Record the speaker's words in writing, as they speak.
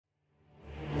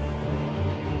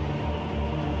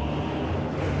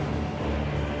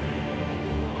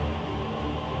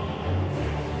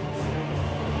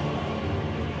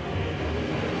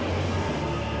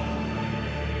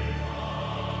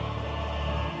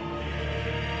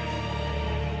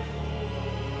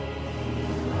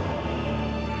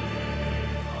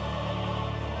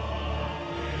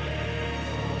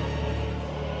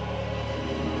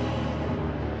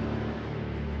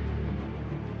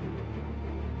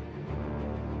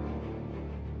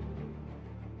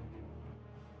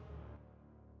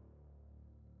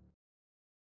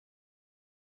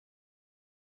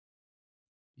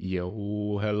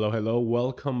Yo, hello,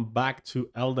 welcome back to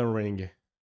Elden Ring.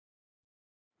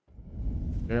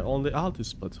 We're on the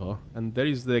Altus Plateau, and there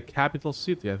is the capital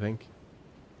city, I think.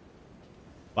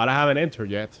 But I haven't entered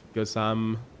yet, because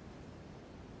I'm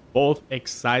both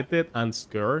excited and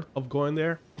scared of going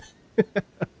there.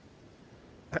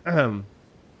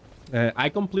 I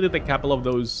completed a couple of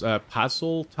those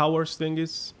puzzle towers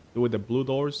thingies with the blue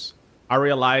doors. I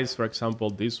realized, for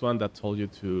example, this one that told you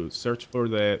to search for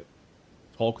the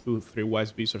talk to 3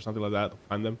 wise beasts or something like that,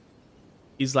 find them,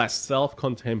 is like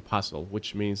self-contained puzzle,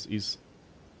 which means is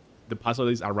the puzzle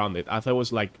is around it. I thought it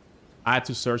was like I had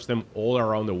to search them all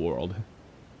around the world.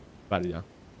 But yeah,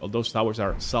 all those towers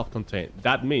are self-contained.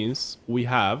 That means we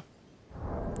have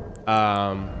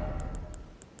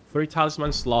 3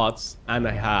 talisman slots, and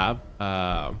I have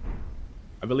I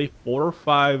believe 4 or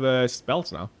 5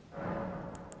 spells now.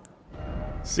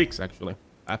 6 actually.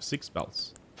 I have 6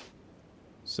 spells.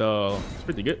 So it's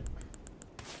pretty good.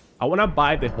 I want to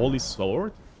buy the Holy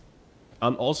Sword.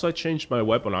 And also I changed my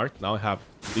weapon art. Now I have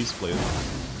this split.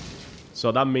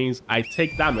 So that means I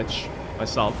take damage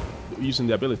myself using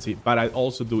the ability, but I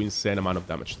also do insane amount of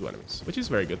damage to enemies, which is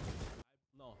very good.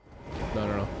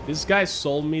 No. This guy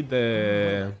sold me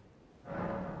the...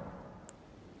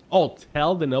 Oh,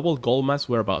 tell the noble gold mask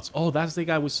whereabouts. Oh, that's the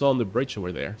guy we saw on the bridge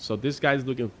over there. So this guy's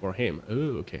looking for him.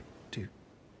 Oh, okay.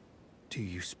 Do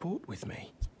you sport with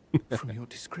me? From your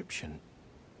description,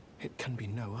 it can be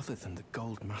no other than the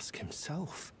gold mask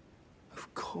himself.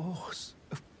 Of course,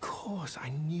 I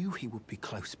knew he would be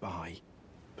close by.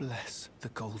 Bless the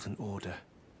Golden Order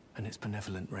and its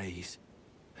benevolent rays.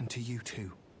 And to you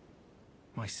too,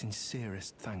 my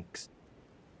sincerest thanks.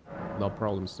 No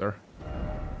problem, sir.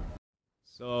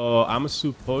 So I'm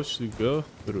supposed to go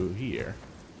through here.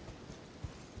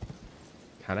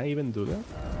 Can I even do that?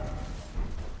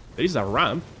 There is a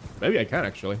ramp. Maybe I can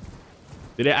actually.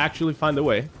 Did I actually find the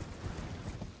way?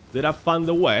 Did I find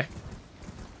the way?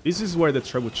 This is where the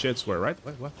trebuchets were, right?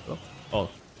 What? Oh.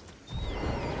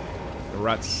 The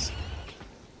rats.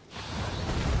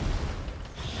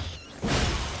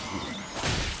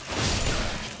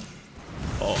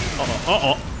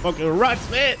 Oh. Fucking rats,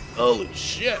 man. Holy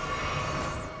shit.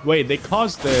 Wait, they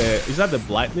caused the... Is that the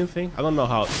lightning thing? I don't know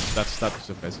how that status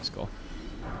effect is called.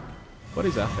 What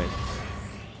is that thing?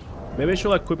 Maybe I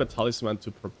should equip a talisman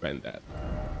to prevent that.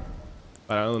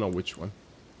 But I don't know which one.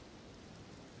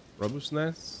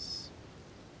 Robustness?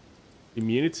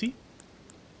 Immunity?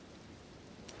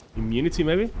 Immunity,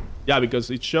 maybe? Yeah,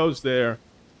 because it shows there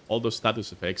all those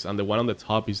status effects, and the one on the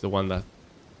top is the one that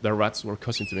the rats were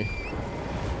causing to me.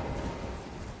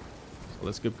 So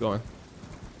let's keep going.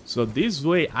 So this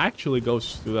way actually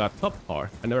goes to that top part.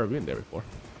 I've never been there before.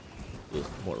 Ugh,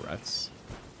 more rats.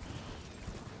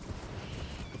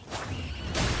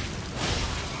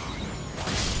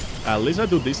 At least I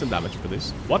do decent damage for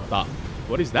this. What the?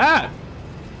 What is that?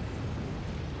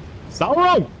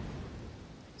 Sauron!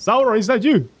 Sauron, is that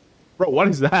you? Bro, what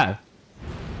is that?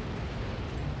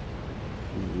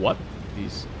 What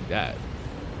is that?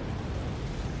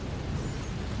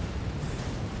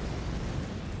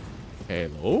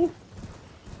 Hello?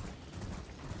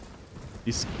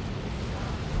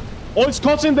 Oh, it's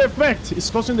causing the effect! It's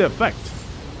causing the effect!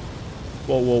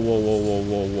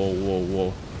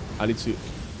 Whoa. I need to...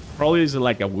 Probably is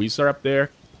like a wizard up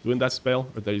there doing that spell,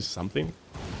 or there is something.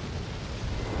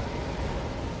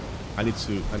 I need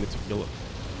to kill it.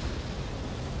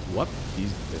 What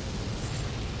is the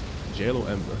yellow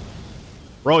ember?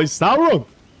 Bro, it's Sauron!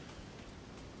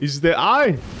 It's the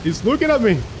eye! He's looking at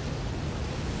me!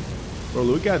 Bro,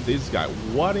 look at this guy.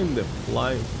 What in the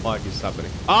flying fuck is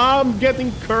happening? I'm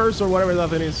getting cursed or whatever that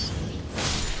thing is.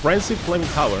 Frenzy Flaming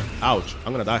Tower. Ouch.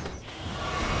 I'm gonna die.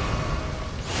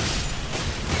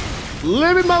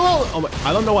 Leave it alone! Oh my,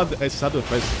 I don't know what the status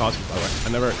effect costs, by the way. I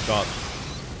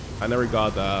never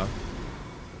got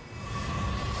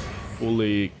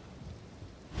fully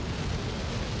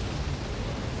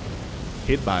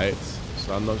hit by it,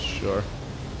 so I'm not sure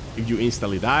if you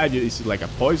instantly die. Is it like a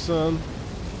poison?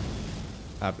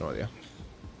 I have no idea.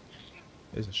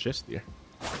 There's a chest here.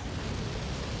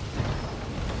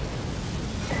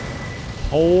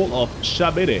 Hole of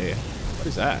Shabiri. What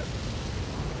is that?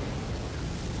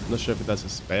 I'm not sure if that's a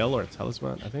spell or a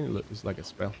talisman. I think it's like a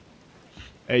spell.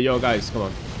 Hey, yo, guys, come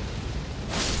on.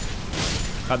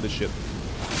 Cut the shit.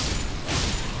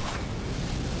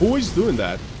 Who is doing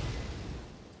that?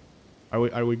 Are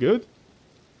we good?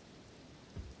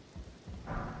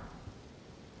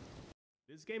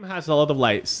 This game has a lot of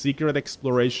like secret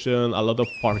exploration, a lot of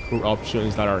parkour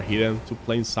options that are hidden to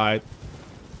plain sight.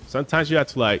 Sometimes you have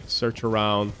to like search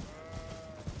around.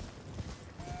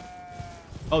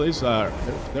 Oh,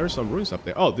 there are some ruins up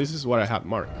there. Oh, this is what I had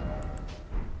marked.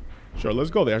 Sure, let's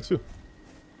go there too.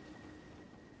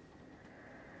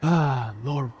 Ah,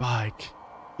 Lord Bike.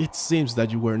 It seems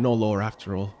that you were no lord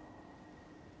after all.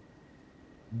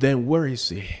 Then where is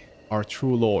he? Our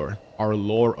true lord, our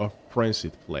lord of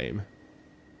frenzied flame.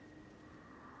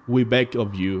 We beg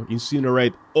of you,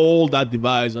 incinerate all that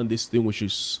divides and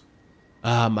distinguishes.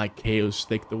 Ah, my chaos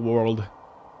take the world.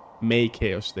 May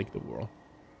chaos take the world.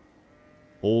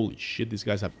 Holy shit, these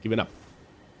guys have given up.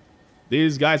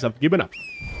 These guys have given up.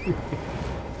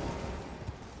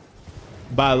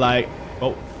 But like,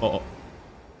 uh-oh.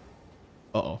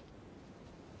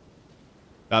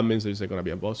 That means there's gonna be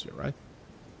a boss here, right?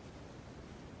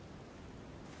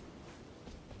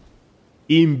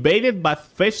 Invaded by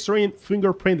festering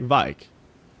fingerprint Vike.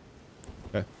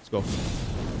 Okay, let's go.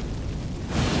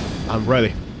 I'm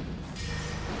ready.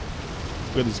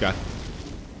 Look at this guy.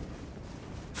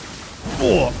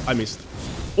 Oh, I missed.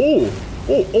 Oh,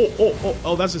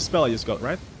 that's the spell I just got,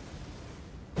 right?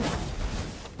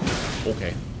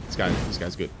 Okay, this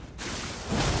guy's good.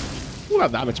 Look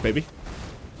at that damage, baby.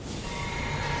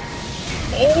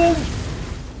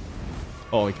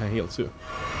 Oh, he can heal too.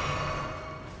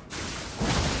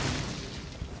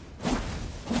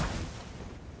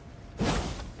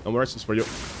 No more resistance for you.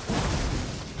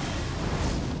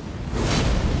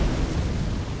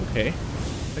 Okay,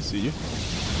 I see you.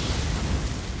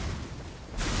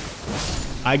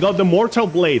 I got the Mortal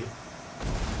Blade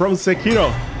from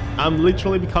Sekiro. I'm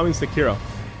literally becoming Sekiro.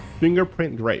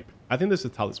 Fingerprint Grape. I think this is a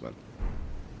talisman.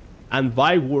 And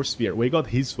Vi War Spear. We got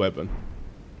his weapon.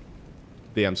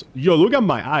 Damn. Yo, look at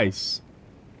my eyes.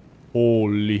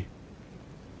 Holy.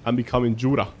 I'm becoming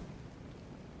Jura.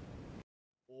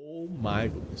 Oh my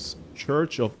goodness.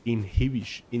 Church of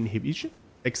Inhibition?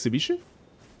 Exhibition?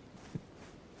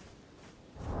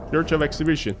 Church of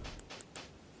Exhibition.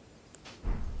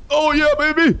 Oh yeah,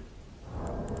 baby!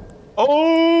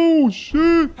 Oh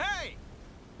shit! Hey!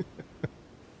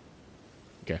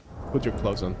 Okay, put your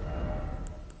clothes on.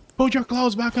 Put your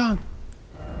clothes back on!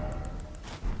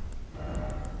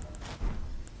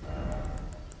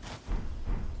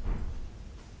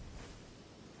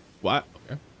 What?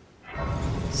 Okay.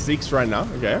 6 right now,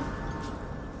 okay.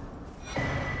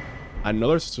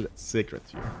 Another secret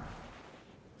here.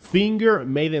 Finger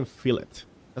Maiden Fillet.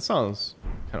 That sounds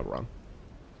kind of wrong.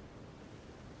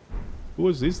 Who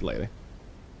is this lady?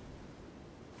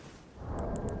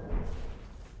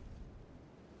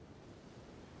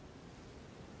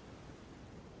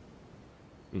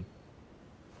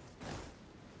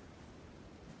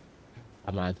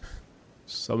 Oh man,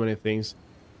 so many things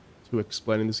to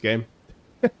explain in this game.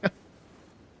 And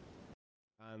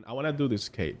I want to do these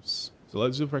caves. So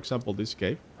let's do, for example, this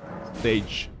cave.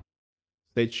 Stage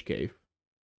cave.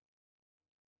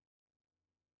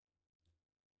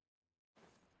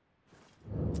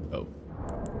 Oh.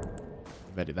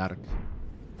 Very dark.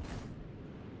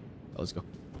 Let's go.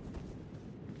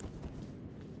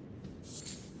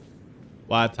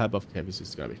 What type of cave is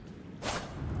this gonna be?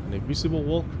 An invisible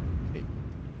wall cave.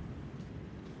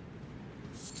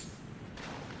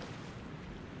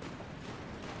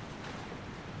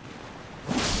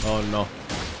 Oh no.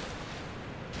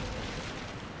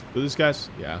 Do these guys?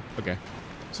 Yeah, okay.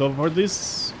 So for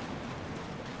this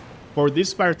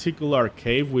particular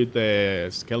cave with the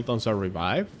skeletons are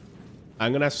revived,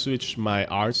 I'm gonna switch my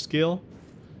art skill.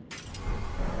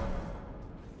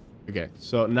 Okay,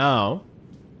 so now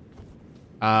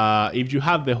if you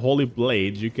have the holy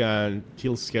blade, you can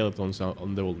kill skeletons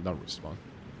and they will not respawn.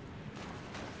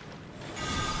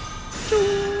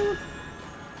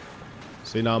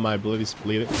 See, now my blade is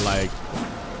bleeding, like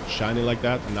shiny like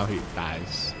that, and now he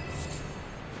dies.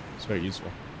 It's very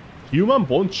useful. Human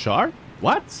bone shard?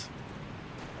 What?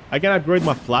 I can upgrade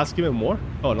my flask even more?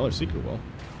 Oh, another secret wall.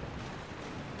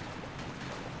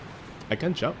 I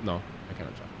can jump? No, I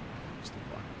cannot jump. It's too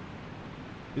far.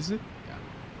 Is it? Yeah.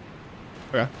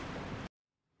 Okay.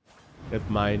 Get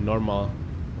my normal...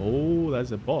 Oh,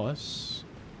 that's a boss.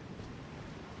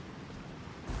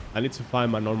 I need to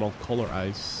find my normal color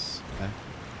eyes. Okay.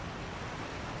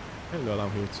 I can go down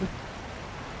here too.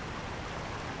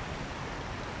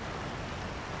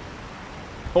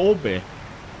 Kobe.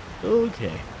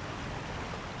 Okay.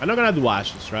 I'm not gonna do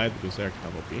ashes, right? Because they're kind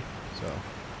of OP. So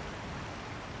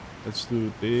let's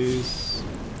do this.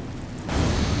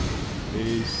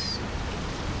 This.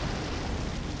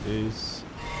 This.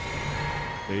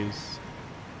 This.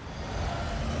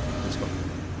 Let's go.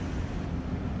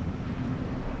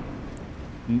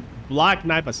 Black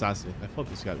Knife Assassin. I fought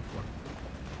this guy before.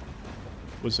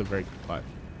 It was a very good fight.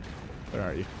 Where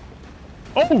are you?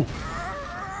 Oh!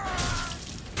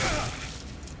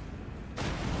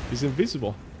 He's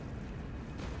invisible.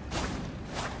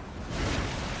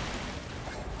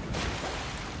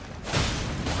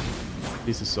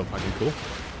 This is so fucking cool.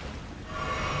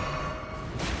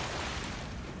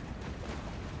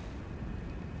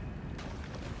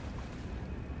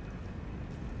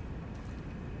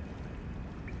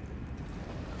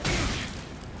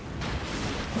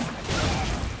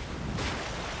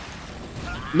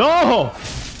 No!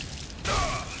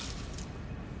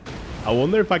 I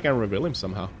wonder if I can reveal him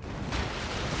somehow.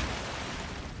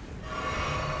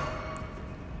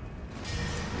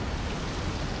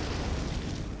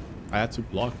 I had to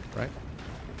block, right?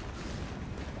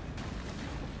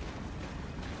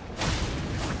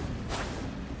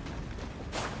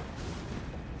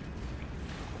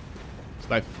 It's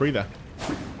like Frida.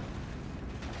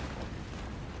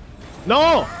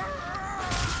 No!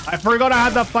 I forgot I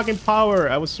had that fucking power.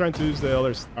 I was trying to use the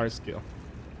other star skill.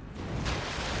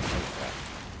 Okay.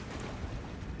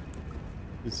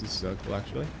 This is so cool,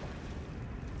 actually.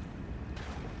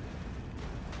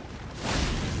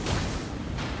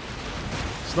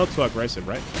 It's not too aggressive,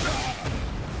 right?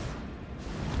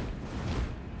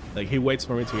 Like, he waits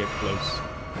for me to get close.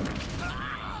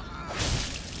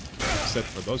 Except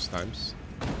for those times.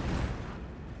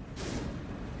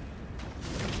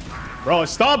 Bro,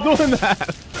 stop doing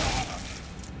that!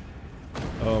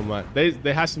 Oh my,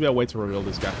 there has to be a way to reveal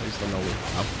this guy. I just don't know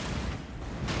how.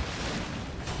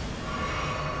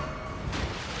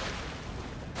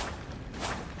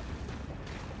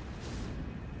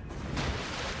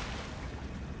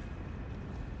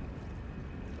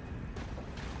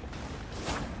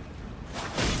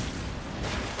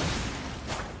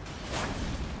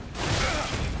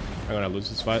 I'm gonna lose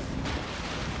this fight.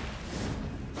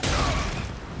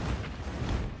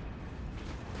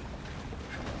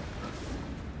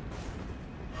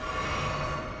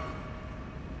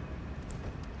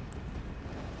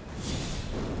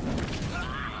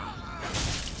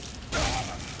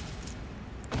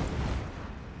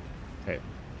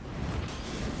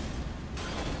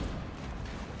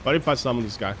 What if I summon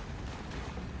this guy?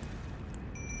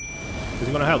 Is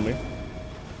he gonna help me?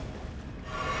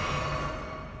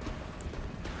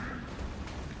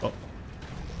 Oh.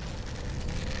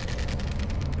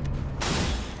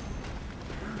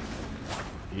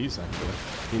 He is actually.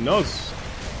 He knows.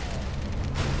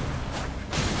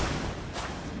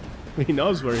 He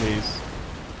knows where he is.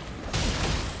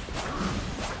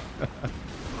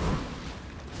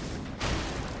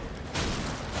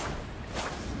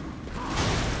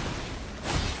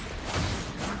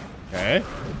 Okay.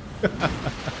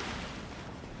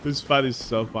 This fight is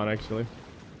so fun, actually.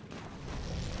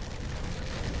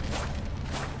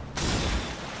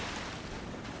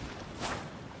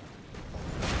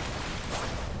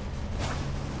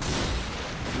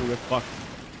 Ooh, get fucked.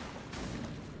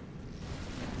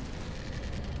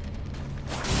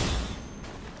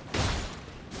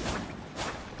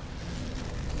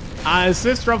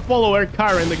 Ancestral follower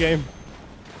car in the game.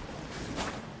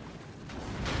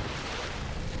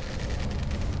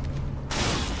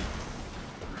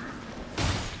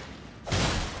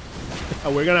 Oh,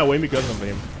 we're gonna win because of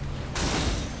him.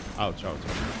 Ouch, ouch, ouch.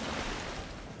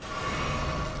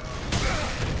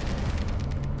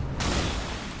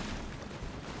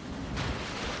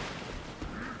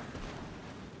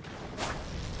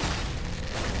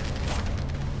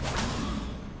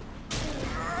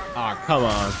 Ah, come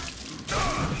on.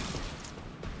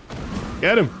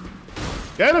 Get him.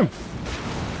 Get him.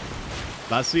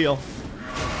 Last seal.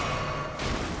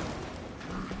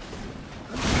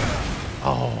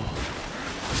 Oh.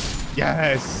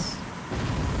 Yes.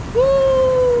 Woo!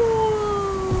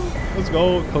 Let's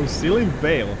go. Concealing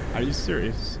Veil. Are you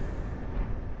serious?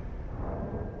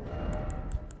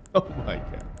 Oh my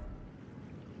god.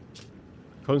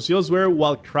 Conceals wear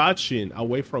while crouching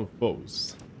away from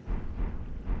foes.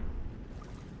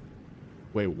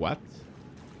 Wait, what?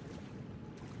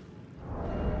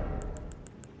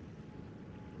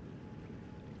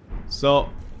 So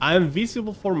I'm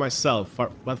visible for myself,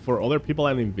 but for other people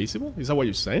I'm invisible? Is that what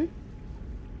you're saying?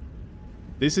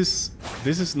 This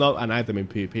is not an item in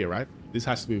PvP, right? This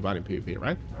has to be banned in PvP,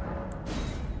 right?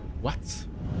 What?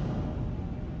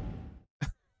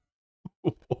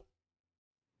 Oh,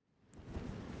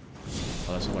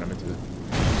 that's not what I meant to do.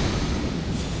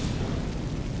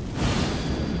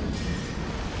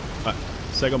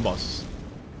 Second boss.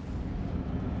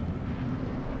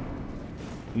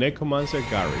 Necromancer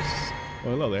Garrus.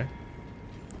 Oh, hello there.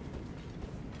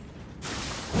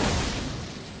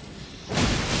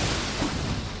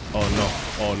 Oh no,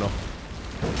 oh no.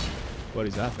 What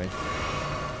is that thing?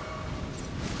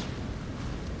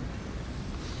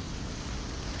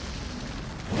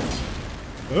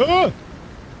 Ah!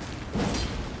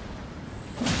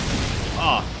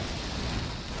 Ah!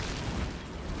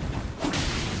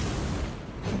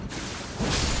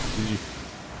 GG.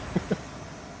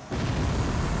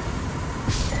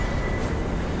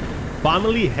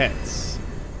 Family heads.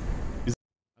 I'm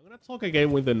gonna talk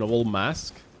again with the noble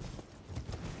mask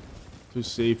to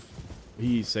see if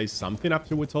he says something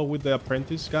after we talk with the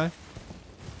apprentice guy.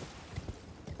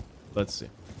 Let's see.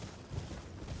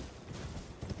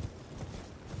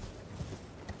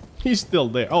 He's still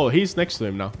there. Oh, he's next to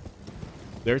him now.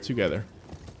 They're together.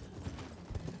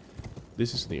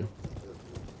 This is new.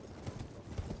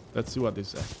 Let's see what they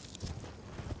say.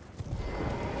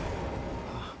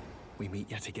 We meet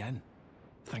yet again.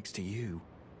 Thanks to you,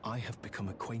 I have become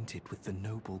acquainted with the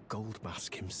noble Gold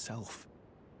Mask himself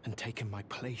and taken my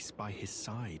place by his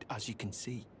side, as you can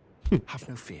see. Have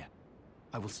no fear.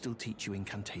 I will still teach you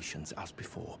incantations as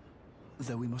before,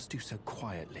 though we must do so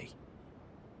quietly,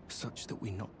 such that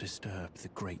we not disturb the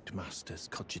great master's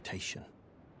cogitation.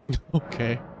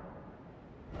 Okay.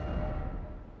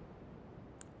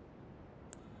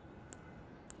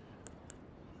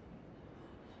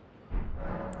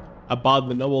 About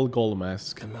the noble gold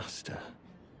mask. The master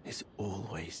is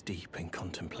always deep in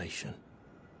contemplation,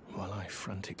 while I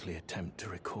frantically attempt to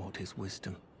record his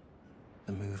wisdom,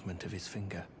 the movement of his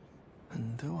finger.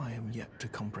 And though I am yet to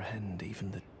comprehend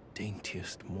even the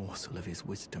daintiest morsel of his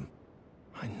wisdom,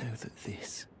 I know that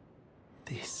this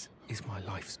is my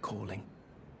life's calling.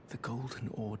 The Golden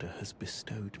Order has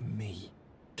bestowed me,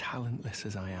 talentless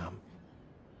as I am,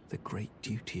 the great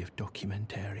duty of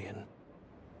documentarian.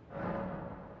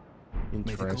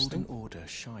 May the Golden Order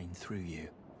shine through you.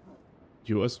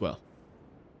 You as well.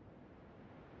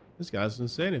 This guy doesn't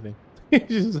say anything.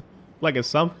 He's just like a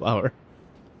sunflower.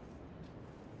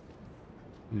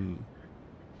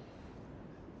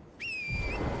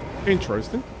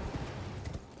 Interesting.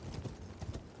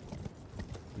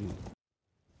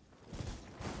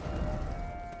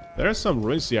 There are some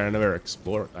ruins here I never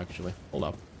explored, actually. Hold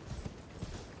up.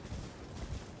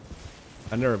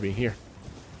 I've never been here.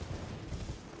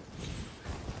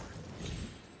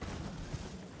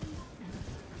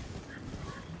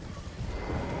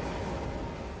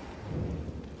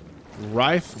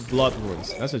 Rife blood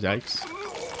ruins. That's a yikes.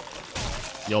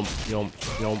 Yum, yum,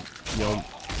 yum, yum,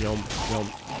 yum, yum.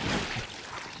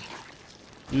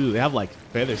 Dude, they have like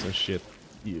feathers and shit.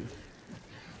 Ew.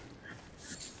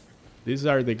 These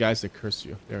are the guys that curse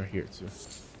you. They're here too.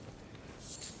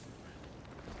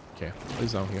 Okay, what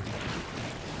is down here?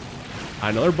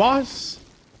 Another boss?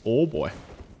 Oh boy.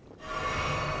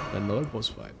 Another boss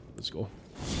fight. Let's go.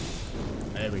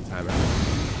 Every time.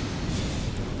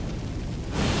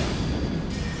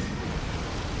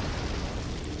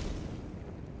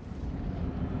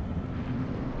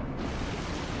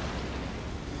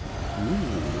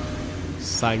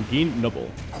 Sanguine Noble.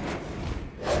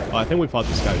 Oh, I think we fought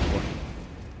this guy before.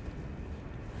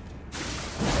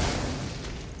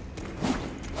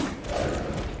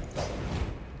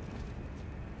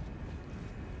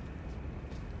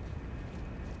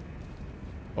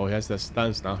 Oh, he has that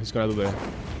stance now. He's gonna do the...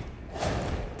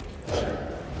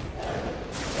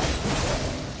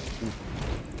 Ooh.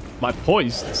 My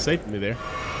poise saved me there.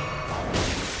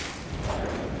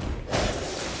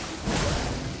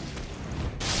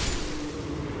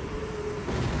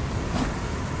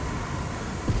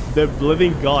 The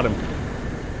bleeding got him.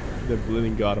 The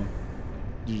bleeding got him.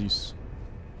 Jeez.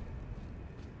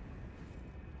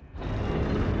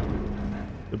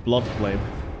 The blood flame.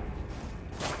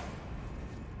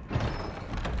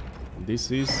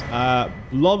 This is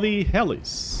Bloody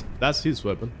Hellis. That's his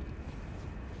weapon.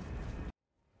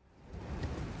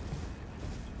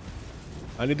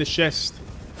 I need the chest.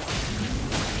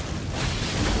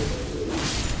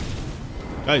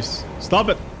 Guys, stop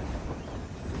it.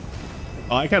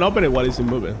 Oh, I can't open it while it's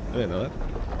moving. I didn't know that.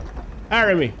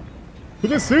 Carry me to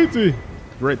the city.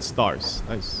 Red stars.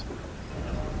 Nice.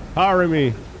 Carry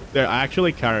me. They're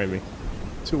actually carrying me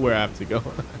to where I have to go.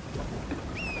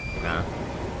 Nah.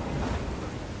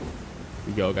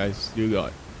 You go, guys. You got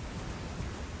it.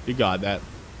 You got that.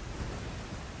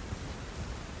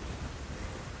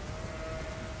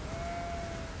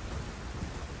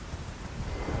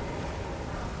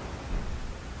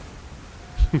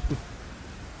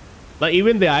 Like,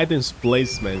 even the items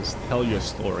placements tell you a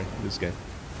story in this game.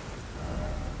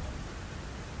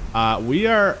 We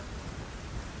are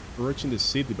reaching the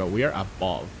city, but we are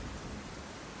above.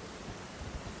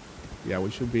 Yeah,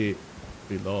 we should be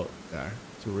below there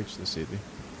to reach the city.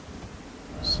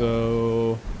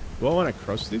 So, do I want to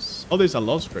cross this? Oh, there's a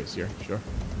lost trace here. Sure.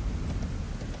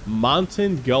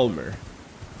 Mountain Gelmer.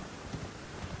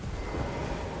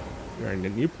 We're in a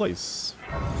new place.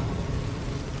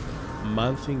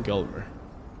 Mountain Gelmer.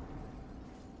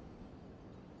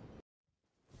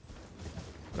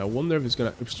 I wonder if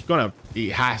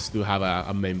it has to have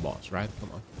a main boss, right?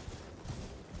 Come on.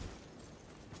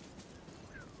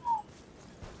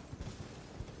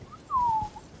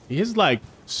 He has like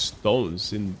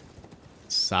stones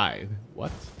inside.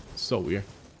 What? So weird.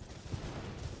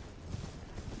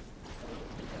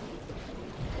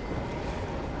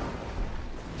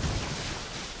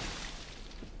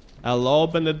 Hello,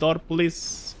 open the door,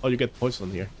 please. Oh, you get poison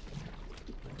here.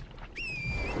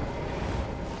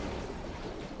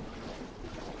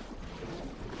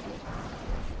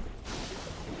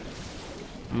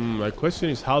 My question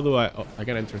is, how do I... Oh, I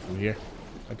can enter through here.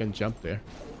 I can jump there.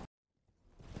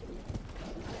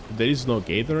 There is no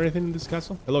gate or anything in this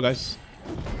castle? Hello, guys.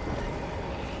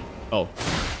 Oh.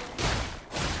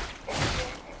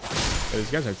 Yeah,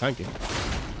 these guys are tanky.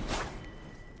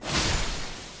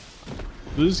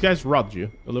 Do these guys rot you?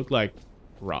 They look like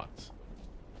rot.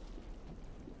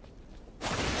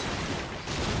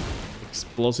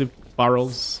 Explosive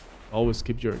barrels. Always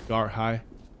keep your guard high.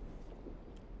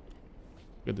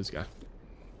 Look at this guy.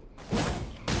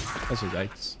 That's a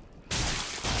yikes.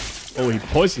 Oh, he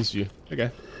poisons you.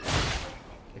 Okay.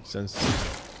 Makes sense.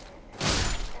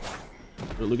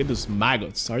 Oh, look at those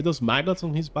maggots. Are those maggots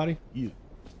on his body? Ew.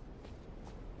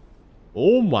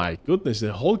 Oh my goodness,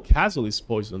 the whole castle is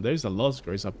poisoned. There's a Lost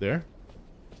Grace up there.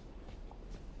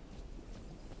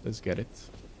 Let's get it.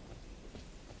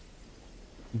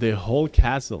 The whole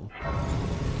castle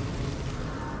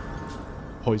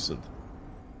poisoned.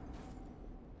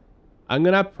 I'm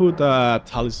gonna put a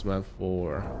talisman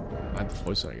for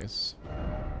anti-poison, I guess.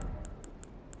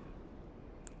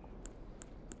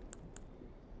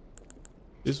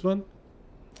 This one?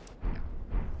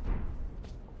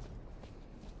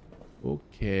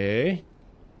 Okay.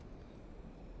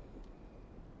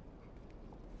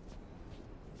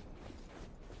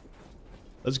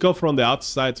 Let's go from the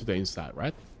outside to the inside,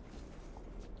 right?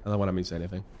 I don't want to miss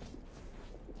anything.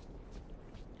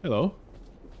 Hello.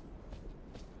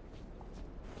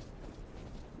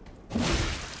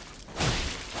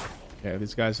 Okay,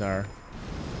 these guys are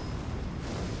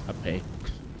a pain.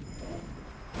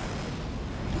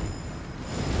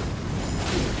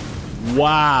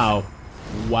 Wow.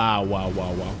 Wow.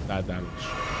 That damage.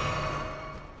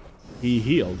 He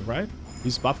healed, right?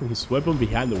 He's buffing his weapon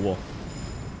behind the wall.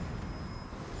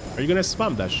 Are you gonna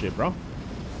spam that shit, bro?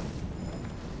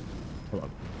 Come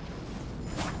on.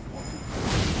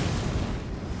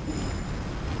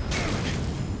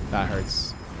 That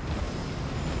hurts.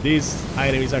 These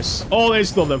enemies are... Oh,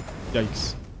 there's two of them.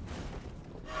 Yikes.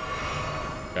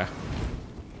 Okay.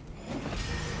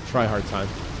 Try hard time.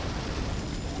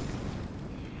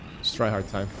 Just try hard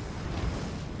time.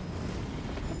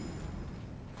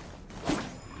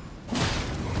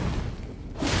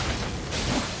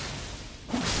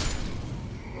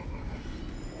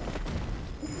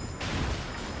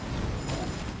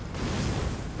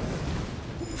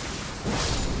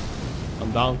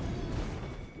 I'm down.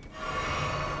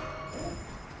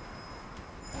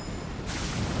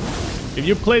 If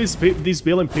you play this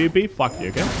build in PvP, fuck you,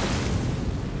 okay?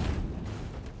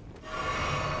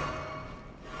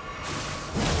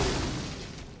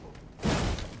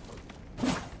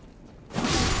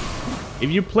 If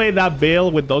you play that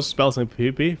build with those spells in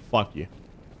PvP, fuck you.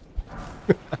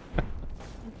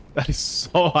 That is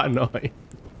so annoying.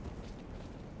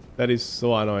 That is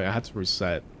so annoying. I had to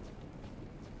reset.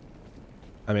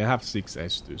 I mean, I have 6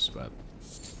 S2s, but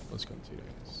let's continue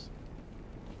this.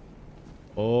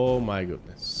 Oh my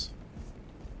goodness.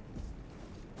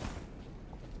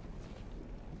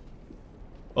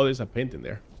 Oh, there's a painting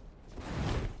there.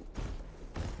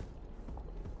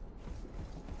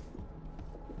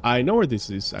 I know where this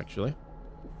is, actually.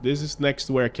 This is next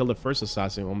to where I killed the first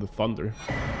assassin on the Thunder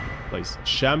place.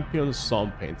 Champion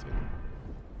Sun painting.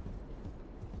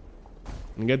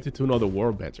 And get to know the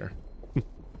world better.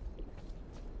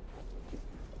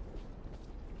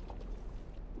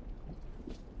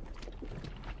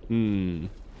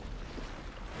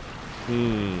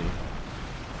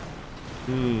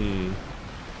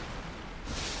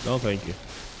 No, thank you.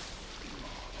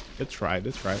 They tried.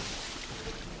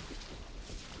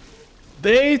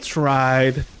 They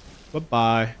tried.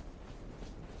 Goodbye.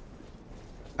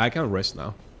 I can rest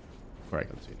now before I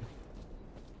continue.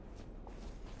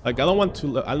 Like, I don't want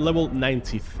to... I'm level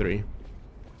 93.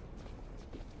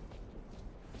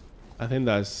 I think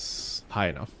that's high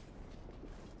enough.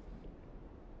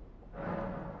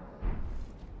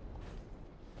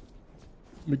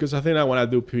 Because I think I want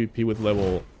to do PvP with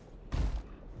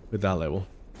that level.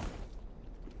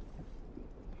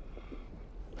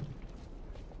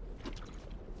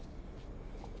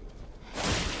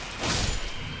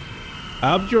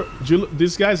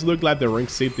 These guys look like the Ring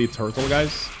City turtle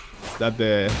guys. That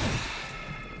they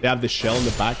have the shell in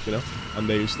the back, you know, and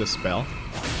they use the spell.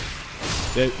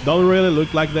 They don't really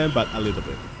look like them, but a little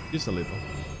bit. Just a little.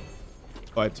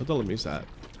 Oh, I totally missed that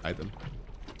item.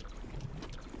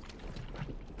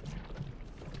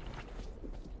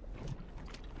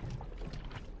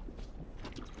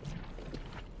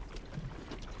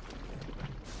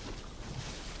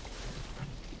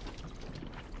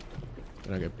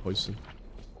 Can I get poisoned?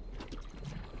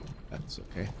 That's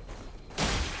okay.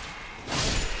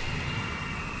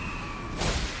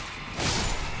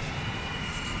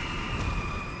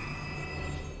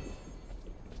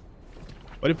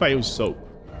 What if I use soap?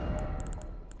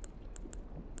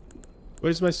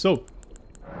 Where's my soap?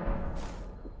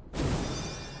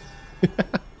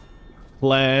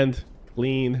 Bland,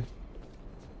 clean.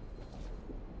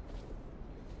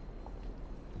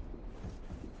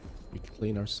 We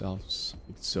clean ourselves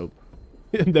with soap.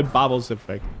 The bubbles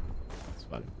effect. It's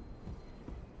funny.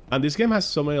 And this game has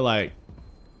so many like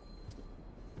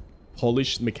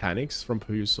polished mechanics from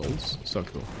previous Souls. So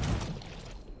cool.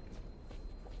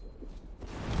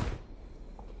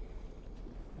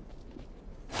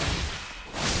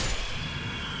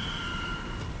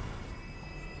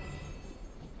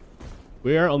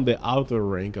 We are on the outer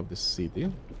ring of the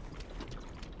city.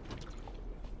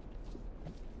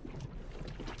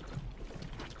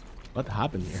 What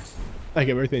happened here? Like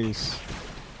everything is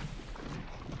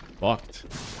fucked.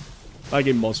 Like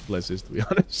in most places, to be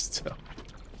honest. So,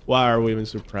 why are we even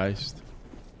surprised?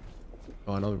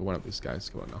 Oh, another one of these guys.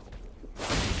 Come on now.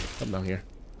 Come down here.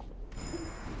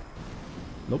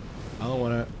 Nope. I don't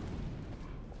wanna.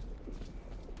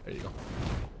 There you go.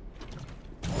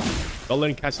 Don't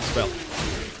let him cast the spell.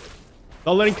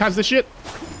 Don't let him cast the shit.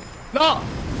 No!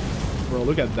 Bro,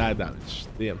 look at that damage.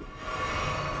 Damn.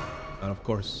 And of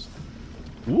course.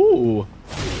 Ooh.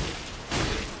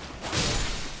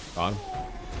 Gone.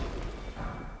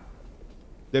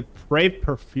 The Brave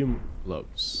Perfume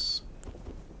gloves.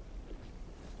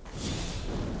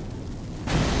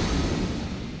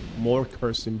 More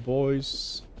cursing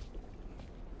boys.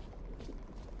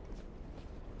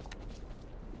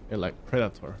 They're like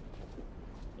Predator.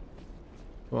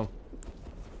 Come on.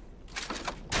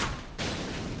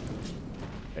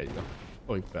 There you go.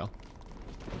 Oh, he fell.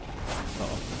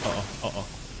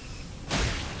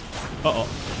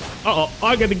 Uh-oh.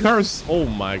 I get the curse. Oh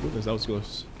my goodness, that was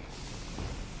close.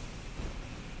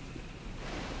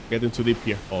 Getting too deep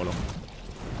here. Oh no.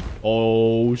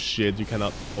 Oh shit, you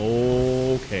cannot.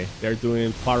 Okay, they're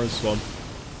doing Fire and Swamp.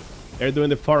 They're doing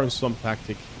the Fire and Swamp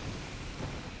tactic.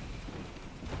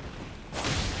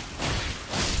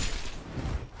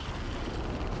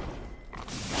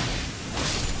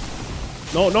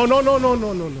 No.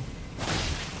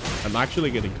 I'm actually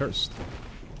getting cursed.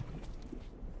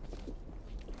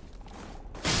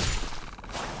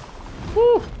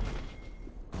 Woo.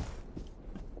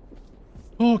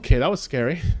 Okay, that was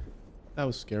scary. That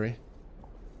was scary.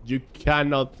 You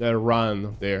cannot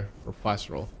run there or fast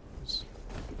roll.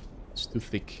 It's too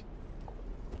thick.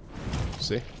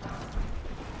 See?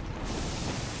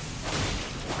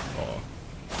 Oh.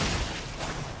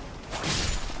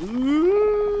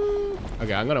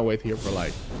 Okay, I'm gonna wait here for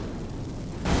like...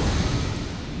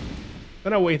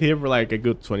 a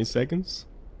good 20 seconds.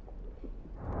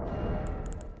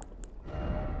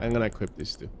 I'm gonna equip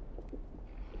this too.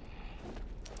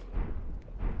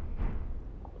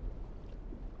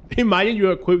 Imagine you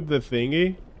equip the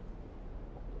thingy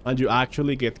and you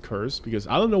actually get cursed, because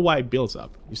I don't know why it builds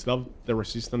up. Instead of the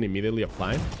resistance immediately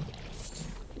applying,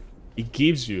 it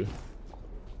gives you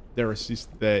the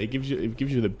it gives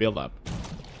you the build up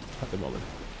at the moment.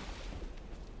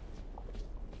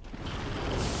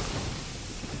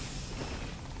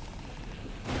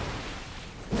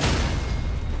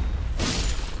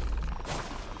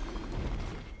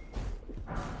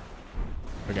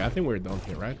 Okay, I think we're done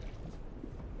here, right?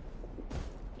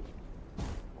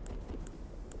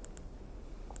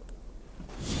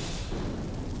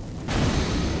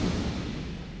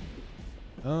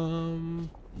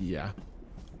 Yeah.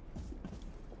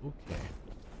 Okay.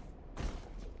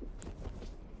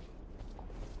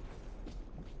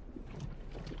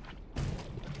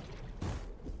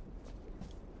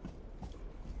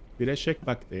 Did I check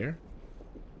back there?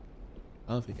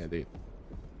 I don't think I did.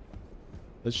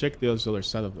 Let's check the other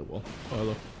side of the wall. Oh,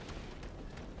 hello.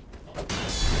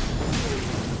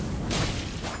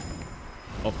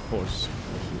 Of course.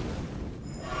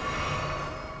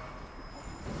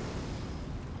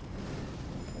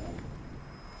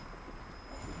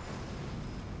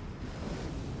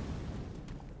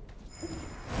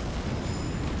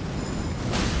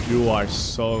 You are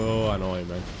so annoying,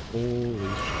 man. Holy shit.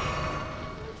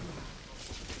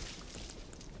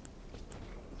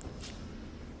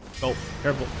 Oh,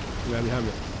 careful. Yeah, behind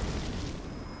me.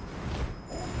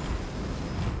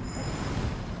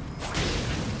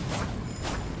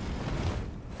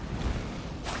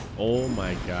 Oh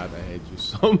my god, I hate you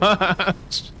so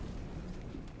much.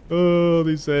 Oh,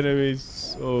 these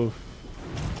enemies. Oof.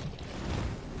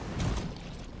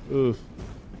 Oof.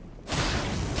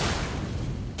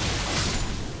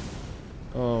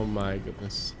 Oh my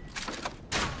goodness.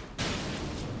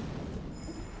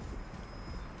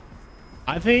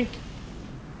 I think...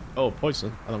 Oh,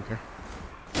 poison. I don't care.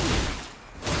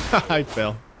 I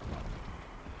fell.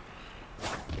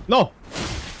 No!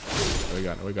 We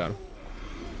got him. We got him.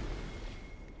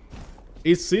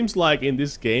 It seems like in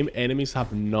this game, enemies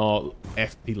have no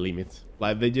FP limit.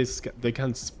 Like, they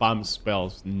can spam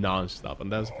spells non-stop,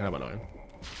 and that's kind of annoying.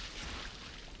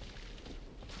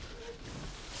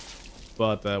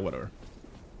 But, whatever.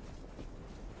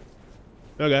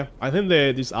 Okay, I think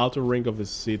this outer ring of the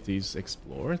city is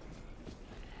explored.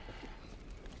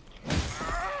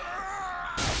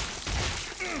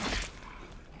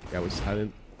 Yeah, we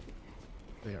hadn't...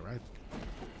 Yeah, right.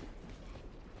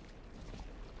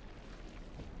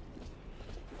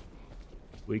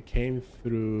 We came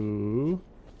through...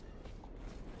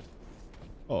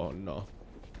 Oh, no.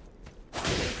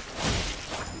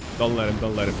 Don't let him,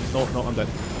 don't let him. No, no, I'm dead.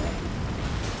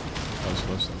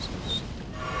 Close.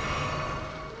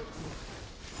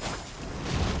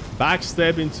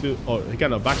 Backstep into... Oh, he got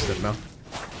no backstep now.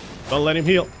 Don't let him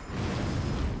heal.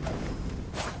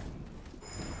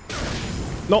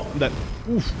 No, I'm dead.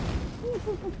 Oof.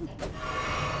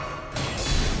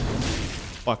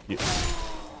 Fuck you.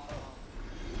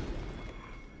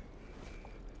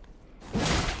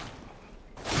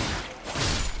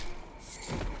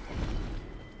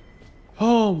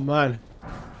 Oh, man.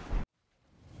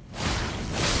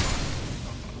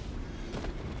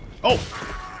 Oh!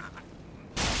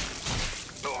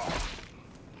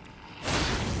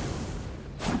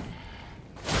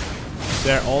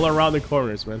 They're all around the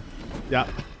corners, man. Yeah.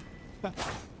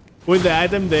 With the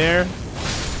item there,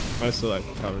 I still like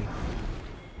coming.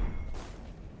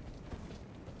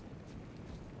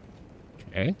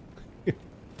 Okay.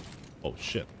 Oh,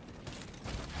 shit.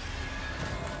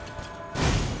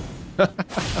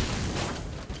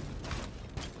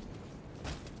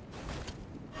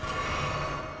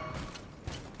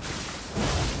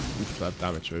 That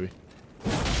damage, baby.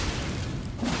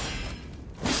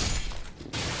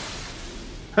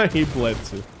 He bled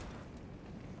too.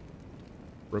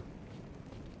 Rip.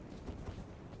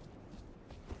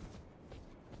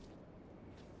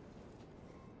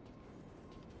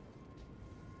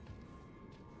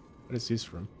 What is this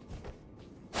from?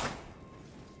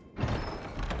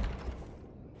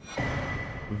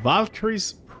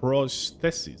 Valkyrie's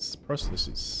prosthesis.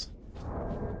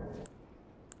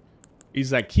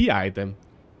 Is a key item.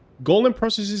 Golden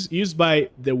prosthesis used by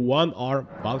the one-armed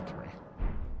Valkyrie.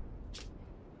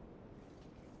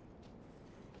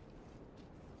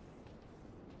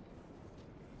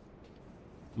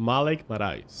 Malek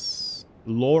Marais,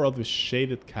 Lord of the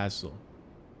Shaded Castle.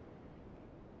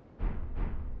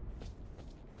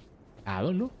 I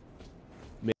don't know.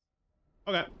 Maybe.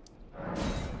 Okay.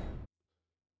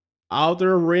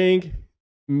 Outer ring,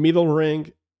 middle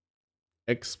ring,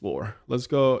 explore. Let's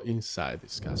go inside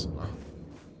this castle now.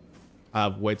 I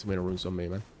have way too many rooms on me,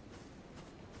 man.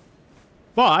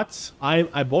 But I'm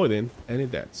avoiding any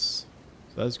deaths.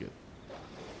 So that's good.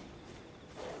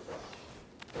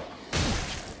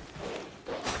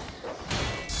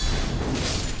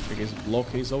 I guess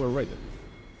blocking is overrated.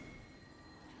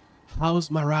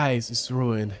 House Marais is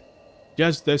ruined.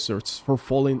 Just deserts for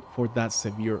falling for that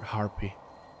severe harpy.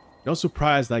 No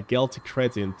surprise that guilty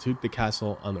cretin took the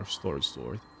castle and her story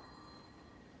sword.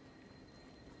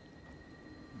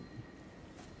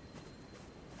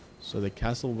 So the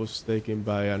castle was taken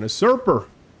by an usurper.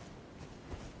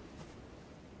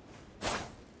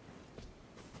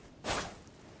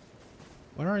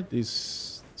 What are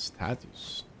these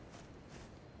statues?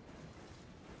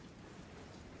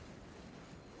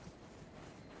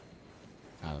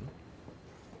 I don't know.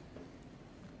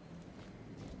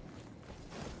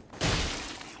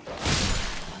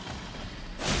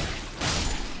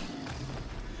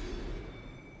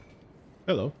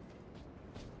 Hello.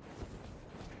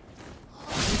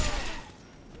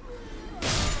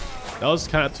 That was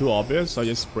kind of too obvious, so I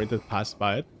just sprinted past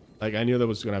by it. Like, I knew there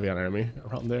was gonna be an enemy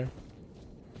around there.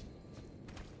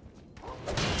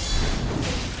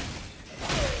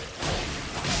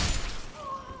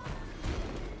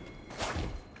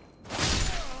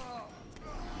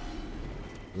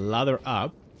 ladder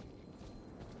up.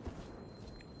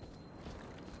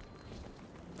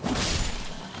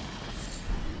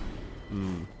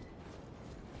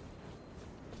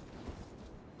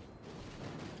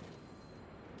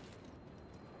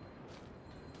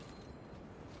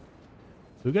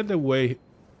 Look at the way.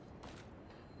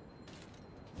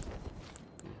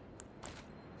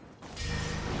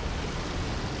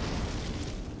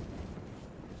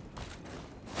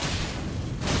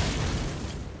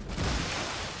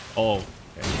 Oh,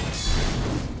 okay.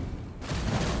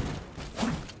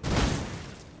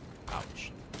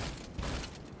 Ouch.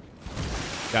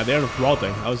 Yeah, they're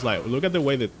rotting. I was like, look at the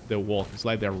way that they walk. It's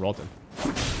like they're rotten.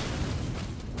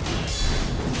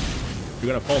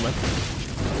 You're gonna fall, man.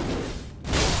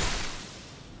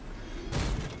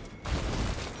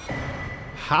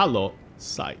 Hollow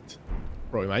sight.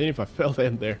 Bro, imagine if I fell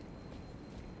in there.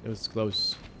 It was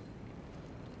close.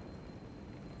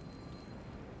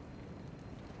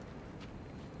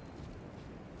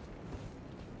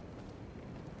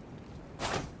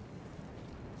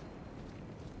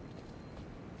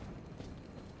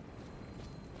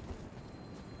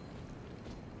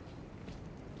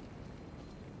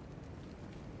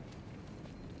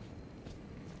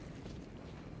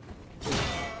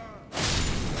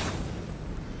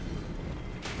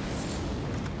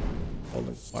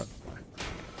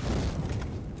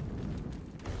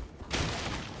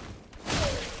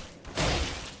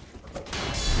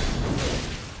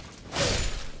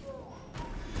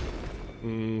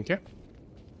 Okay.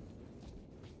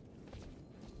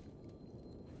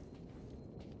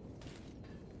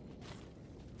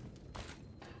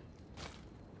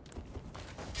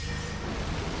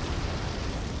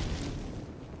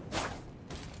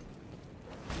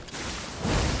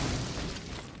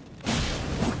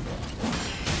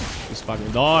 These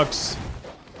fucking dogs.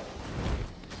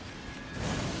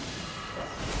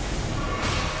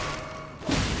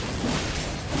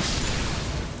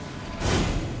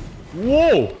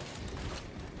 Whoa!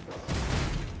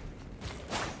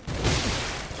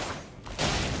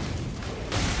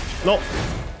 No!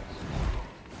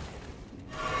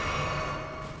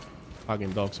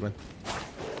 Fucking dogs, man.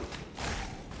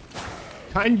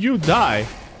 Can you die?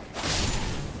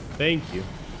 Thank you.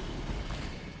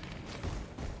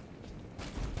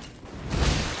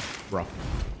 Bro.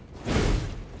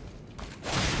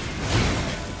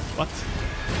 What?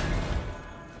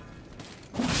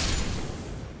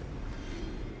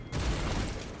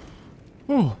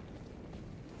 Whew.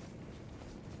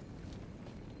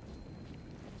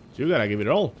 You gotta give it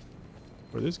all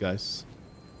for these guys.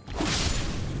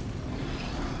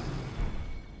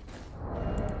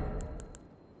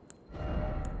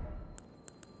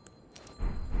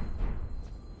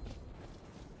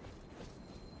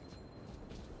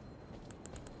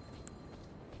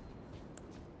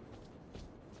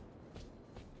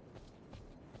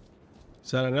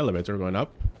 Is that an elevator going up?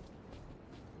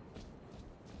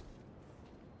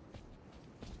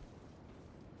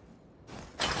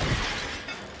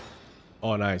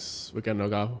 Oh, nice. We can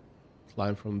knock out,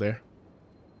 climb from there.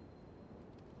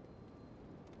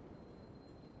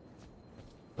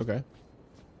 Okay.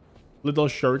 Little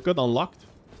shortcut unlocked.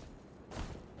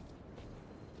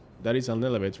 That is an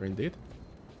elevator indeed.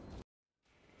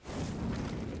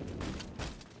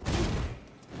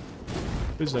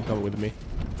 Please don't come with me.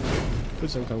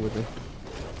 Please don't come with me.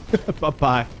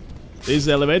 Bye-bye. This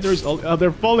elevator is all... Oh,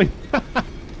 they're falling.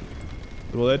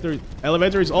 The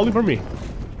elevator is only for me.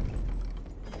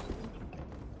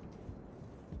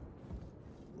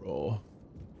 Bro.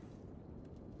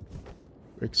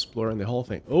 We're exploring the whole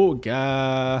thing. Oh,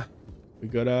 God. We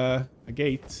got a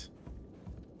gate.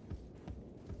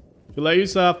 Will I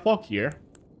use a fog here?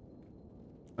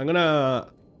 I'm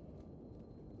gonna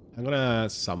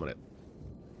summon it.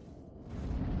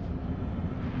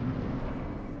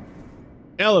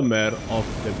 Element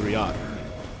of the Dryad.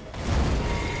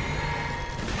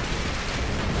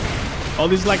 Oh,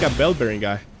 this is like a bell bearing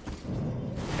guy.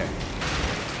 Okay.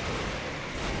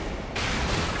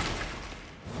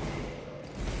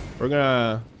 We're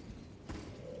gonna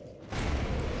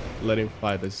let him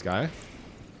fight this guy.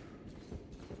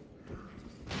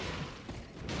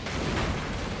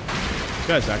 This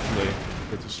guy's actually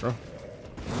pretty strong.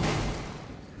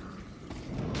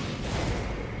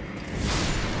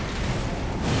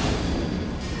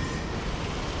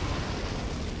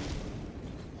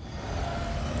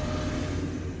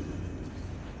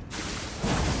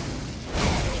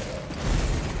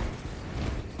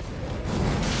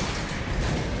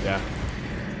 Yeah.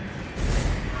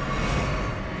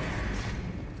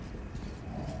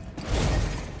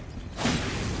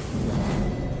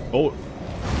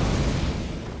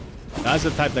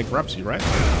 That's the type that grabs you, right?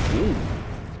 Ooh,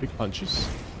 big punches.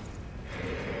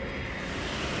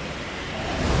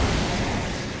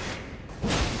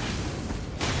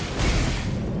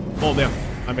 Oh damn,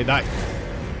 I may die.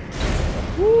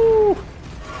 Woo!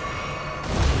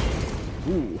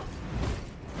 Ooh.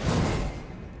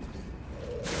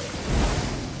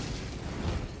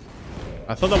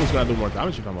 I thought that was gonna do more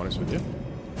damage if I'm honest with you.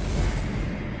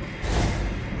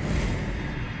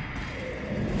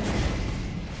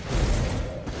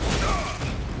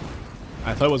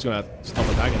 I thought it was gonna stop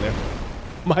attacking there.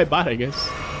 My bad, I guess.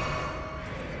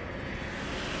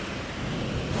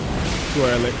 Too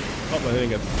early. Oh, I didn't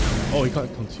get. Oh, he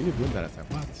can't continue doing that attack.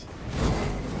 What?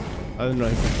 I didn't know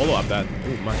he could follow up that.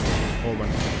 Oh man. Oh man.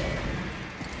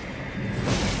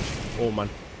 Oh man.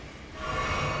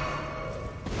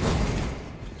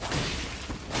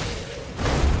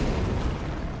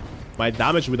 My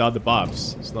damage without the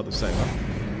buffs is not the same, huh?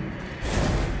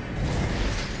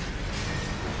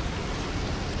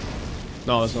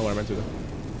 No, that's not what I meant to do.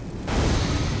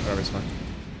 Whatever, it's fine.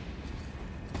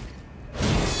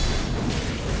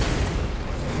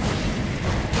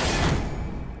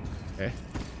 Okay.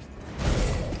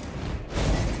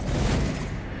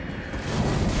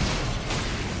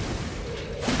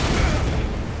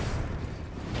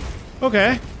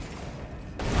 Okay.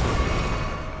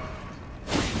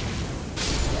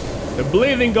 The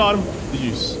bleeding got him to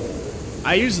use.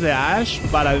 I used the ash,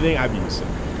 but I think I've used it.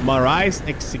 Marai's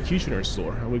Executioner's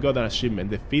Sword. And we got an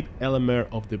achievement. Defeat Elemer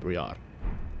of the Briar.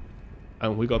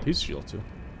 And we got his shield too.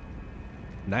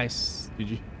 Nice.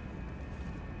 GG.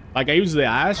 Like I used the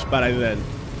ash, but I didn't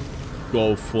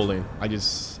go full in. I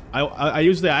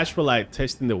used the ash for like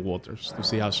testing the waters to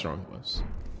see how strong it was.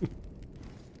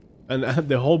 And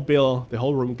the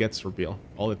whole room gets revealed.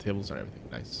 All the tables and everything.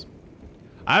 Nice.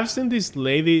 I've seen this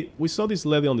lady. We saw this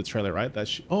lady on the trailer, right?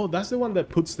 Oh, that's the one that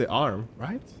puts the arm,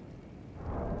 right?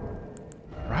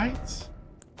 Right?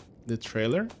 The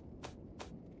trailer?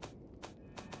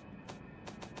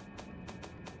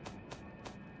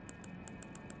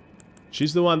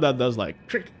 She's the one that does like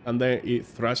trick and then it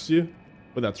thrusts you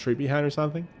with a tree behind or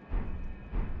something.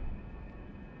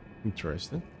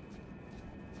 Interesting.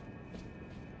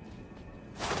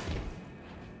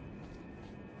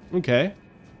 Okay.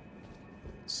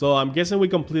 So I'm guessing we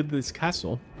completed this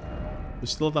castle. We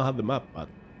still don't have the map, but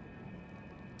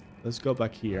let's go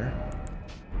back here.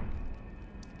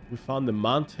 We found the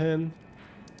mountain.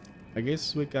 I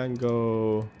guess we can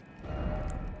go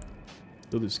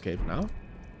to this cave now.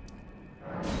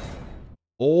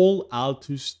 All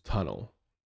Altus Tunnel.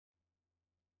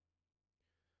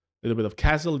 A little bit of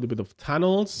castle, a little bit of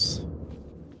tunnels.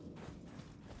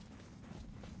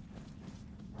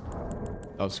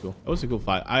 That was cool. That was a cool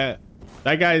fight.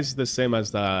 That guy is the same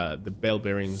as the Bell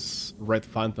Bearings Red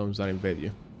Phantoms that invade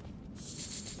you.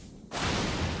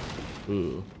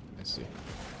 Ooh, I see.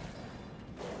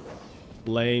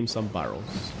 Flames and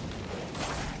barrels.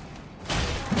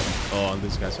 Oh, and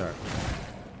these guys are.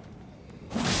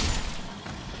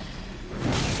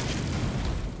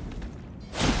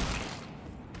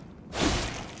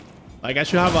 Like I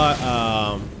should have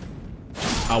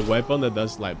a weapon that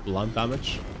does like blunt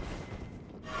damage.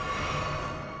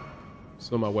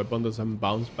 So my weapon doesn't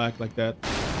bounce back like that.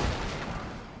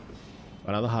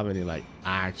 But I don't have any like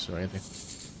axe or anything.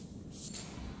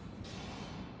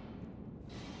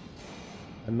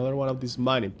 Another one of these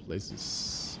mining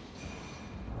places.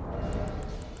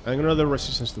 And another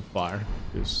resistance to fire.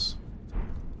 Because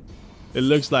it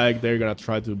looks like they're gonna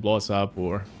try to blow us up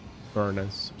or burn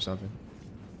us or something.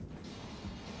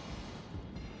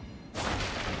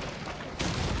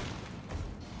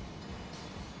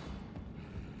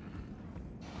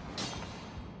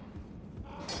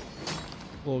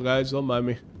 Well, guys, don't mind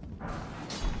me.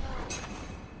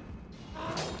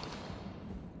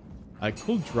 I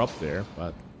could drop there,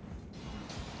 but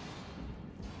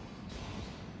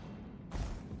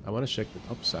I want to check the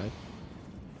top side.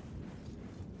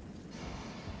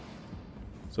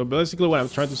 So basically what I'm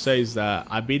trying to say is that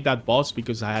I beat that boss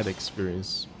because I had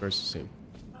experience versus him.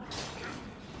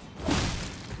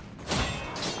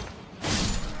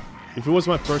 If it was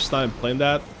my first time playing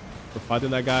that, or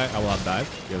fighting that guy, I would have died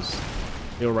because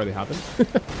it already happened.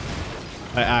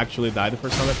 I actually died the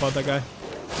first time I fought that guy.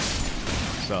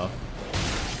 So.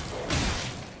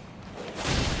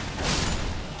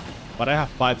 But I have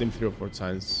fought him 3 or 4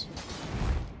 times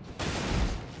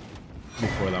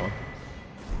before that one.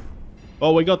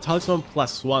 Oh, we got talisman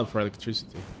 +1 for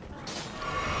electricity.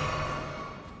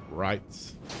 Right.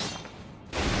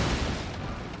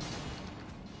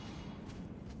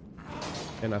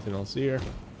 And nothing else here.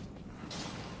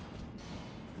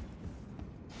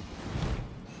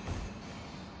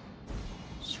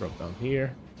 drop down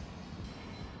here.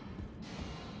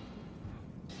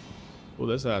 Oh,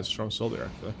 there's a strong soldier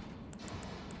actually.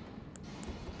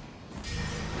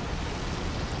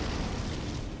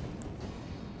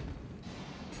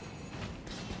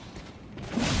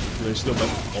 There's still back.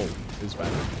 Oh, he's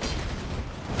back.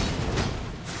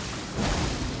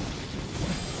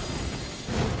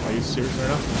 Are you serious right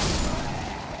now?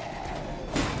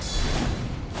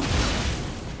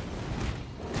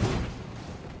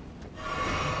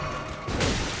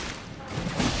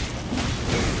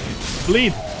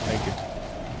 Bleed! Thank you.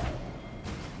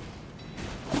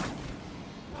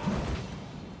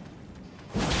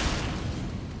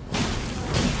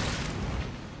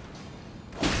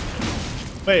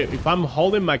 Wait, if I'm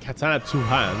holding my katana 2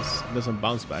 hands, it doesn't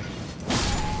bounce back.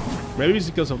 Maybe it's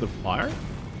because of the fire?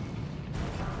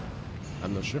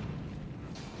 I'm not sure.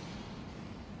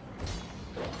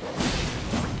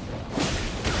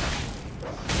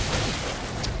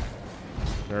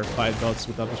 There are 5 dots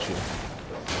without the shield.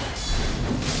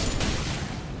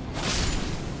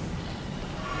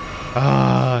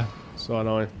 Ah, so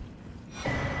annoying.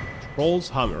 Troll's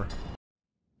Hammer.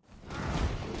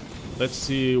 Let's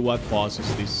see what boss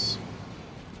is this.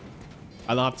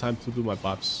 I don't have time to do my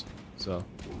buffs, so.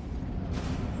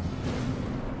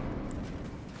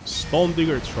 Stone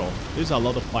Digger Troll. There's a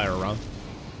lot of fire around.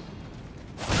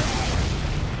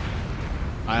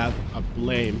 I had a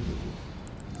blame.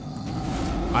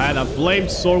 I had a blame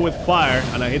sword with fire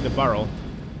and I hit the barrel.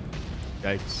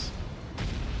 Yikes.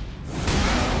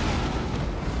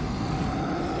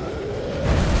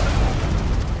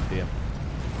 Damn.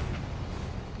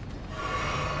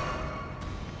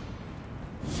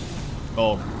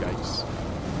 Oh, yikes.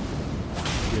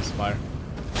 Yes, fire.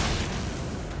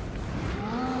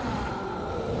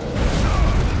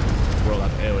 Roll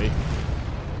that AoE.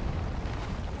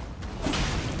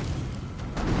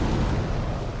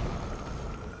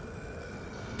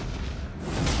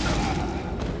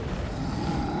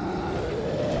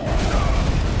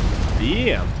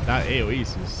 Damn, that AoE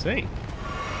is insane.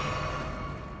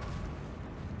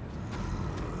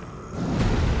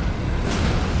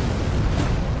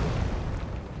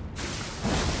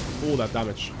 Oh, that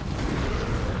damage.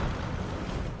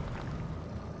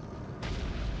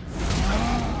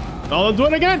 No, don't do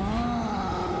it again!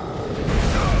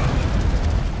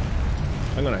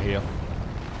 I'm gonna heal.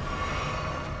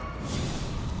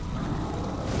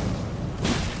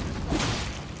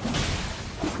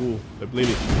 Ooh, they're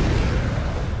bleeding.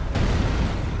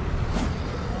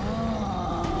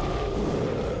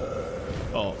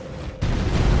 Oh.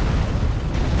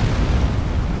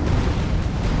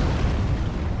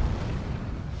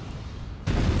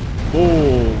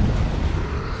 Boom.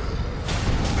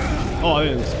 Oh, I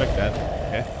didn't expect that.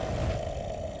 Okay.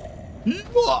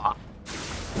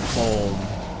 Boom.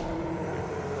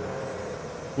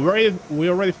 We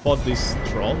already fought this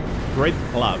troll. Great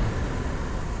club.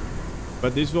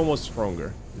 But this one was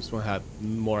stronger. This one had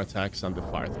more attacks than the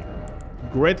fire thing.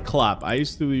 Great clap. I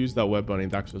used to use that weapon in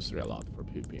Dark Souls 3 a lot for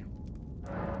PvP.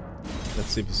 Let's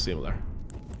see if it's similar.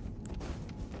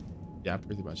 Yeah,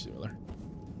 pretty much similar.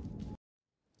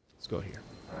 Let's go here.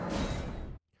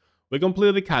 We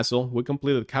completed the castle. We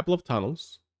completed a couple of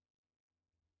tunnels.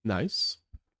 Nice.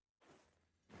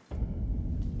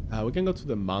 We can go to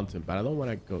the mountain, but I don't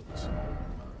want to go to...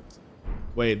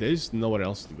 Wait, there's nowhere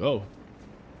else to go.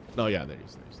 No, yeah, there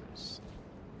is.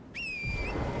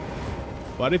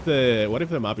 What if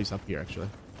the map is up here actually?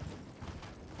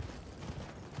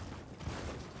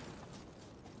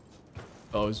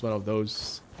 Oh, it's one of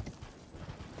those.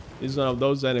 It's one of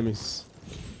those enemies.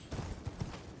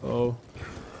 Oh,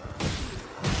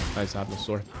 nice, I have no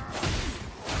sword.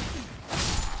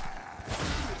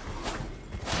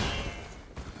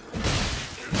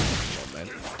 Oh man.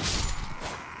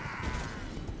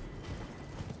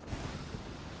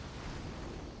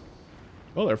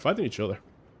 Oh, they're fighting each other.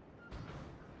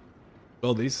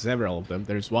 Well, there's several of them.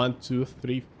 There's 1, 2,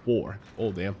 3, 4.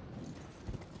 Oh, damn.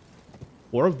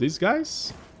 4 of these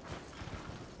guys?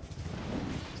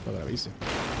 It's not that easy.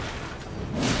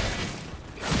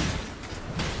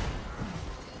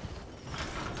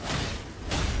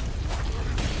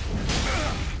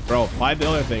 Bro, fight the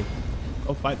other thing.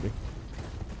 Don't fight me.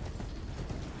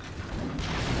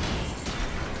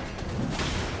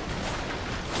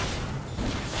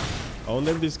 I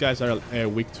wonder if these guys are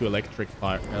weak to electric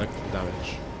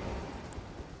damage.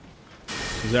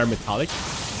 Is there metallic?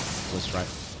 Let's try.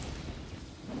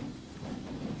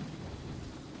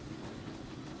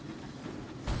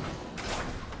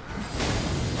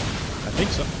 I think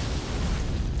so.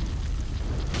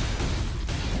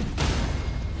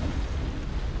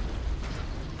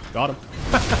 Got him.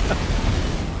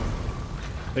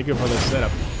 Thank you for the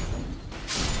setup.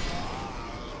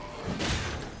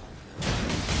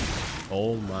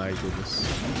 Oh my goodness.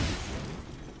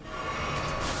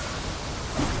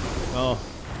 Oh.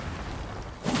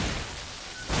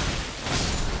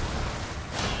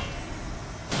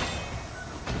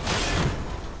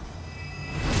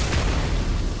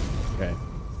 Okay.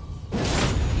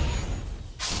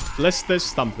 Let's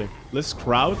test something. Let's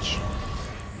crouch.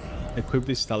 Equip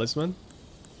this talisman.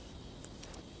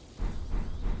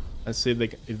 And see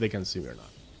if they can see me or not.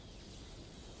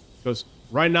 Because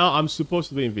right now I'm supposed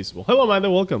to be invisible. Hello, Amanda.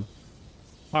 Welcome.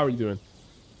 How are you doing?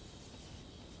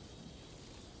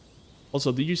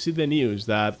 Also, did you see the news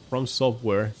that From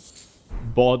Software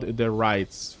bought the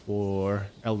rights for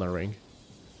Elden Ring?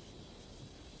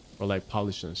 For like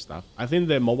publishing and stuff. I think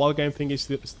the mobile game thing is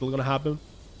still gonna happen,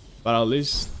 but at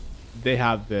least they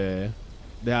have the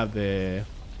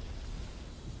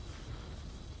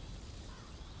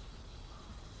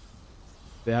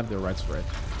rights for it.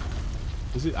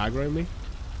 Is it aggroing me?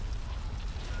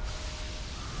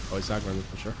 Oh, it's aggroing me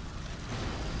for sure.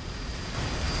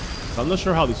 So I'm not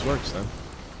sure how this works then.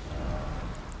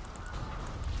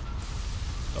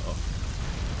 Uh-oh.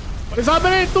 What is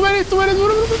happening? 2 minutes, 2 minutes.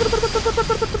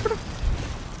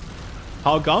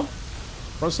 How come?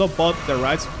 Fronso bought the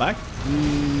rights back?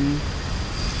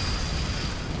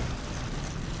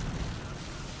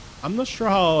 I'm not sure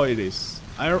how it is.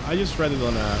 I just read it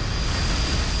on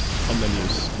the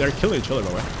news. They're killing each other, by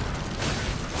the way.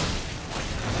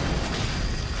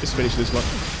 Let's finish this one.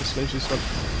 Let's finish this one.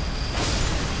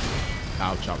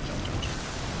 Ouch, ouch, ouch, ouch.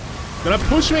 Gonna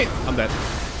push me! I'm dead.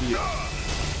 Yeah.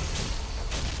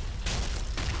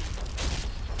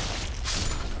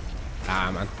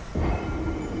 Ah, man.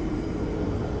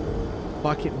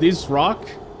 Fucking this rock,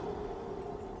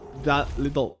 that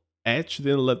little edge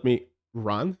didn't let me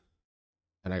run.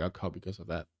 And I got caught because of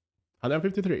that.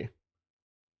 153.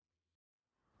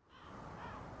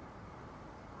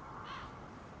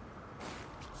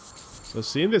 So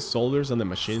seeing the soldiers and the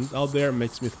machines out there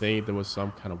makes me think there was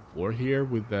some kind of war here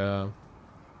with the...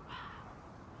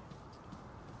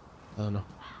 I don't know.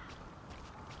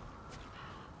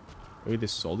 Maybe the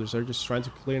soldiers are just trying to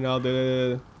clean out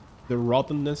the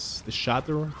rottenness, the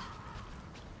shatter.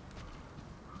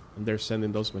 And they're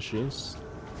sending those machines.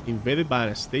 Invaded by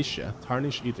Anastasia,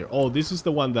 Tarnished Eater. Oh, this is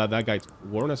the one that guy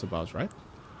warned us about, right?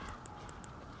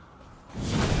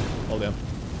 Oh, damn.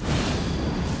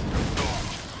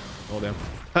 Oh, damn.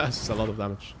 That's a lot of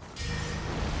damage.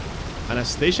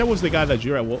 Anastasia was the guy that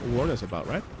Jira warned us about,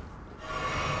 right?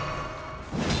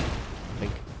 I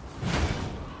think.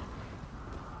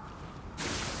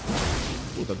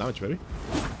 Ooh, the damage, baby.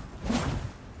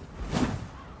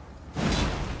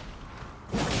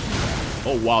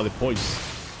 Oh, wow, the poise.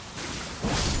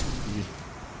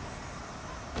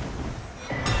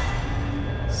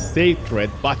 Sacred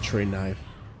butchery knife.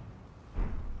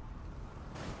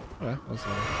 Okay, what's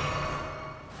that?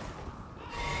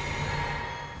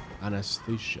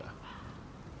 Anastasia.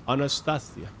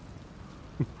 Anastasia.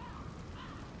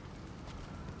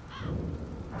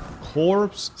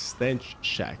 Corpse Stench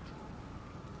Shack.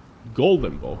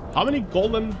 Golden Bow. How many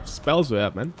golden spells do I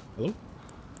have, man? Hello?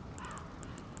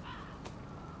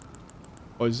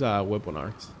 Oh, it's weapon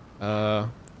art.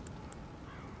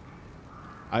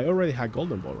 I already had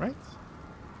Golden Bow, right?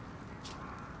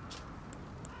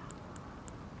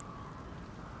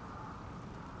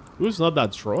 It was not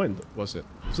that drawing, was it?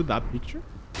 Was it that picture?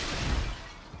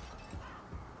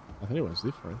 I think it was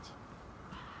different.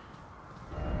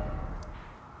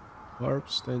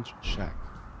 Corpse Stench Shack.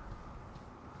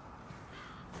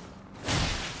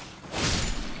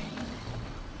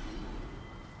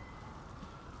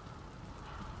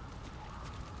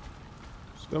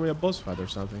 It's gonna be a boss fight or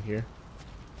something here.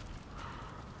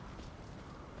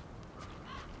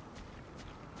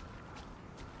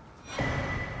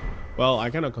 Well, I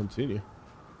cannot continue.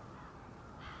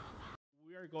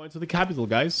 We are going to the capital,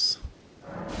 guys.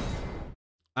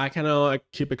 I cannot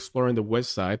keep exploring the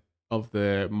west side of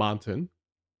the mountain.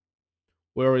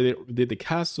 We already did the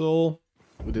castle.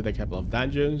 We did a couple of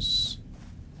dungeons.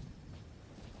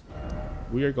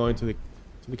 We are going to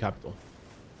the capital.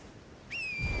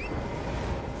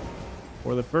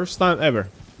 For the first time ever.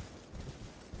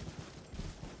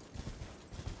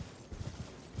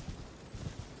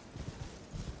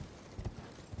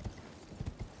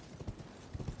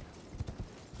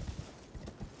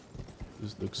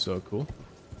 This looks so cool.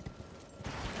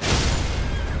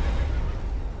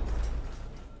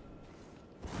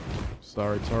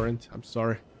 Sorry, Torrent. I'm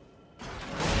sorry.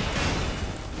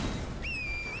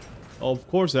 Oh, of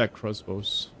course, that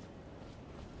crossbows.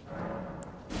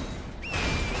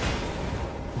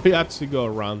 We have to go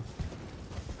around.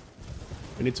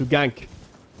 We need to gank.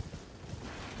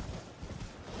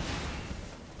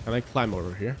 Can I climb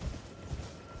over here?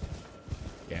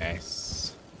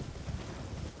 Yes.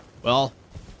 Well.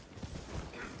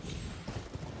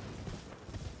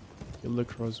 Kill the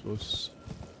crossbows.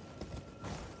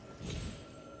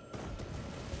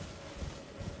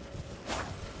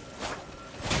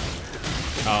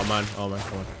 Oh man, oh my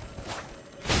god.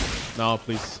 No,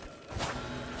 please.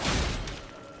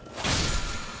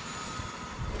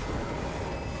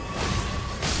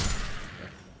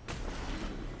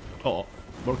 Oh,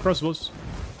 more crossbows.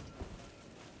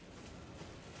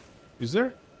 Is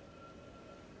there?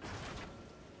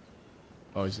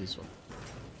 Oh, it's this one.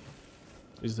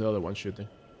 It's the other one shooting.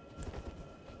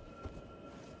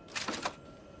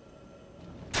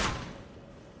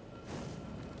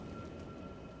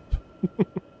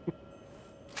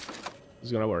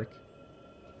 It's gonna work.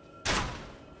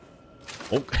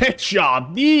 Okay,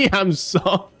 shot. Damn,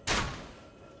 son.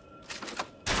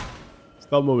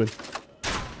 Stop moving.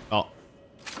 Oh.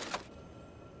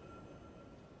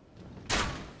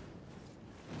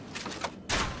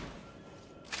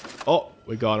 Oh,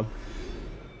 we got him.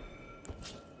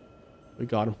 We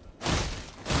got him.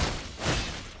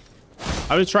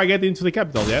 I will try getting into the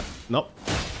capital yet. Nope.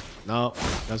 No,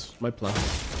 that's my plan.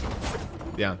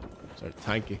 Yeah. Sorry,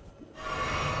 tanky.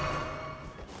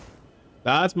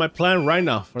 That's my plan right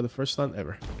now for the first time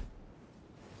ever.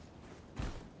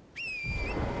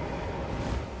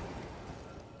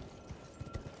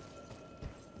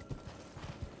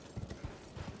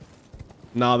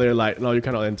 Now they're like, no, you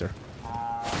cannot enter.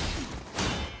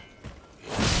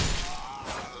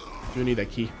 You need a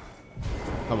key.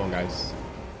 Come on, guys.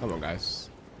 Come on, guys.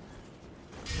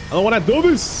 I don't want to do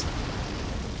this.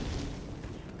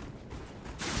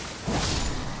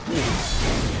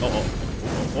 Uh-oh.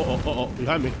 Uh-oh, uh-oh.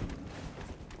 Behind me.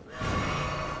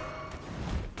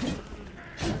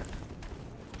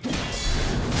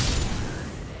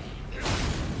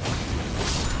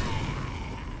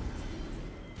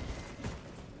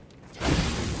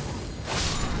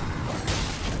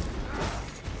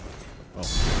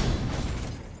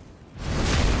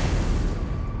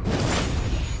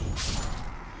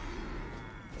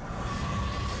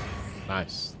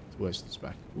 Nice. Twist this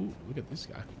back. Ooh, look at this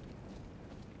guy.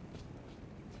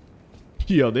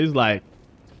 Yo, this is like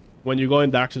when you go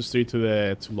in Darkness 3 to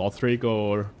Lothric,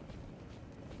 or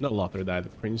not Lothric, the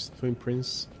Prince, Twin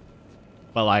Prince.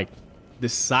 But like the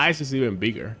size is even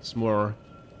bigger. It's more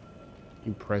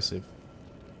impressive.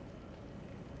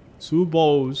 2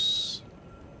 bows.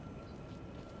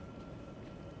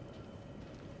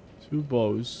 2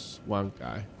 bows, 1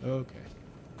 guy. Okay.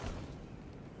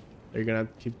 They're gonna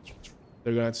keep.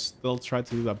 They're gonna still try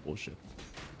to do that bullshit.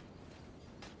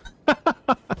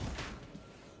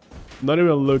 Not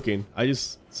even looking. I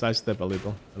just sidestep a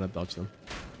little and I dodge them.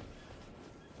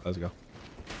 Let's go.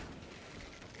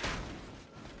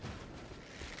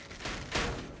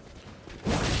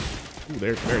 Ooh,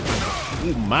 they're very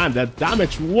good. Ooh, man, that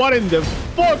damage. What in the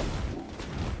fuck?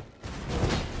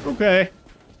 Okay.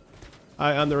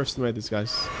 I underestimate these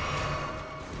guys.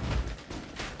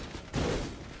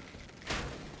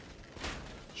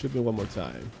 Shoot me one more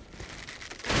time.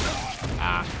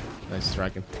 Ah, nice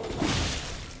striking.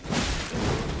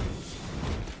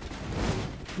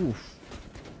 Oof.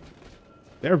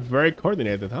 They're very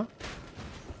coordinated, huh?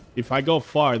 If I go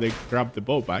far, they grab the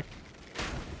bow back.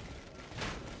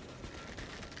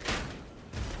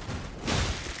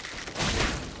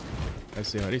 Let's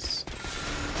see how it is.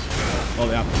 Oh,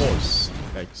 they have force.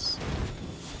 Thanks.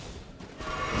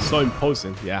 So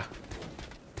imposing, yeah.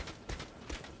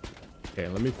 Okay,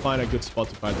 let me find a good spot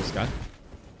to fight this guy.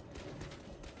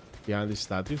 Behind this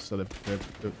statue, so the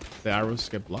arrows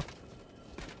get blocked.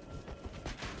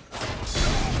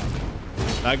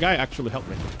 That guy actually helped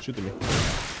me, shooting me.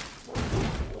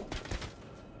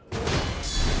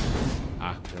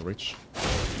 Ah, they're rich.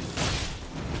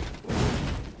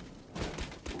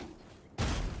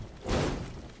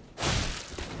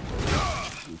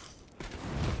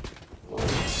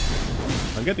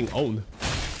 I'm getting owned.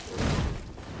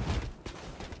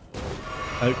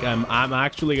 I'm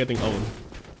actually getting owned.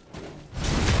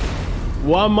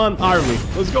 1-man army.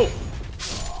 Let's go.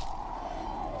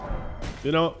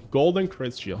 You know, golden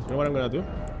crit shield. You know what I'm gonna do?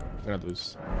 I'm gonna do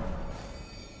this.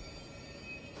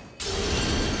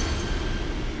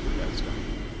 Yeah, let's go.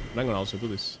 And I'm gonna also do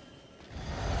this.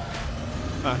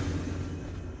 Ah.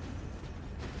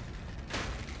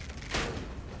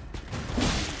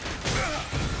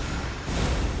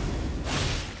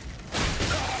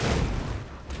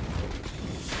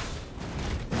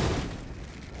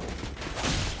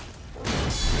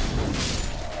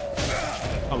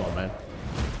 Come on, man.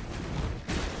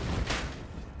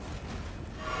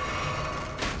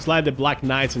 It's like the Black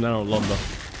Knights in London,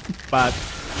 but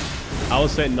I would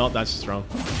say not that strong.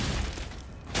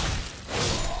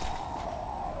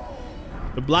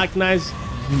 The Black Knight's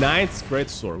great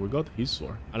sword. We got his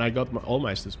sword, and I got all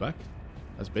my stuff back.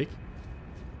 That's big.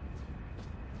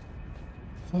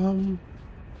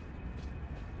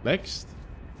 Next.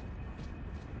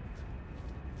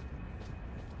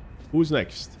 Who's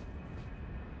next?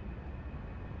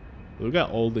 Look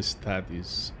at all the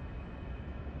stats.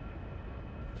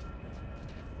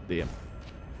 Damn.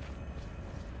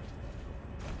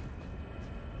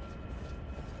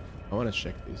 I want to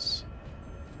check this.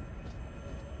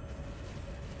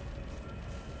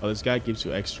 Oh, this guy gives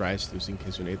you extra items in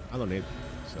case you need. I don't need it,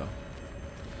 so.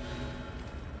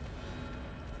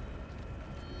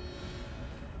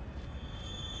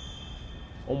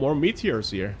 Oh, more meteors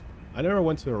here. I never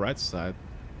went to the right side.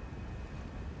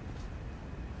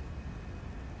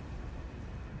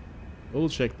 We'll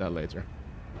check that later.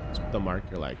 Let's put the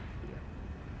marker like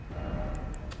here.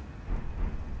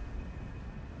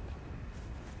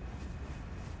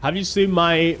 Have you seen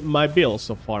my build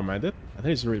so far, man? I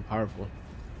think it's really powerful.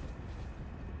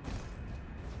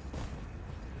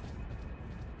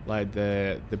 Like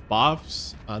the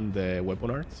buffs and the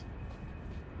weapon art.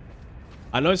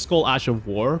 I know it's called Ash of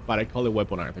War, but I call it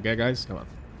weapon art. Okay, guys? Come on.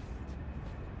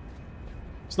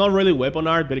 It's not really weapon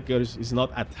art because it's not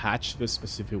attached to a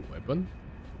specific weapon.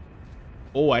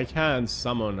 Oh, I can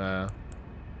summon an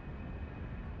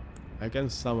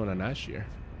Ash here.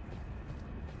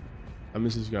 That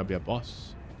means it's gonna be a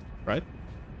boss, right?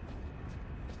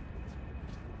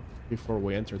 Before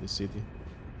we enter the city.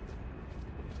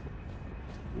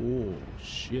 Oh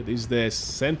shit! Is the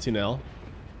Sentinel?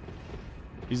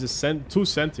 Is the two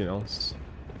Sentinels?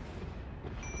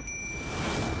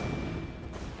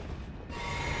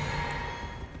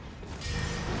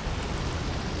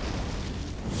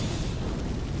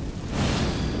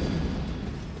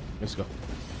 Let's go.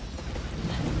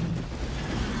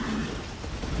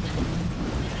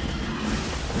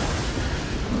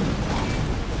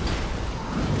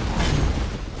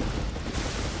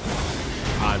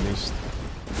 I missed.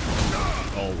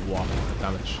 Oh wow, the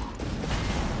damage.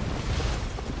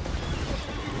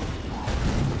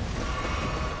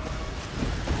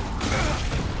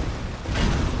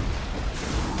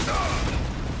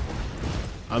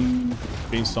 I'm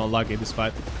being so unlucky this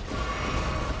fight.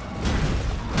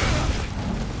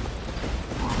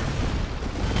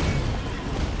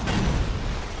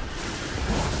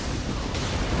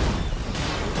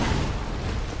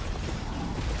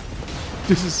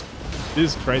 This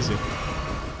is crazy.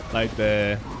 Like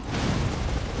the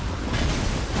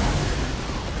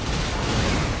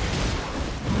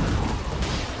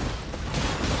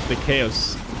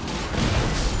chaos.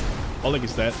 Oleg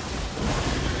is dead.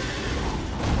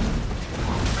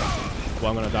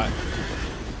 Well, I'm gonna die.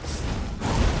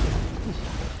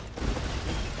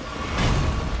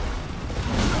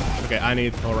 Okay, I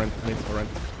need torrent.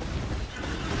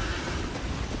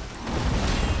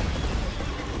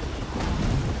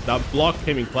 That block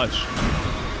came in clutch.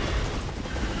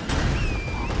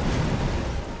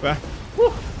 Okay. Woo.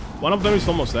 One of them is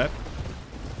almost dead.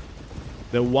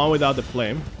 The one without the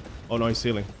flame. Oh no, he's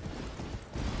healing.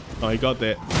 No, he got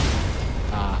that.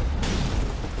 Ah.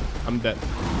 I'm dead.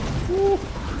 Woo.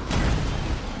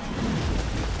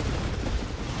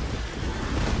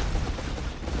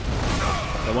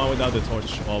 The one without the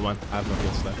torch. Oh man, I have no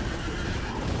heals left.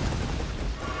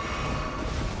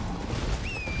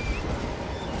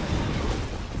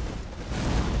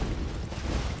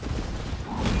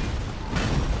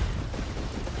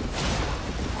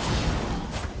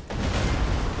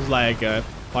 It's like a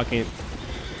fucking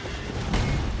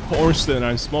horse that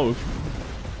I smoke.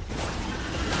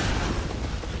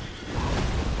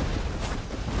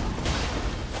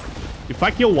 If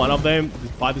I kill one of them, the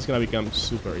fight is gonna become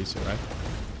super easy, right?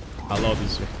 A lot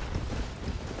easier.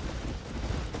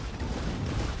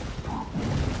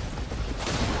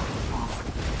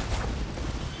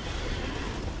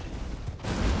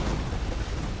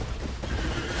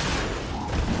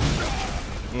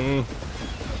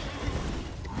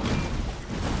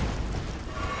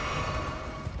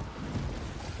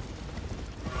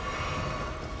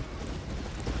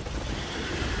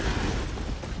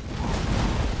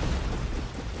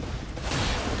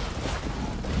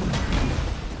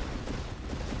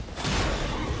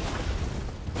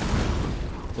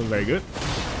 Very good.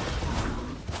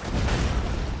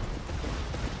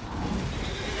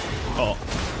 Oh.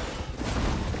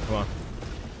 Come on.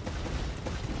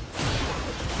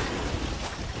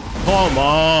 Come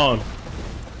on.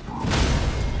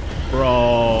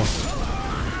 Bro.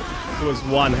 It was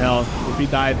 1 health. If he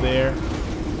died there,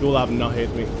 he would have not hit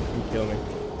me and killed me.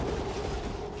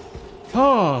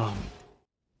 Oh.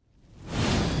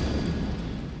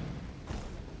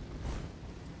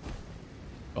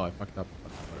 Oh, I fucked up.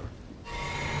 Whatever.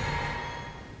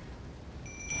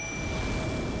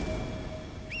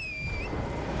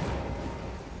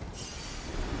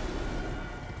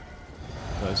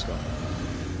 Let's go.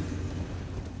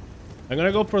 I'm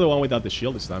gonna go for the one without the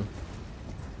shield this time.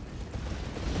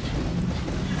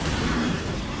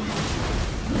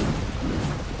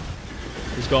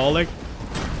 Let's go, Oleg.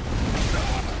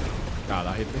 God,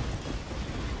 that hit me.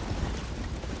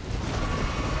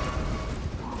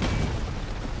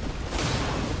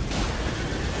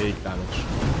 Big damage.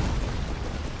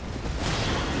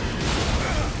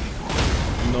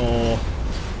 No.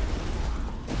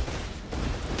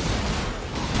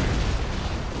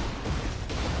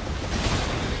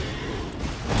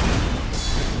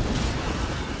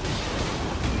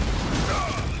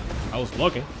 I was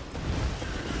blocking.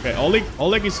 Okay,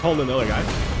 Oleg is holding the other guy.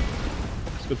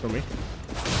 It's good for me.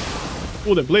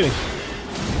 Oh, they're bleeding.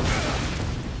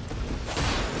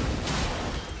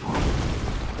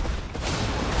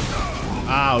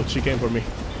 Ouch, she came for me.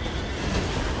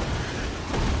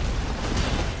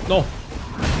 No.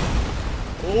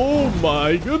 Oh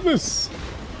my goodness.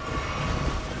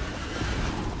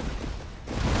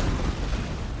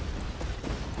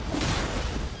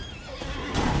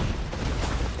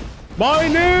 My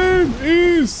name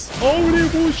is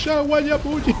Oribusha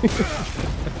Wayabuji.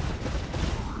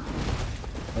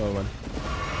 Oh man.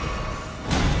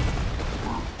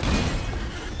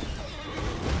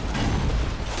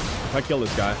 If I kill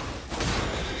this guy.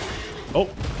 Oh.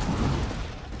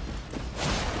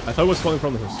 I thought it was falling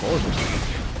from the sword or something.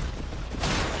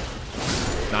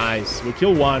 Nice. We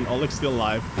kill one. Oleg's still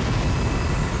alive.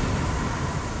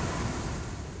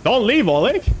 Don't leave,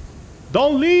 Oleg.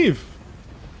 Don't leave.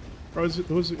 Bro,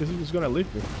 who's gonna leave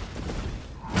me?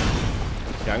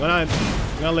 Okay, I'm gonna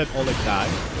let Oleg die.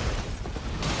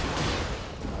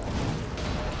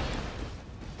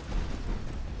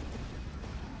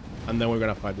 And then we're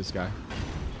gonna fight this guy.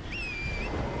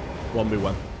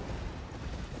 1v1.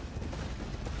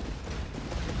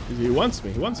 He wants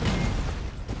me. He wants me.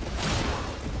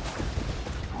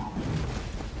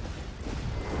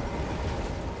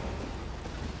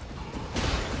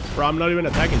 Bro, I'm not even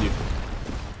attacking you.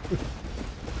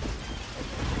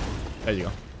 There you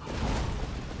go.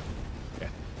 Yeah.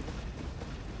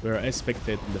 We're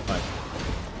spectating the fight.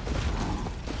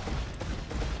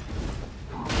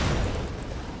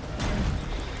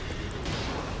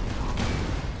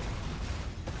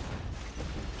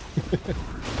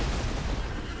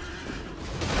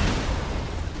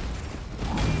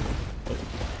 Oh,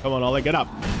 come on, Oleg, get up.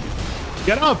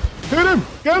 Get up! Hit him!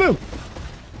 Get him!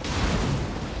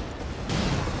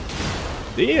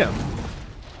 Damn!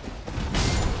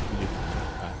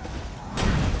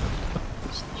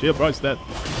 Shield, bro, it's dead.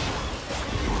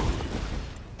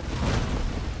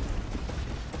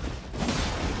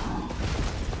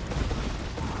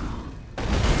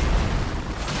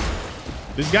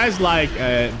 This guy's like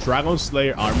Dragon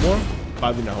Slayer armor,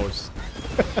 but in a horse.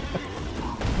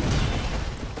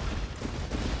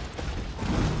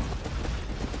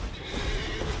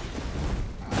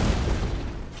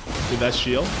 See that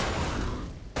shield?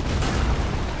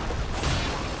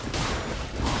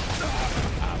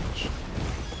 Ouch.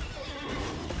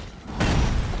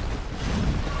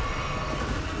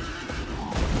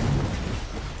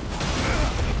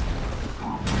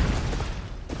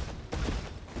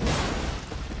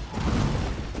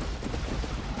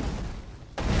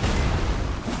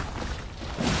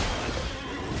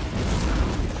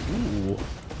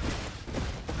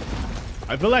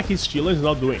 I feel like his shield is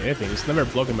not doing anything. It's never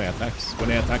blocking my attacks when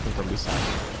I attack him from this side.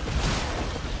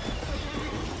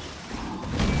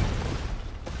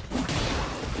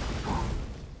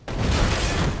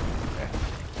 Okay.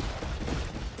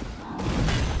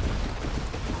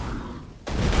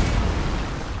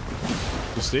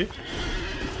 You see?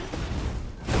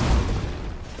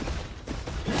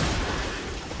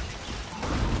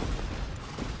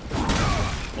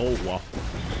 Oh, wow.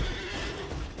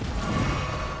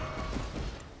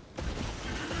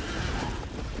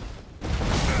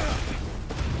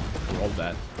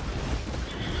 That.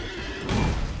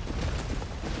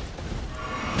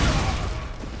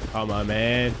 Come on,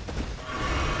 man.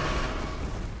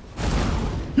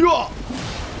 Yeah!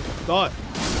 Thought.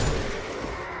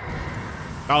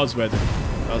 That was better.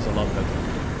 That was a lot better.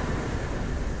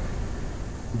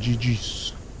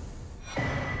 GG's.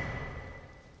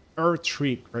 Earth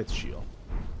Tree Crit Shield.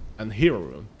 And Hero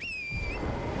Room.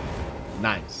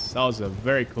 Nice. That was a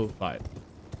very cool fight.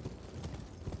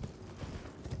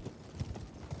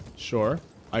 Sure.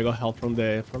 I got help from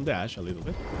the ash a little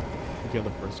bit to kill the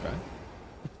first guy.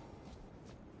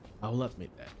 I will admit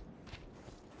that.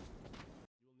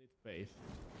 You'll need faith.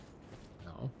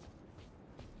 No.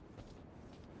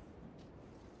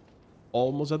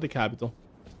 Almost at the capital.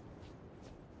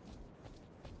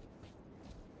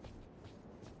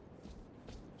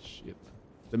 Shit.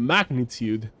 The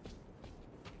magnitude.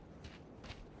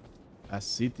 A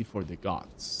city for the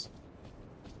gods.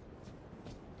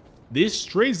 This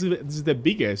tree is the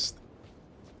biggest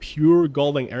pure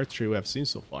golden earth tree we have seen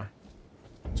so far.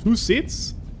 2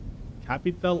 seats?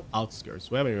 Capital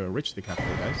outskirts. We haven't even reached the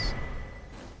capital, guys.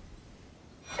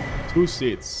 2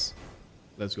 seats.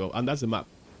 Let's go. And that's the map.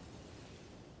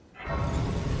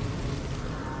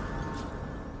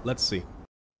 Let's see.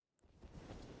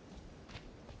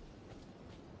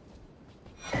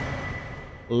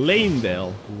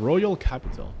 Lanedale, Royal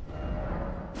Capital.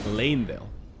 Lanedale.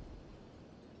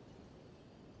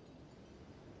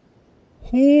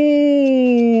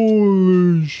 Holy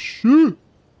shit.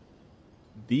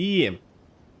 Damn.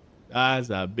 That's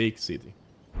a big city.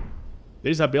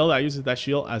 There's a build that uses that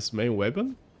shield as main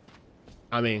weapon.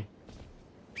 I mean,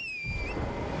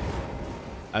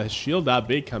 a shield that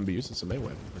big can be used as a main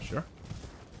weapon for sure.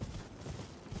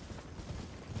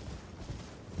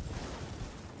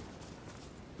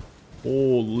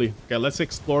 Holy. Okay, let's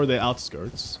explore the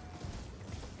outskirts.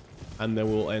 And then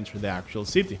we'll enter the actual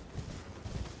city.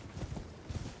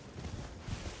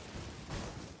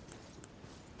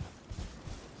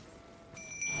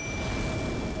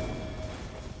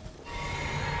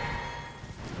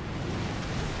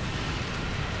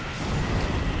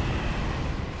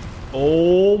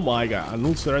 Oh my god, an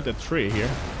ulcerated tree here.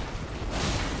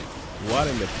 What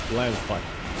in the flying fuck?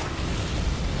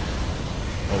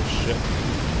 Oh shit.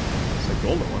 It's a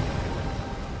golden one.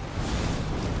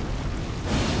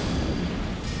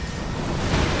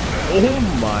 Oh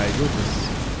my goodness.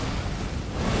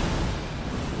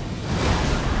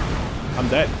 I'm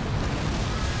dead.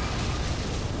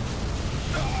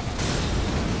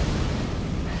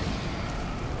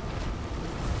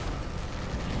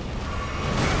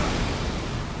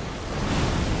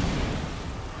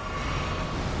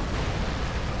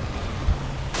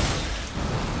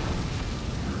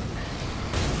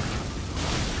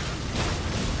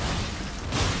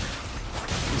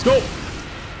 Let's go!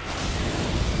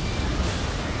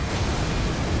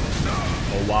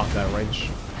 Oh wow, that range.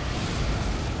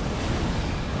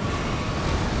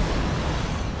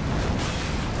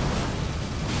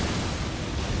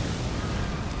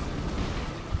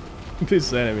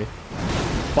 This enemy.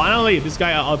 Finally, this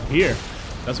guy out here.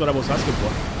 That's what I was asking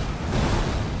for.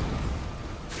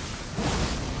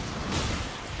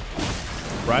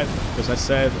 Right? Because I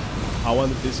said I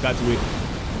wanted this guy to be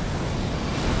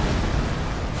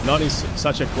not in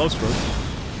such a close room.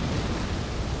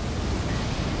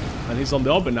 And he's on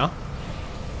the open now.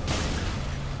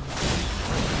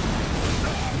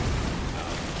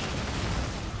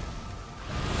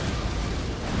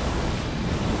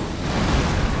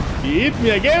 He hit me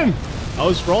again! I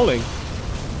was rolling.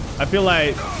 I feel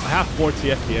like I have 40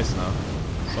 FPS now.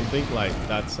 Something like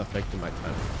that's affecting my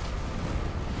time.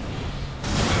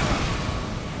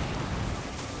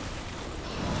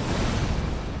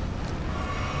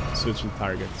 Switching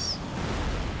targets.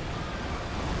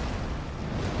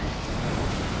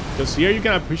 Because here you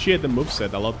can appreciate the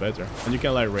moveset a lot better. And you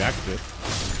can like react to it.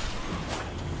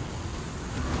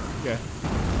 Okay.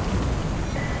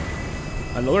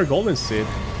 Another golden seed.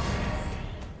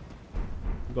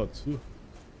 We got 2.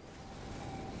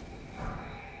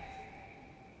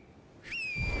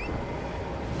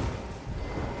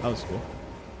 That was cool.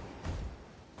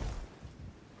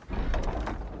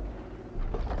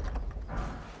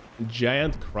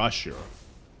 Giant Crusher.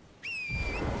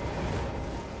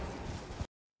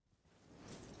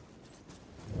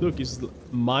 Look, it's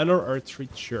minor earthly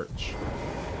church.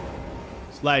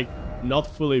 It's like not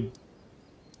fully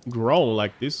grown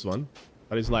like this one,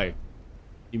 but it's like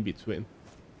in between.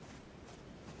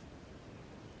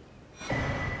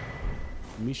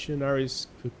 Missionaries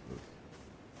Cookbook.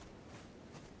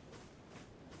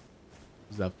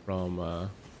 Is that from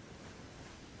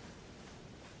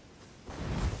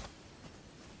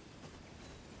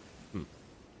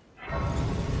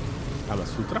Kama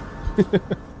Sutra?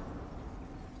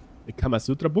 The Kama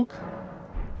Sutra book?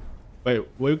 Wait,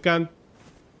 we can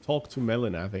talk to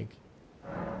Melina, I think.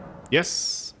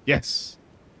 Yes, yes.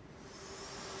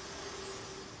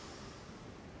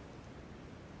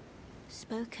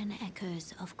 Spoken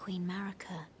echoes of Queen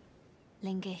Marika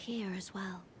linger here as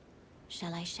well.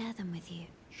 Shall I share them with you?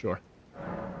 Sure.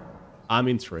 I'm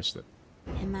interested.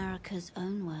 In Marika's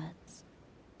own words,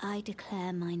 I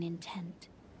declare mine intent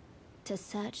to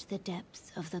search the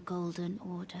depths of the Golden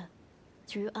Order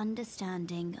through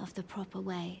understanding of the proper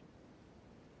way.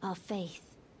 Our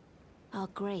faith, our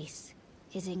grace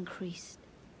is increased.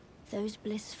 Those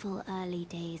blissful early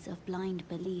days of blind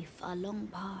belief are long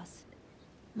past.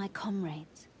 My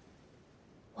comrades,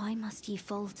 why must ye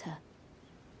falter?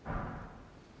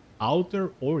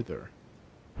 Outer Order.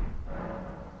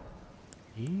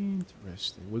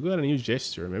 Interesting. We got a new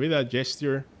gesture. Maybe that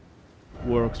gesture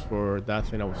works for that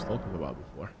thing I was talking about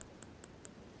before.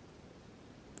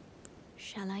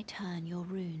 Shall I turn your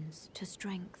runes to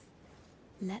strength?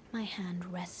 Let my hand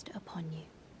rest upon you.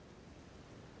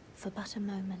 For but a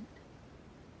moment,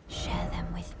 share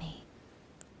them with me.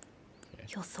 Okay.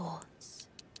 Your thoughts,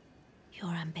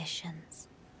 your ambitions,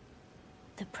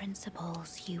 the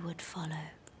principles you would follow.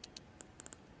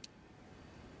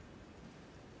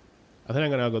 I think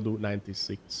I'm gonna go do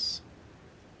 96.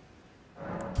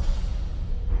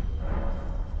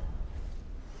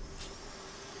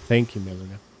 Thank you,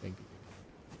 Melina. Thank you.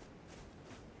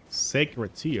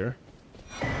 Sacred Tier.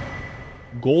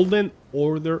 Golden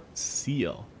Order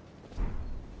Seal.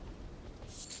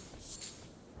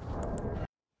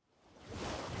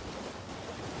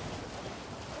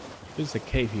 There's a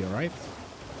cave here, right?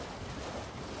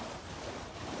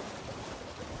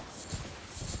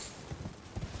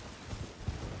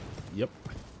 Yep.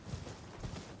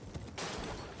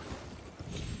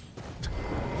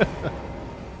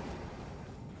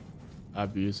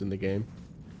 Abuse in the game.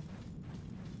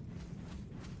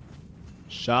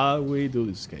 Shall we do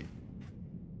this game?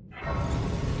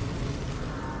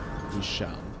 We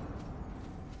shall.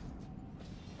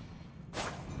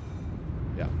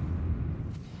 Yeah.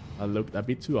 That looked a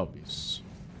bit too obvious.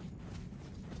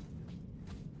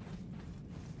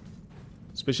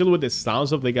 Especially with the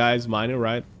sounds of the guys mining,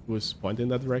 right? Who was pointing in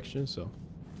that direction, so.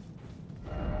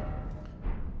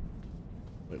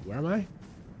 Wait, where am I?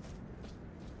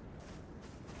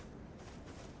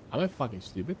 Am I fucking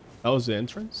stupid? That was the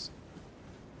entrance?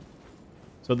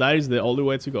 So that is the only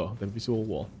way to go, the visual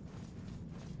wall.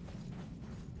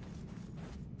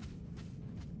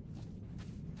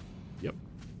 Yep.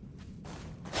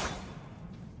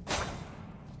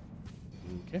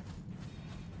 Okay.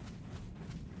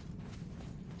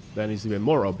 Then it's even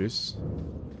more obvious.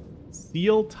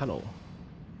 Steel tunnel.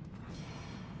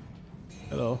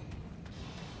 Hello.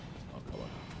 Oh, come on.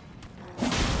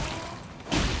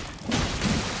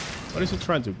 What is he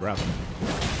trying to grab?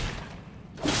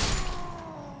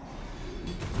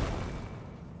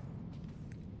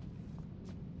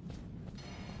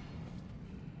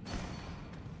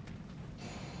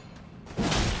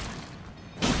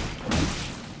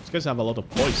 These guys have a lot of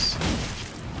poise.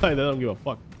 They don't give a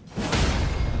fuck.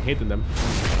 I'm hating them.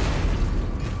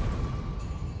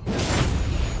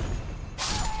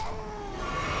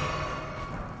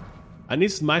 I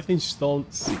need Smithing Stone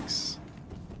 6.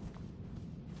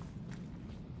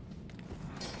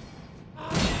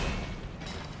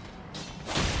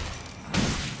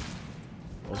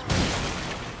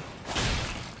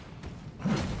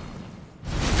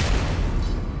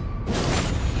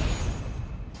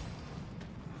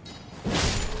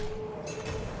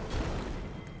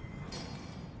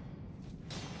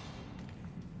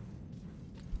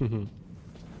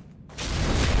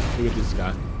 Look at this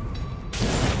guy.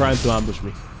 Trying to ambush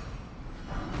me.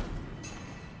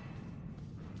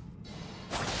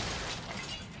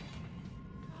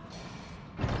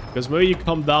 Because maybe you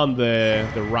come down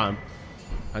the ramp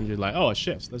and you're like, oh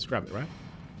shit, let's grab it, right?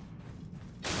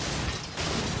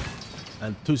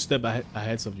 And 2 steps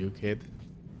ahead of you, kid.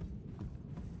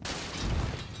 2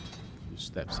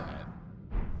 steps ahead.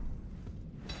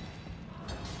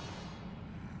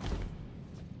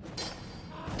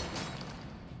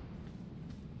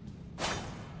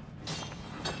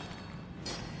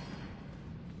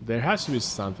 There has to be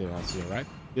something else here, right?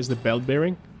 Is the belt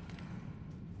bearing?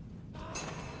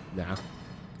 Nah.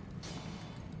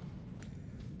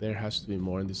 There has to be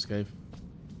more in this cave.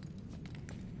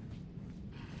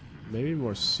 Maybe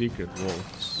more secret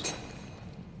walls.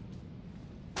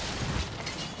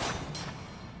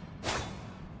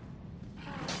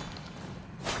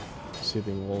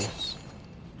 Sitting walls.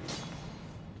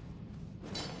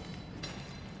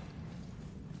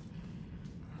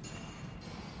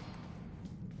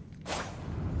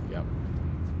 Yep.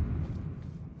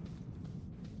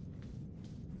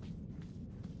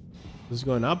 This is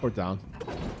going up or down?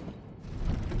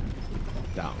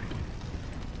 Down.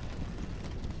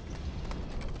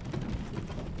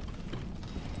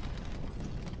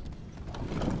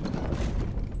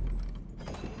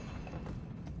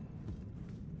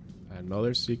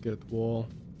 Another secret wall.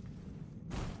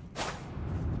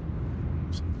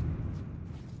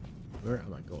 Where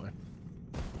am I going?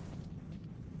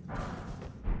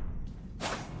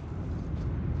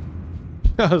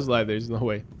 I was like, there's no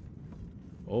way.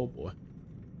 Oh boy.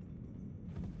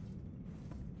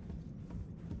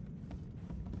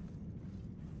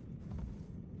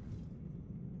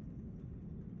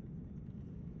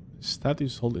 The statue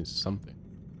is holding something.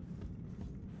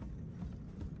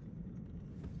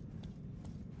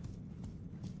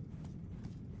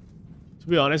 To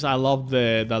be honest, I love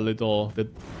the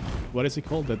what is it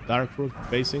called? The dark fruit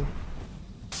facing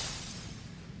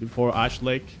before Ash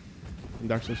Lake in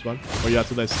Dark Souls 1, where you have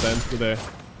to descend to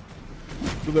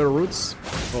the roots.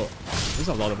 Oh, there's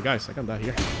a lot of guys. I can die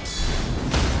here.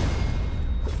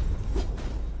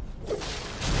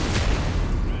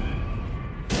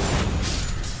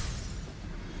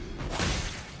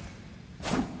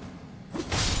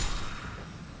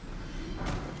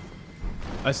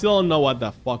 I still don't know what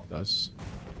the fuck does.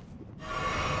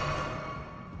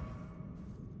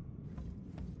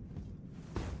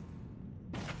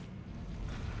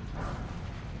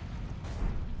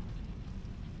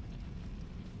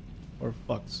 For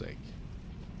fuck's sake.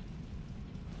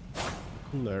 I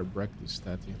couldn't let her break this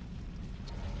statue.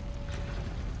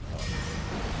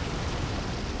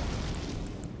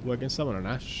 Oh, I can summon an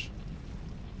Ash.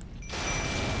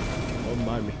 Don't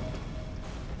mind me.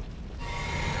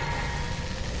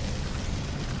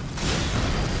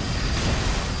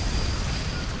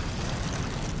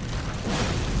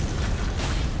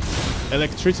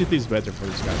 Electricity is better for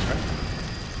these guys, right?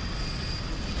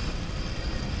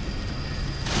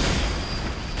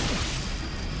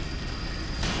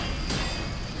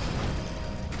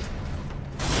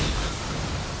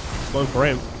 Going for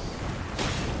him.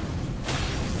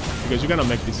 Because you're gonna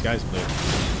make these guys play.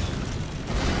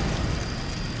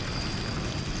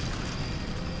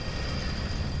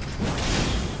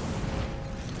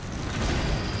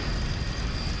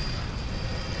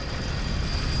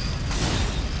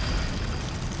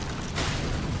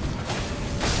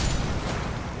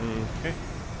 Okay.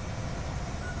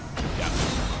 Yeah.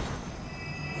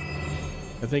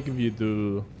 I think if you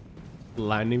do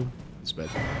lightning, it's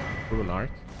better. For an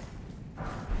arc.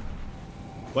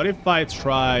 What if I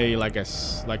try like a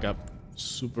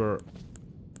super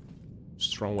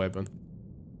strong weapon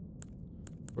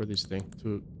for this thing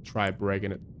to try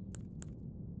breaking it?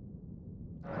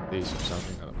 This or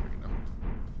something, I don't freaking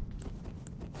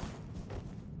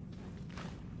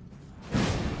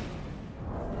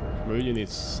know. Maybe you need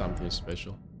something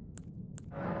special.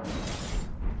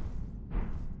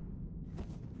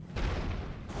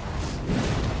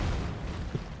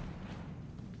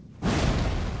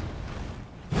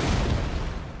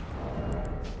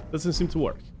 Doesn't seem to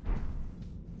work.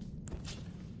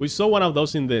 We saw one of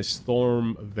those in the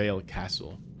Stormvale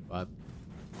Castle, but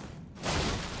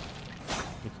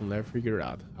we can never figure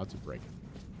out how to break it.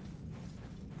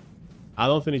 I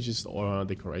don't think it's just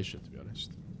decoration, to be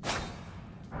honest.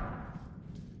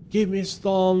 Give me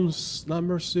stones,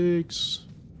 number 6.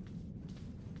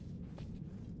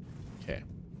 Okay.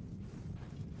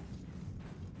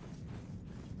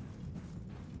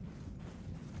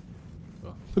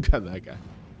 Oh, look at that guy.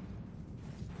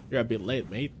 You're a bit late,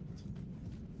 mate.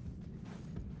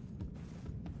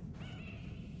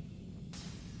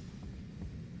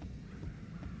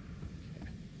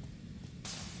 Okay.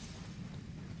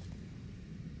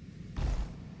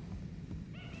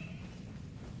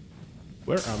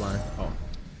 Where am I? Oh.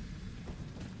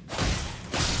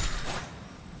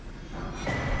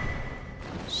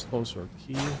 Stone sword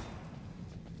key.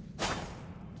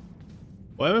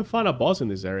 Well, I haven't found a boss in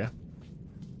this area.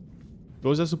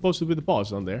 Was that supposed to be the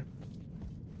boss down there?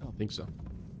 I don't think so.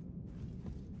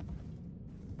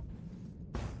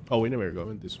 Oh, we never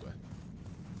going this way.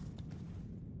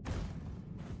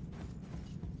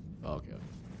 Okay.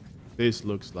 This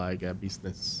looks like a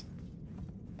business.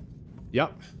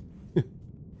 Yep.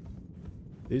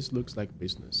 This looks like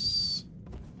business.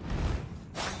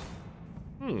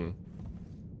 Oh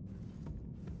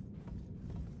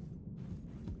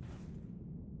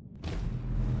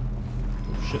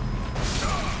shit.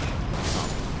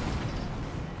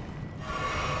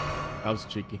 That was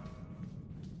cheeky.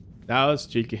 That was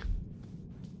cheeky.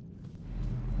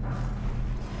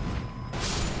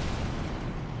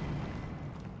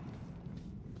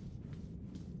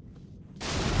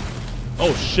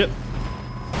 Oh shit.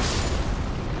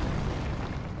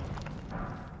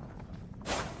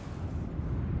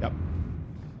 Yep.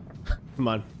 Come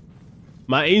on.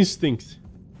 My instinct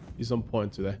is on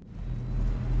point today.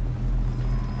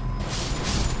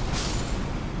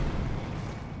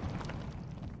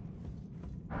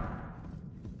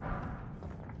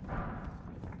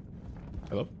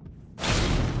 Hello?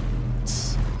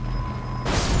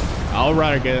 I'll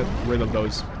rather get rid of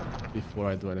those before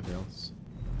I do anything else.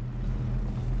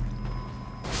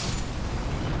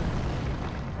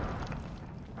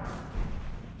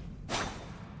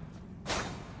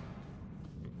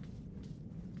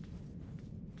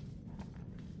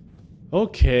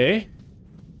 Okay.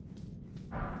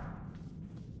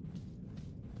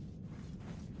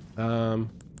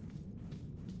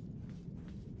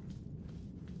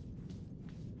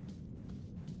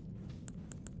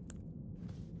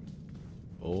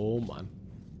 Oh man.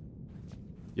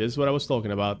 This is what I was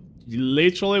talking about.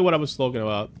 Literally what I was talking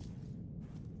about.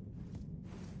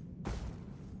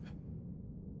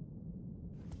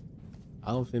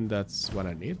 I don't think that's what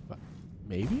I need, but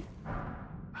maybe?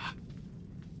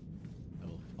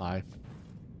 Level 5.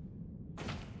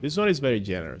 This one is very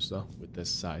generous though, with the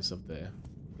size of the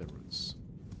roots.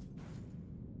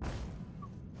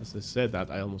 As I said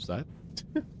that, I almost died.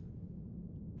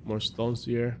 More stones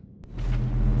here.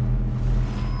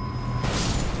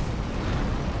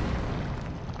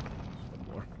 One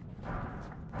more.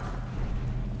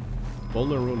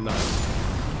 Golden rune 9.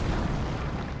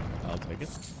 I'll take it.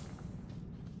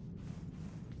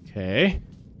 Okay.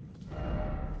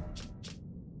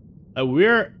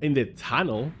 We're in the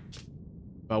tunnel,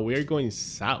 but we're going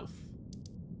south.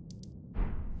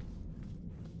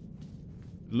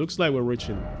 Looks like we're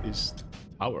reaching this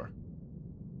tower,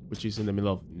 which is in the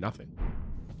middle of nothing.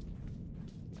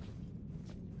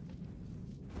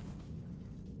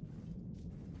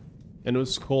 And it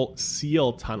was called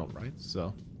Seal Tunnel, right?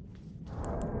 So.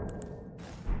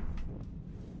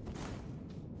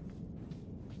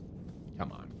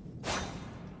 Come on.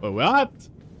 Wait, what?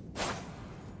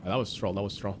 Oh, that was strong, that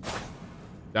was strong.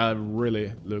 That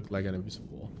really looked like an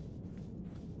invisible wall.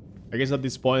 I guess at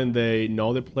this point they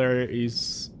know the player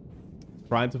is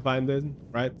trying to find it,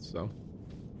 right? So.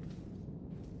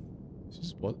 Is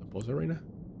this a boss arena?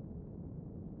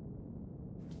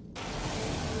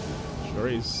 Sure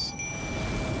is.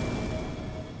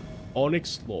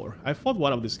 Unexplored. I fought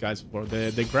one of these guys before,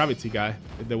 the gravity guy,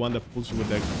 the one that pulls you with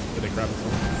the gravity.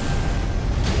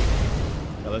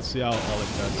 Yeah, let's see how all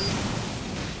it does.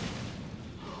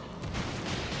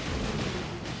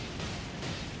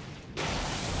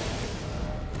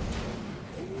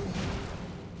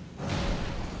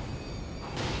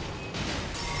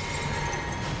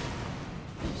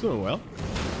 It's doing well.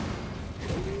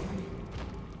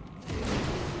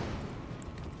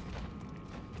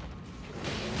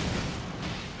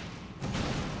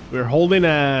 We're holding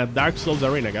a Dark Souls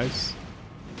arena, guys.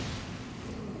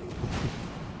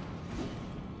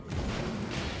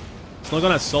 It's not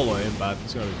gonna solo him, but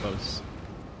it's gonna be close.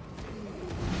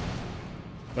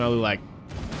 Probably like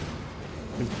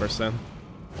 50%.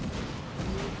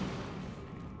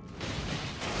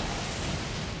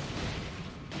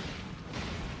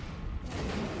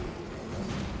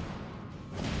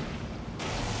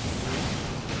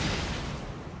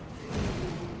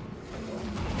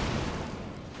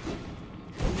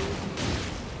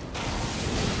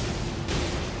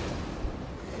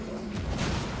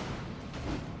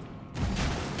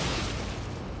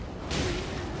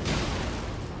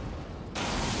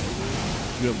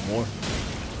 More.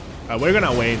 We're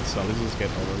gonna wait, so let's just get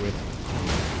over with.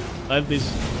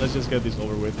 Let's just get this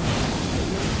over with.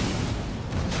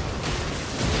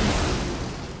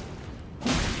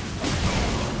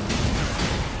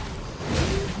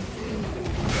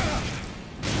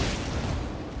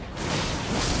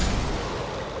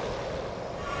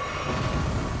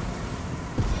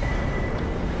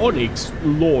 Onyx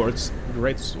Lord's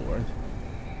Greatsword.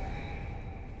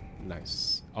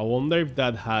 Nice. I wonder if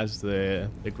that has the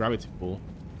gravity pull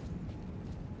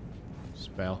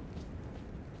spell.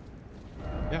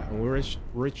 Yeah, and we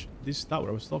reach this tower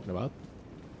I was talking about.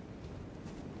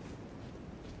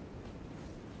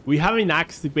 We haven't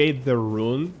activated the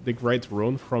rune, the Great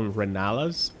Rune from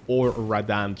Renalas or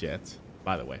Radan yet,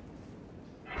 by the way.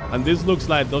 And this looks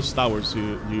like those towers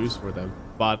you use for them,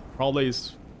 but probably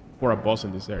is for a boss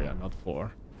in this area, not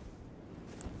for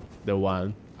the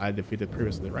one I defeated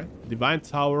previously, right? Divine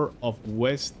Tower of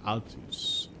West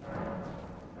Altus.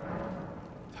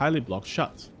 Tightly blocked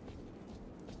shut.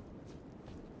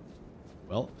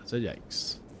 Well, that's a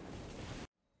yikes.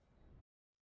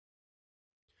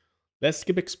 Let's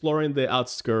keep exploring the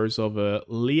outskirts of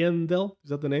Liendel. Is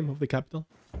that the name of the capital?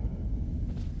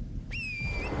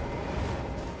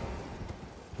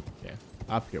 Yeah,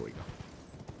 up here we go.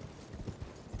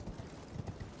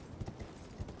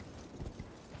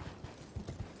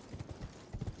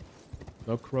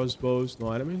 No crossbows,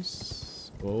 no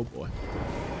enemies. Oh boy.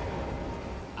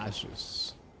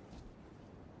 Ashes.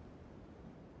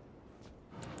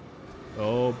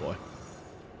 Oh boy.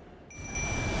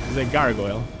 It's a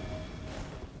gargoyle.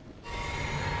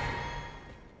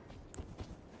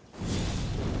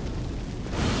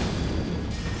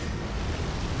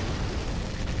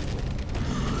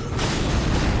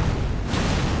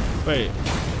 Wait.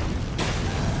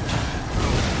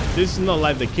 This is not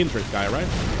like the Kindred guy, right?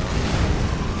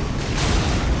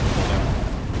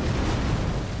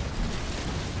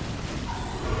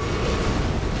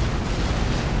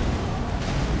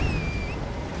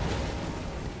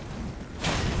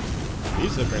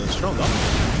 He's fairly strong, though.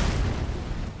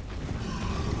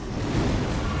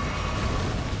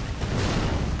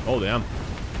 Oh, damn.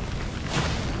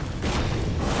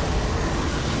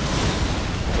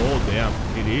 Oh, damn.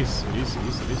 It is.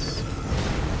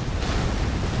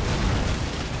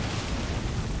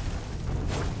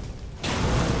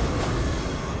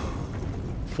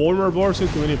 Former boss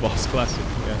into Miniboss classic,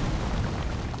 yeah.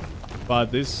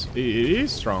 But this, it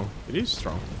is strong. It is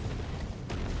strong.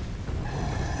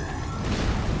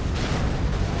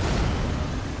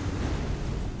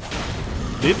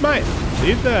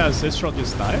 Did the ancestral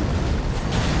just die?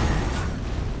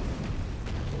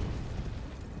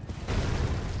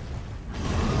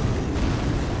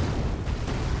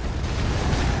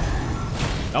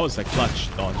 That was a clutch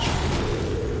dodge.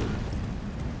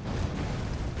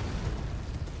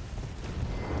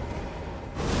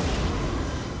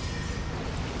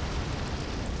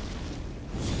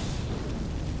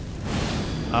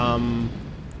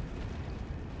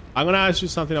 I'm gonna ask you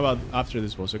something about after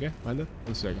this boss, okay? Mind it?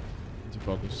 1 second. Need to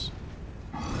focus.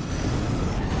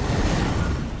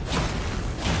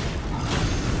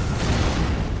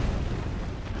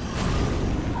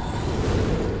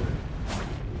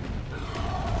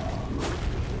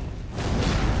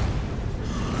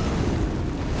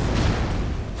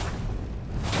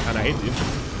 And I hate you.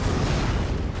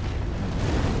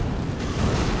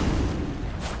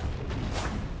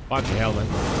 Fucking hell, man.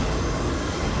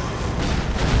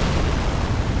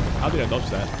 How did I dodge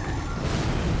that?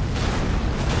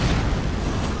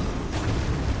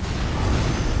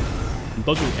 I'm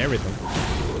dodging everything.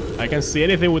 I can't see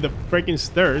anything with the freaking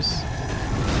stairs.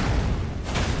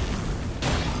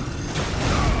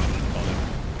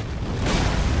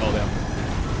 Oh, damn.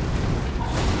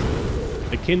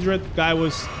 The Kindred guy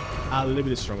was a little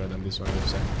bit stronger than this one, I would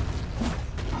say.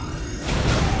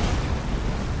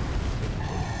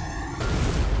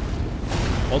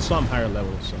 Also, I'm higher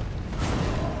level, so.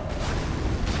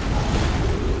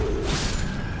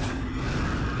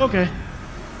 Okay.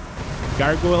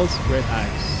 Gargoyles, red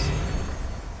eyes.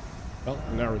 Well,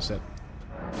 I'm gonna reset.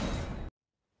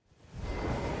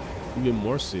 Even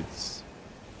more seeds.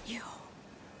 You.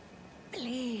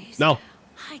 Please. No.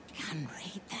 I can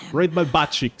read them. Read my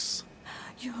butt cheeks.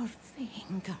 Your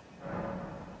finger.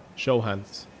 Show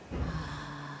hands.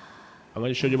 I'm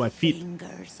gonna show you my feet.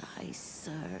 Fingers I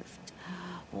served.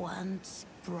 Once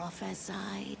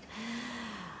prophesied.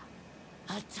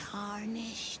 A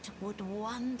tarnished would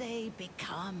one day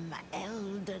become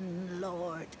Elden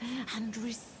Lord and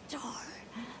restore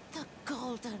the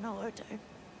Golden Order.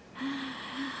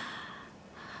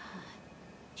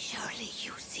 Surely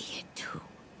you see it too.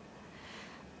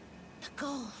 The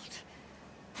gold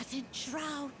that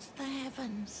enshrouds the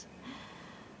heavens.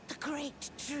 The great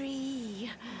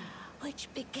tree which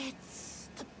begets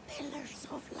the pillars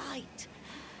of light.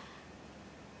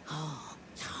 Oh,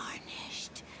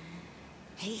 tarnished.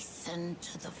 Hasten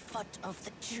to the foot of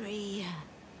the tree.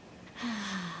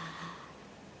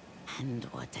 And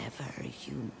whatever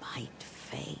you might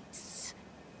face,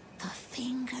 the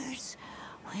fingers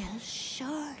will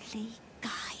surely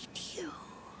guide you.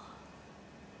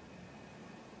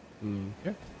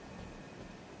 Okay.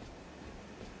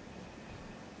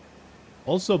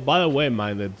 Also, by the way,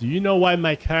 Minded, do you know why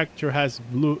my character has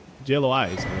yellow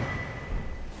eyes? Man?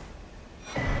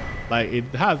 Like, it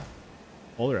had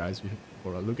other eyes before.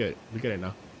 Look at it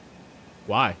now.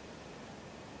 Why?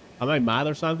 Am I mad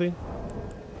or something?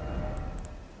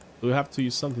 Do I have to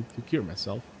use something to cure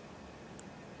myself?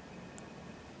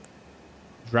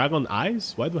 Dragon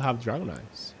eyes? Why do I have dragon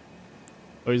eyes?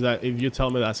 Or is that, if you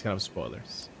tell me, that's kind of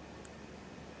spoilers?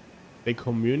 The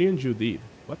communion you did.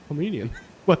 What communion?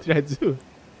 What did I do?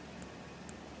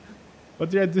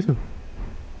 What did I do?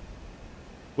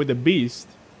 With the beast?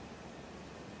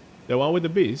 The one with the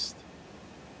beast?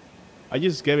 I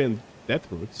just gave him death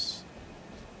roots.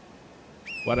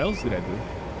 What else did I do?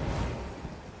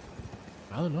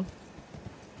 I don't know.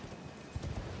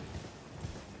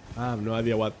 I have no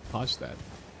idea what caused that.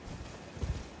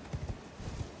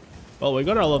 Well, we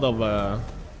got a lot of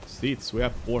seats. We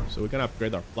have 4, so we can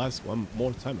upgrade our flask one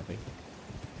more time, I think.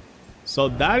 So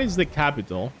that is the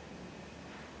capital.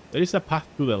 There is a path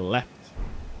to the left.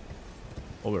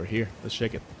 over here. Let's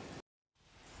check it.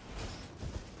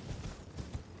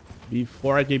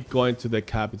 Before I keep going to the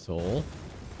capital,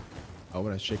 I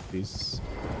want to check this.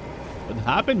 What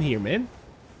happened here, man?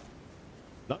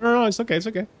 No, it's okay, it's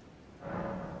okay.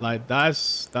 Like,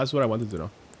 that's what I wanted to know.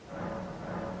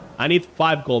 I need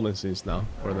 5 golden seeds now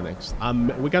for the next.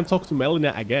 We can talk to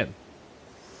Melina again.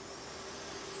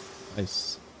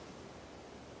 Nice.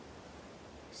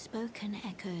 Spoken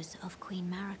echoes of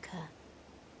Queen Marika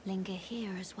linger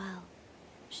here as well.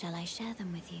 Shall I share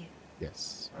them with you?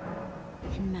 Yes.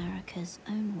 In Marika's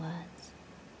own words,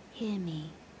 hear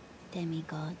me,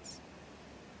 demigods.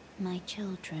 My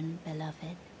children,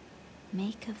 beloved,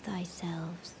 make of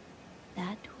thyselves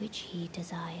that which ye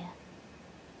desire.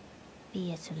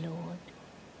 Be it a lord,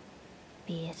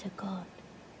 be it a god,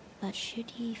 but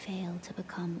should ye fail to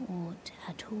become aught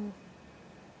at all,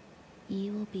 ye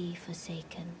will be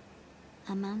forsaken,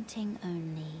 amounting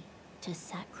only to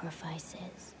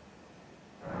sacrifices.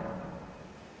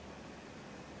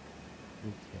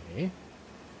 Okay.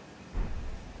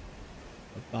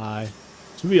 Bye-bye.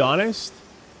 To be honest,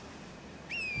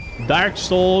 Dark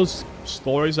Souls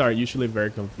stories are usually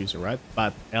very confusing, right?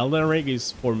 But Elden Ring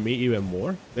is, for me, even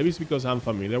more. Maybe it's because I'm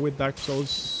familiar with Dark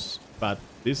Souls, but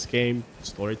this game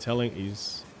storytelling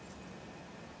is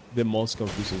the most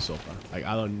confusing so far. Like,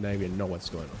 I don't even know what's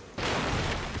going on.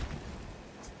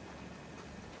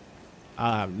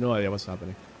 I have no idea what's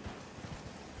happening.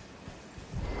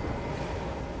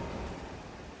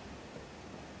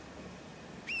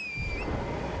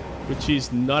 Which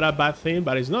is not a bad thing,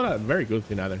 but it's not a very good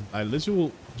thing either. At least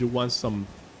you want some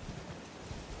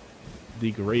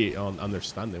degree on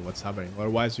understanding what's happening.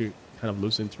 Otherwise, you kind of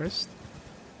lose interest.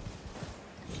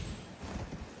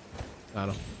 I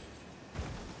don't know.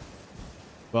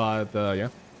 But, yeah.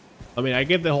 I mean, I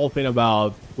get the whole thing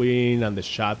about Queen and the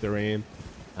Shattering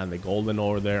and the Golden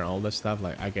Order and all that stuff.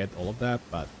 Like, I get all of that,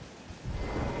 but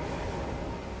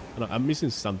I don't know, I'm missing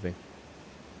something.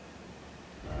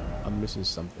 I'm missing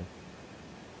something.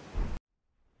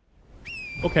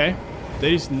 Okay,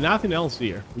 there is nothing else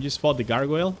here. We just fought the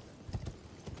gargoyle.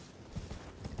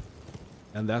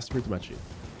 And that's pretty much it.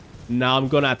 Now I'm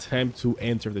gonna attempt to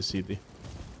enter the city.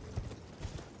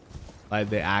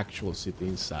 Like the actual city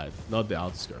inside, not the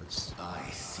outskirts. I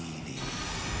see thee,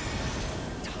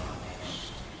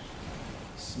 tarnished,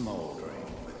 smoldering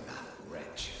with that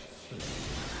wretched flame.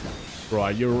 Bro,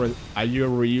 are you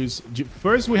reused?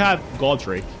 First we had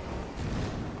Godric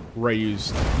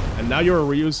reused, and now you're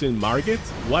reusing Margit?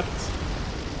 What?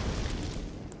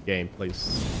 Game,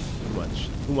 please.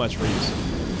 Too much reuse.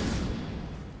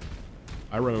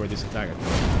 I remember this attack.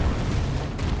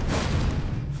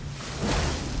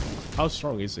 How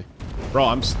strong is he? Bro,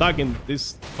 I'm stuck in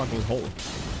this fucking hole.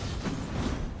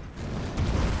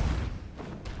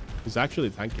 He's actually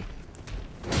tanky.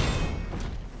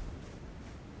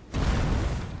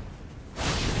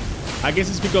 I guess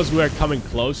it's because we are coming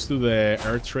close to the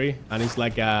Earth Tree, and it's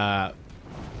like a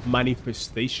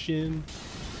manifestation.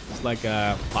 It's like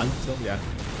a phantom, yeah.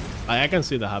 I can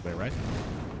see that happening, right?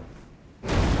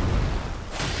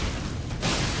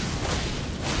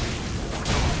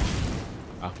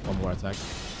 Ah, one more attack.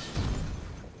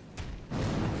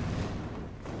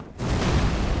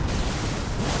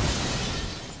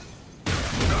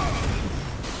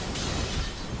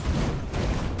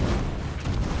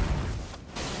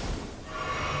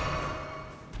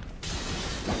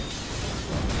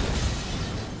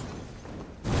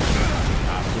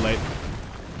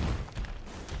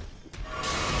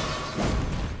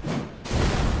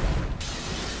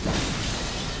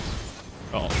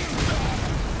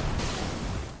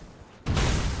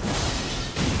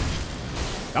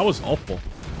 That was awful.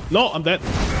 No, I'm dead.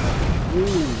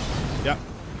 Ooh, yeah.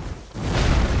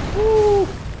 Ooh.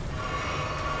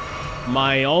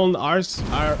 My own R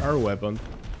weapon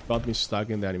got me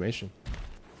stuck in the animation.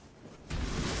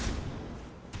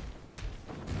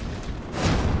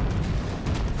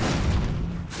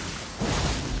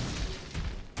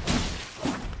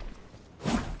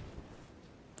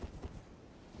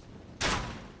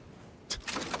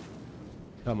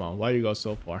 Come on, why you go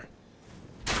so far?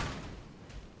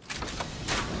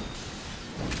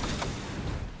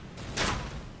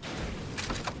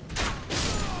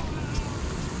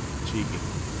 Cheeky.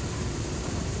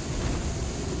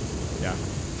 Yeah.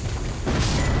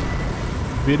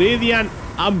 Viridian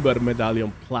Amber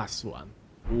Medallion +1.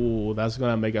 Ooh, that's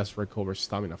gonna make us recover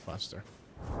stamina faster.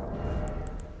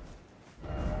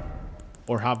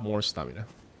 Or have more stamina.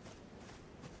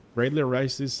 Greatly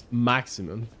raises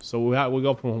maximum. So we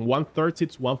go from 130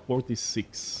 to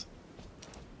 146.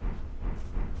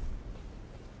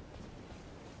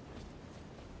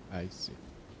 I see.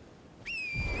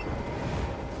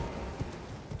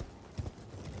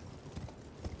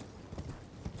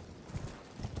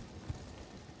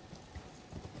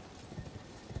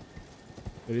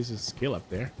 There is a skill up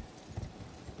there.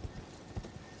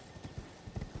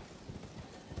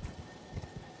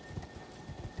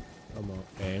 Come on,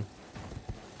 okay.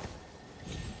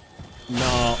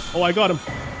 No. Oh, I got him.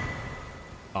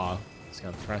 Oh, it's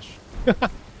kind of trash.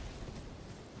 That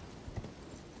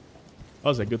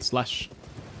was a good slash.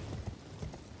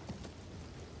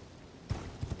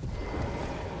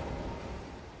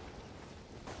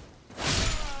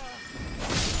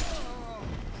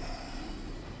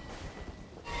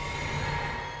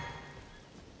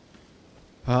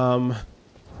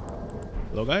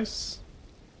 Hello guys.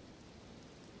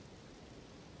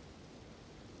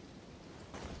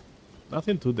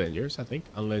 Nothing too dangerous, I think,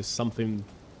 unless something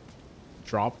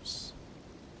drops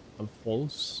and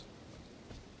falls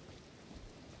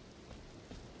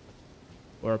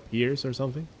or appears or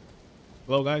something.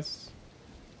 Hello guys.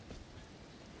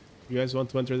 You guys want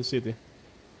to enter the city?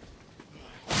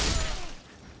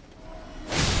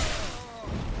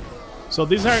 So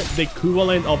these are the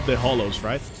equivalent of the hollows,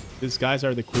 right? These guys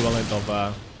are the equivalent of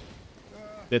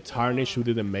the tarnish who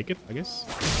didn't make it, I guess.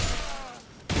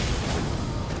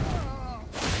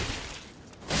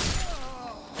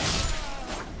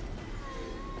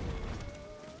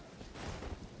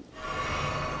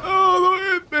 Oh,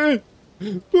 don't hit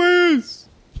me! Please!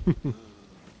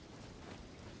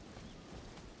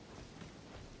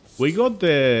 We got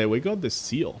the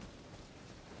seal.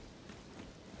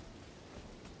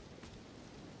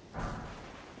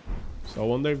 So I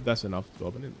wonder if that's enough to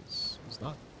open it. It's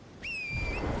not.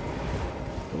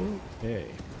 Okay.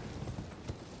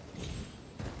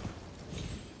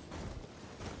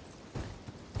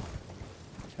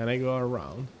 Can I go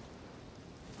around?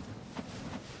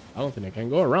 I don't think I can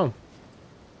go around.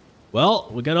 Well,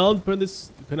 we can open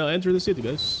this. We can enter the city,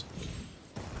 guys.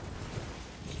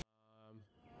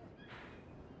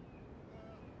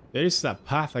 There is a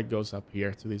path that goes up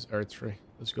here to this earth tree.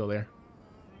 Let's go there.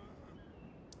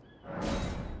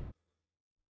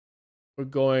 We're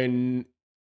going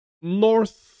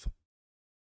north,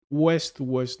 west, to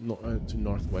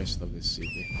northwest of the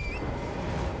city.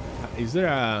 Is there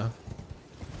a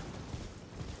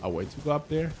way to go up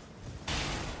there?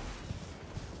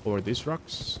 Over these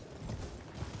rocks?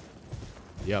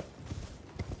 Yep.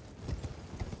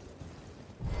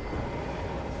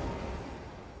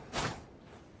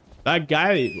 That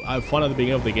guy I found at the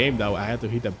beginning of the game, though, I had to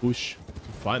hit a bush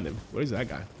to find him. Where is that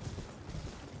guy?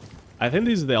 I think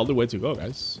this is the only way to go,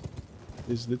 guys.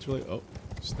 This is literally... Oh,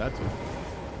 statue.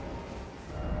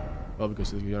 Oh,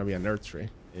 because it's gonna be an earth tree.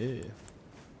 Yeah.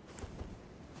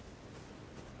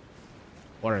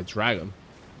 Or a dragon.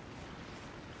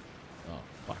 Oh,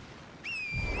 fuck.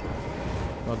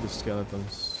 Not the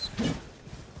skeletons.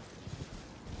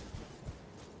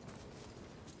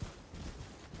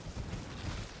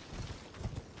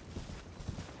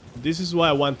 This is why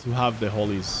I want to have the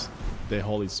holy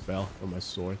spell on my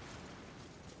sword.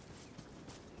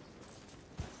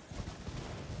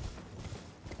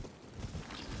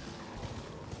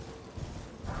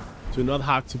 To not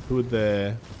have to put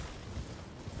the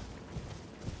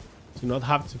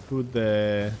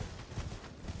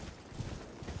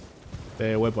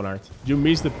weapon art. You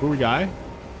missed the poor guy.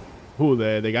 Who,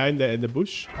 the guy in the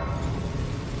bush?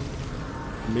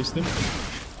 You missed him.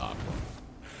 Oh.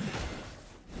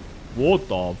 What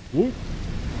the fuck?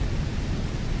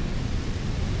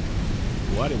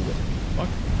 What in the fuck?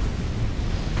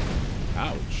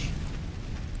 Ouch.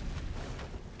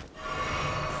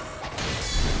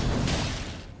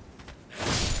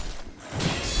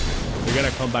 They're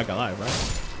gonna come back alive,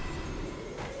 right?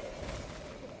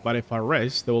 But if I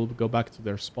rest, they will go back to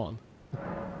their spawn.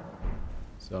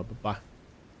 So, bye-bye.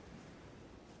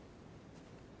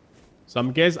 So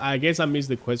I guess I missed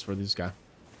the quest for this guy.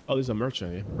 Oh, there's a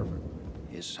merchant here. Perfect.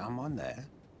 Is someone there?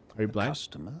 Are you blind?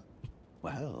 Customer?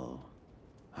 Well,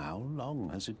 how long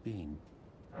has it been?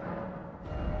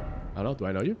 I don't know. Do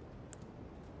I know you?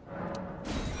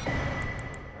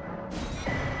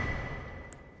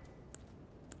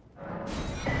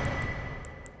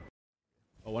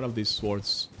 Oh, one of these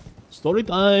swords. Story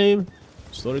time!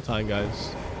 Story time,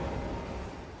 guys.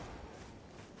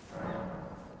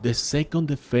 The second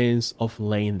defense of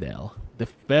Lanedale. The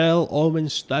fell omen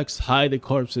stacks high the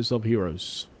corpses of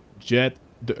heroes. Yet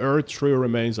the earth tree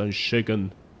remains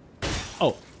unshaken.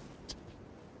 Oh.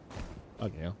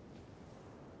 Okay.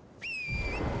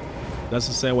 That's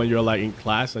the same when you're like in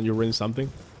class and you're reading something.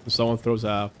 And someone throws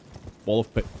a ball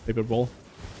of paper ball.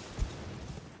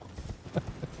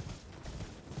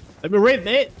 Let me read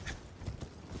it.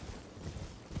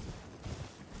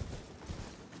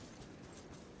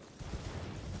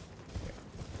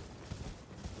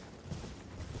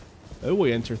 Oh,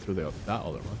 we enter through that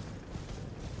other one.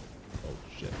 Oh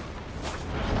shit.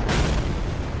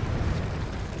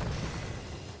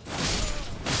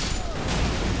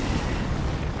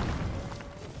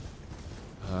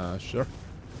 Sure.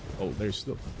 Oh, there's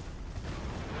still.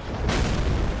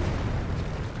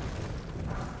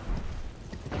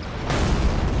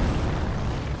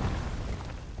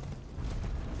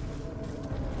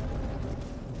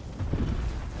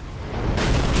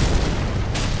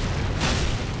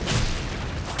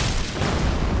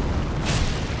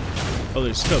 Oh,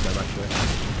 there's still them actually.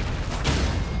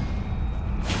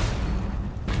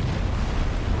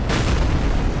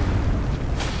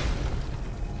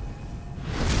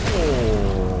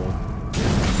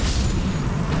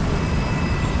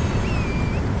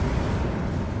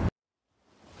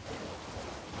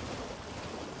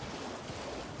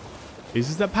 This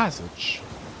is the passage.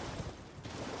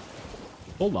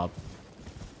 Hold up.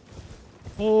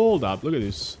 Hold up. Look at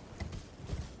this.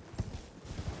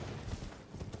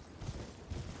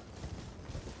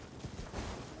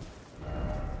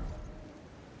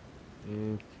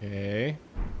 Okay.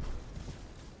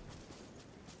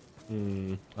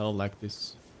 I don't like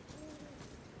this.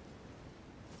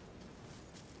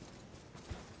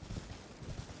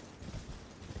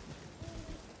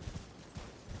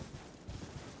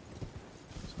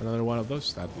 Another one of those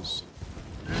statues.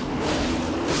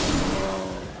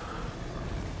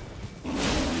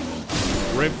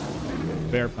 RIP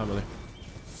Bear family.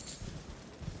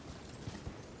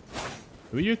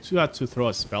 Maybe you two had to throw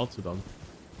a spell to them.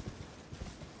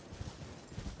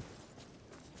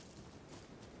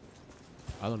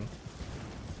 I don't know.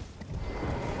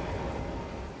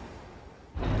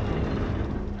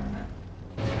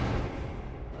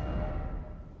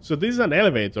 So this is an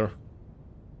elevator.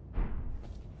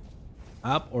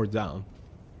 Up or down?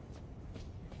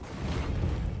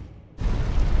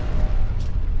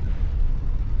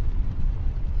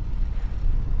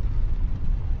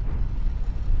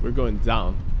 We're going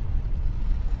down.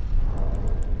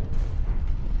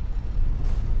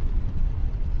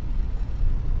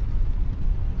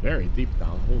 Very deep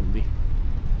down, holy.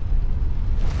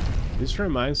 This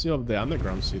reminds me of the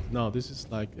underground city. No, this is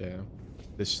like the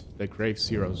grave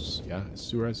Zero's. Yeah,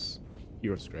 Asura's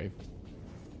hero's grave.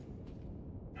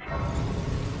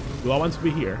 Do I want to be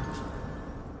here?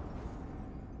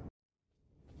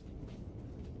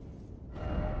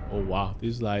 Oh wow,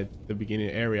 this is like the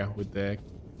beginning area with the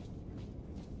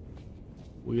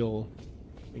wheel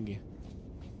thingy.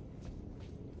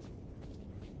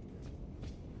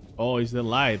 Oh, it's the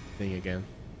light thing again.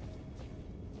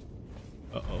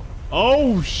 Uh-oh.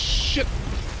 Oh, shit!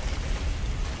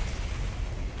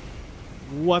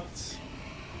 What?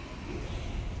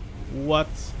 What?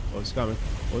 Oh, it's coming.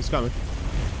 Oh, it's coming.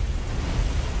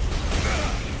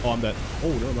 Oh, I'm dead. Oh,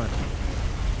 never mind.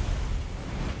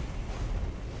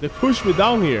 They pushed me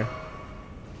down here.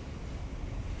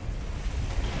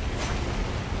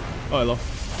 Oh, hello.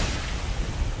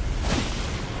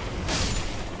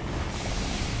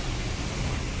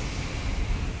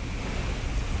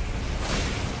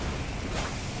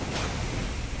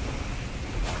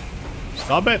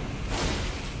 Stop it.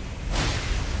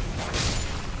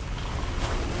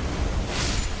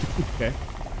 Okay.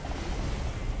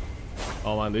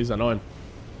 Oh man, these are annoying.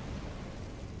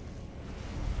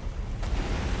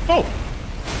 Oh!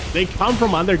 They come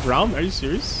from underground? Are you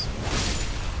serious?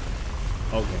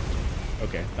 Okay.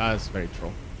 Okay, that's very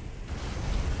true.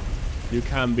 You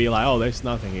can be like, oh, there's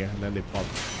nothing here, and then they pop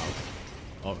out.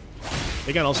 Oh.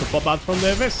 They can also pop out from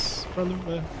the vessels. From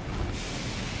the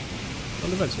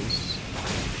vessels.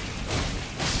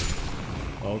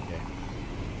 Okay.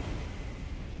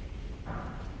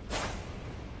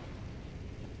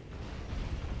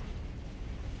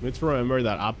 I need to remember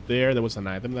that up there was an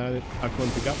item that I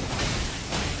couldn't pick up.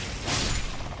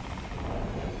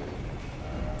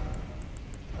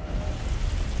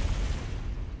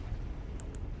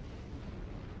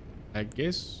 I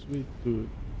guess we do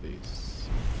this.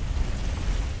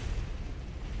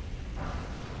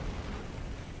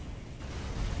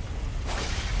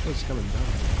 Oh, it's coming down.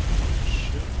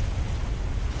 Shit.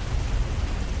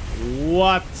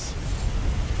 What?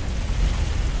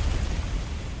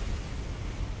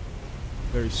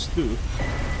 Very stew.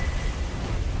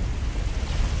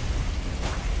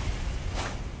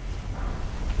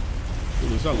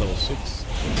 Dude, he's not level 6.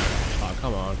 Oh,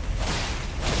 come on.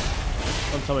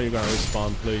 Don't tell me you're gonna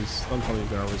respawn, please. Don't tell me you're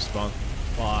gonna respawn.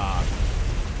 Fuck.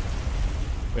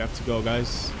 We have to go,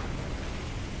 guys.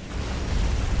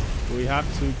 We have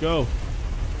to go.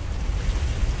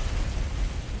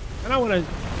 And I wanna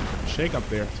shake up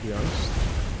there, to be honest.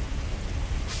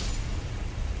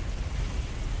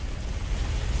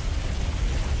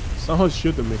 Someone's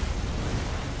shooting me.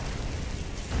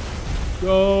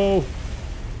 Go!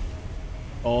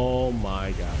 Oh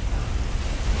my god.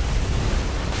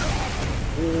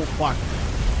 Oh fuck.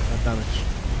 That damage.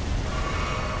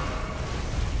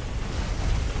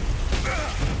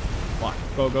 Fuck.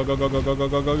 Go, go, go, go, go, go, go,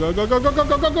 go, go, go, go, go, go, go,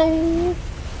 go, go, go!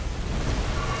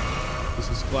 This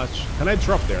is clutch. Can I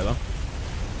drop there though?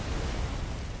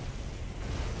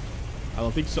 I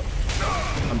don't think so.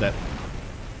 I'm dead.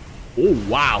 Oh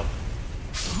wow.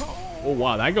 Oh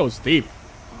wow, that goes deep.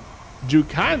 You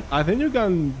can, I think you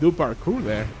can do parkour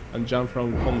there and jump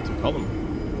from column to column.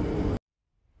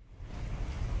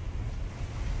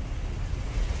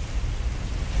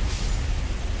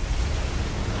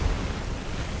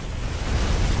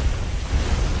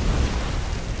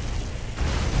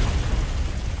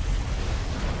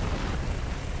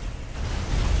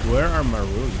 Where are my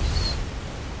runes?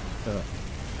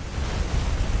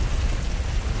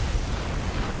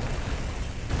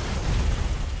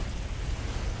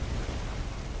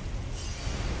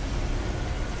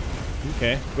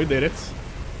 Okay, we did it.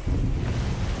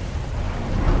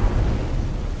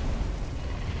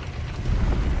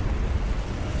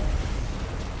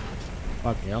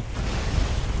 Fucking hell.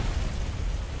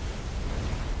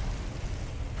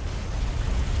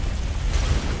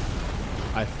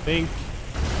 I think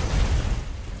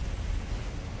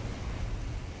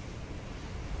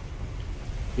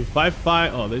if I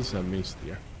find... Oh, this is a mist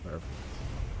here. Perfect.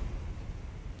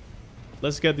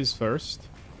 Let's get this first.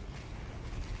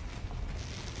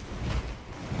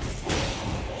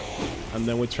 And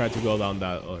then we try to go down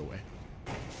that other way.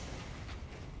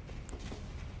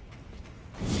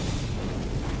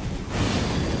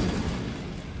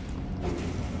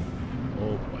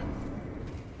 Oh boy.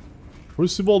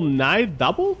 Crucible Knight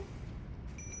double?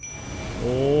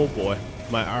 Oh boy.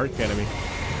 My arc enemy.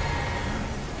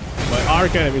 My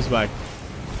arc enemy is back.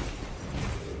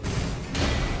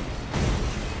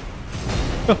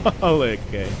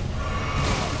 Okay.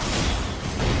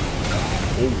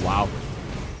 Oh wow.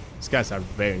 These guys are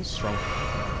very strong.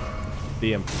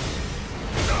 DM.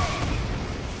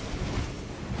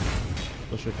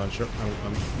 Not sure if I'm sure.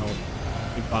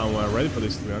 If I'm ready for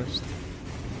this, to be honest.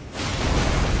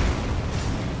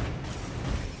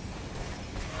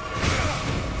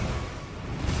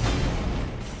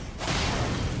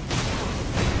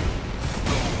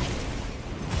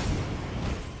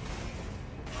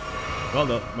 Well,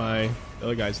 the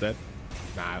other guy's dead.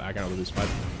 Nah, I cannot do this fight.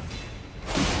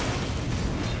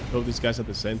 Both these guys at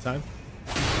the same time.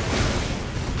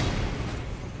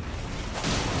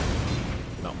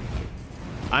 No.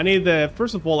 I need the...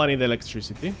 First of all, I need the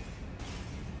electricity.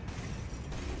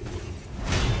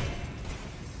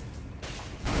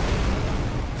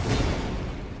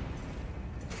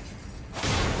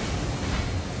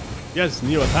 He has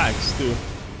new attacks, too.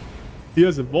 He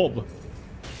has evolved.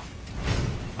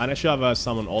 And I should have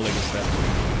summoned all instead.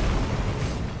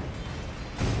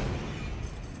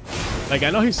 Like, I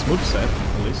know his moveset,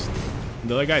 at least.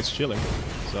 The other guy's chilling,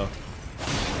 so...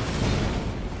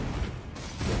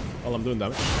 Well, I'm doing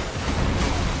damage.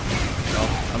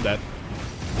 Oh, I'm dead.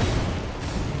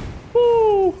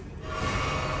 Woo!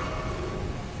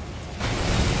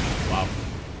 Wow.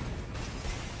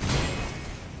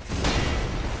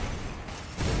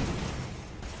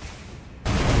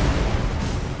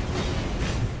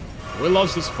 We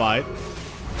lost this fight.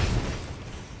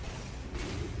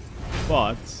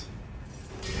 But...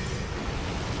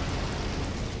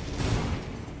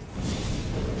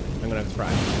 I'm gonna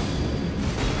try.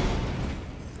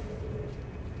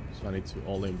 So I need to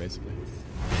all in, basically.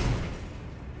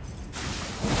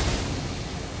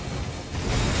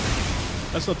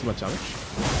 That's not too much damage.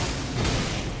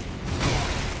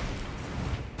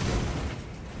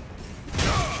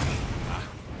 Ah,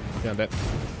 yeah, I'm dead.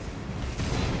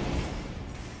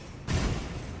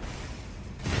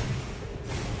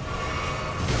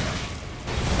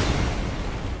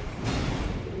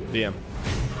 DM.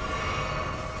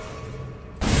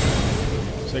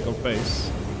 Second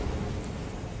phase.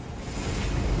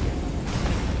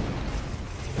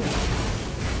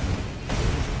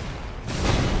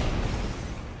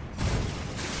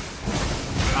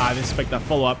 Ah, I didn't expect that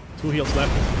follow-up. 2 heals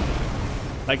left.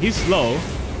 Like, he's slow.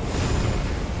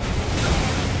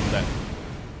 I'm dead.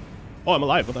 Oh, I'm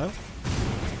alive. What the hell?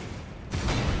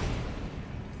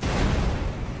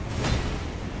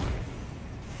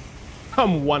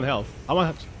 I'm 1 health. How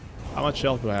much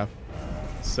health do I have?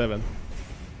 7.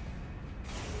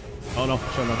 Oh no,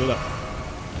 should not do that.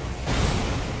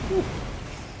 Whew.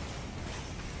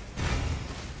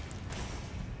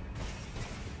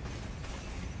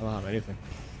 I don't have anything.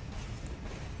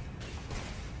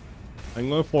 I'm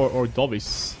going for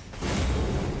Ordovis.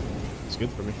 good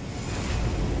for me.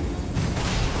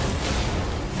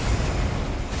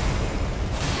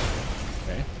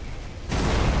 Okay.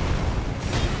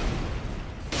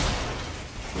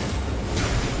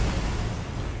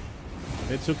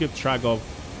 I need to keep track of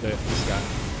this guy.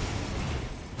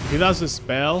 If he does a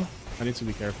spell, I need to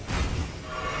be careful.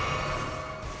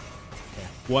 Okay.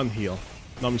 1 heal.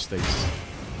 No mistakes.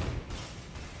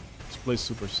 This place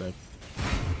super safe.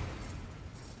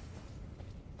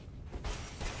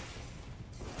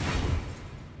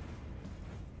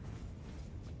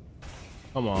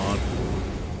 Come on.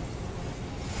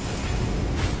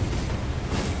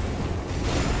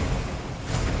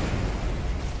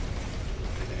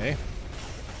 Okay.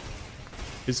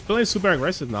 He's playing super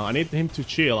aggressive now. I need him to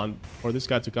chill and for this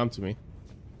guy to come to me.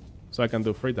 So I can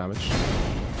do free damage.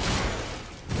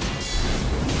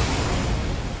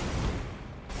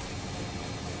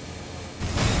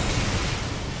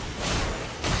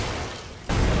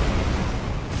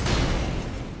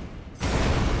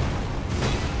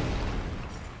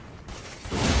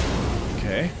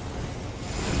 Okay.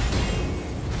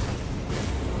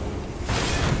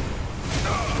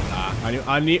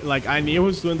 I knew he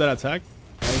was doing that attack.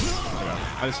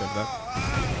 I deserve that.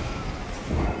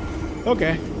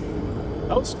 Okay.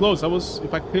 That was close.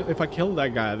 If I killed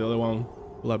that guy, the other one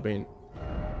would have been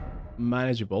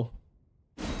manageable.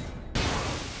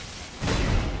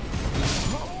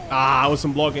 I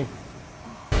wasn't blocking.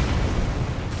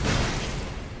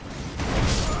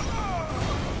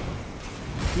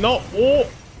 No.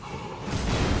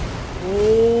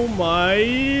 Oh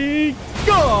my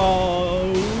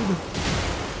god.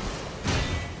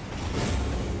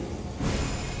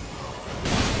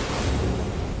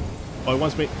 Oh, it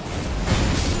wants me.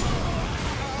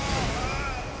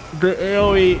 The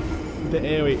AoE.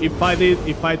 If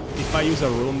I use a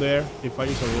rune there, I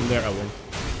win.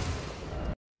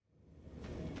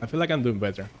 I feel like I'm doing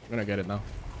better. I'm gonna get it now.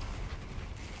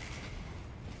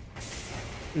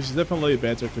 It's definitely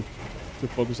better to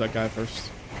focus that guy first.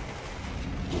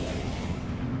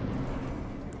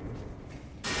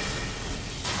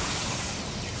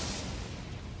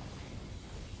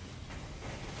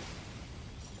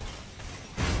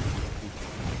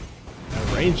 That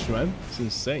range, man, it's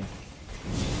insane.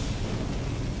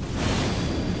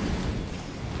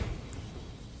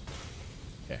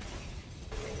 Okay.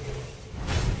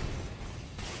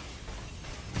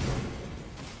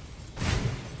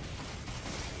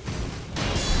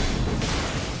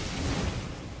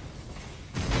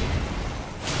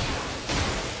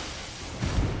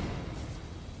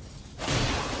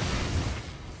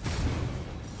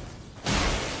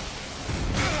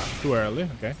 Too early,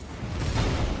 okay.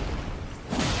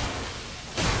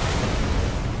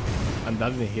 And that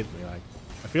didn't hit me, like,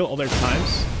 I feel other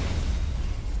times,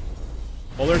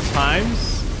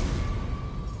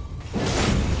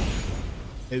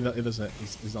 it doesn't,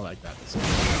 it's not like that.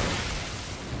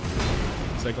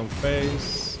 Second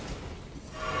phase.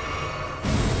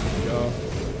 There we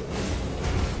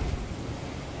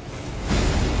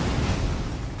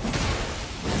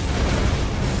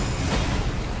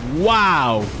go.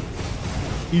 Wow!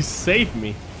 He saved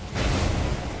me.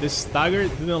 This dagger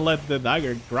didn't let the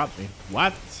dagger grab me.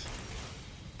 What?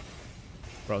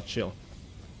 Bro, chill.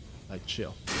 Like,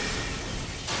 chill.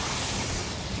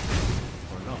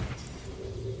 Or not.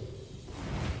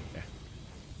 Okay.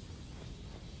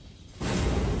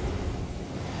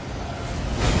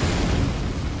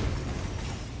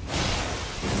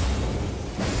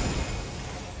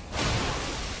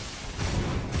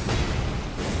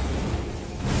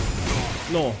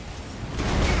 No.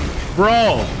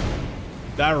 Bro!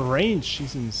 That range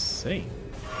is insane.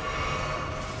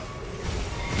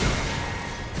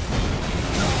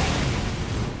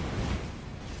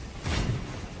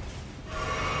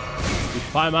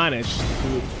 If I manage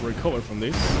to recover from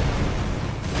this.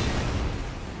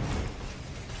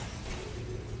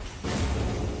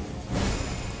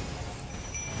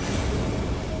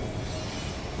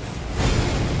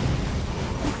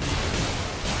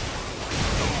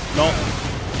 No.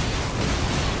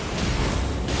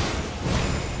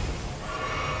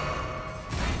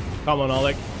 Come on,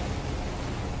 Oleg.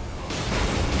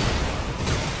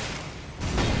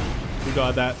 You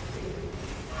got that.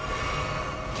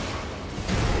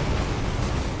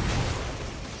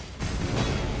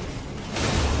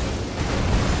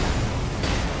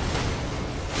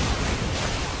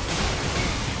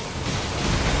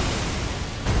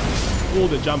 All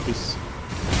the jumpies.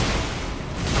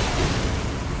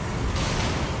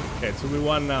 Okay,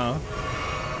 2v1 now.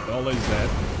 The Oleg is dead.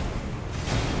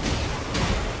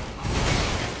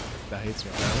 That hits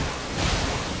me now.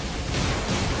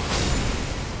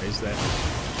 Raise that.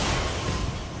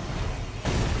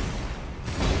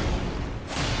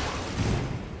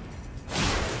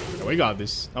 We got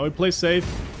this. Now we play safe.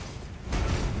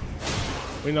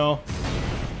 We know.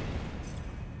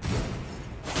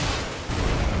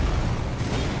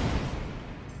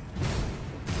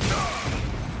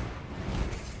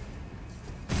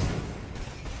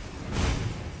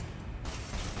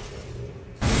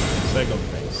 Second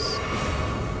phase.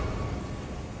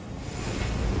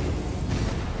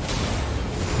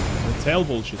 The tail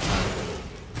bullshit time.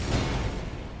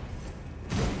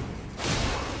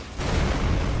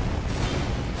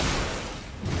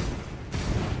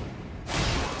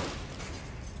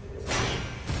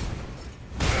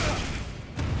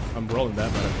 I'm rolling that,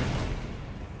 but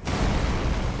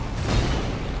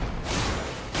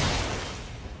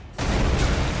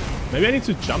maybe I need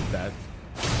to jump that.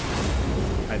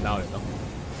 I doubt it though.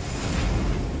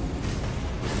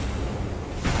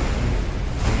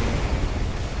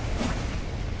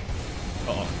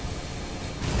 Uh-oh.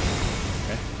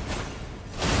 Okay.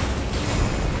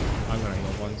 I'm gonna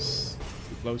go once.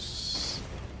 Too close.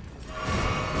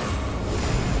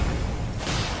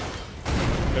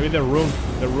 Maybe the room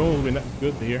will be not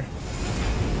good here.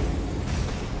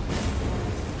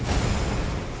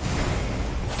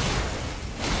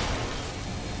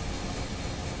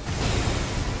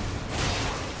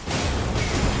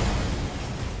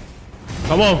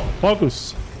 Come on,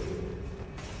 focus.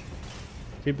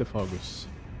 Keep the focus.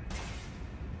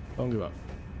 Don't give up.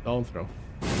 Don't throw.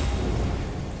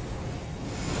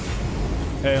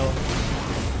 Tail.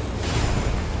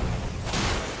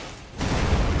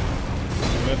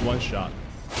 We had one shot.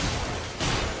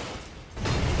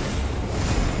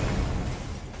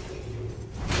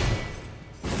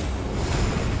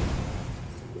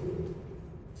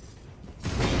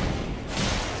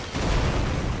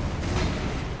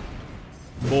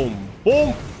 Boom.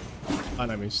 Boom!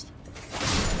 And I missed.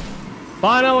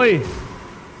 Finally!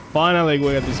 Finally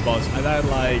we got this boss. I died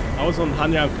like... I was on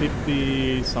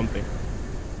 150 something.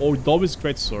 Oh, Dobby's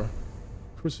Greatsword.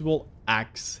 Crucible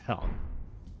Axe Helm.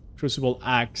 Crucible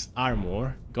Axe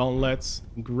Armor. Gauntlets.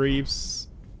 Greaves.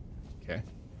 Okay.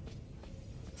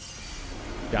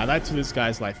 Yeah, I died to these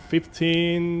guys like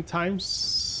 15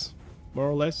 times. More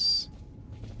or less.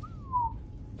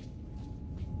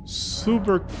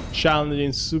 Super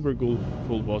challenging, super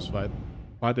cool boss fight.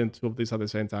 Fighting two of these at the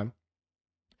same time.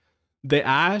 The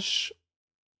Ash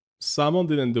summon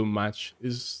didn't do much.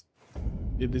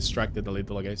 It distracted a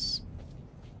little, I guess.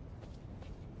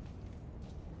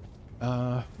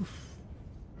 That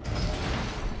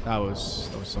was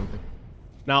something.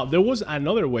 Now there was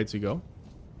another way to go.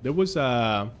 There was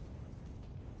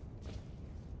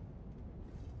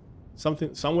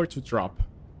somewhere to drop,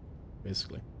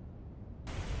 basically.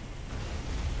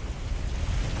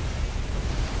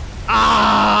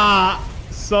 Ah,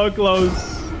 so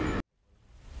close.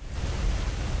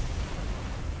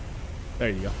 There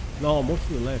you go. No, more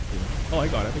to the left here. Oh, I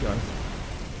got it. Okay, I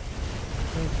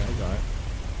got it.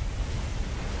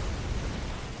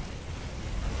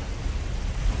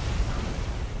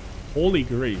 Holy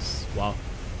grease. Wow.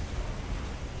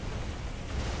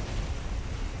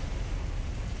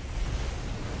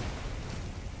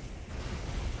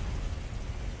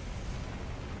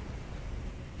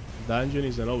 Dungeon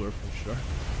isn't over for sure.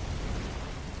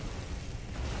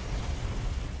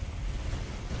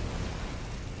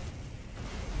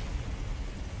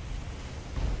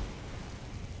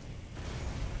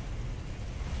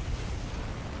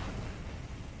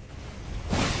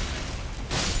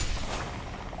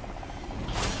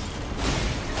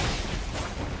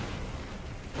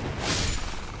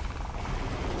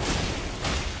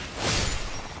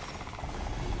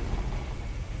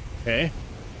 Okay.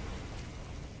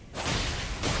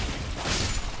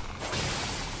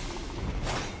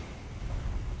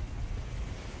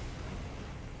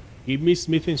 Give me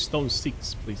Smithing Stone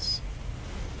 6, please.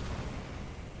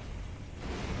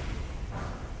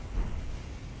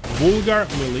 Vulgar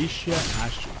Militia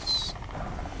Ashes.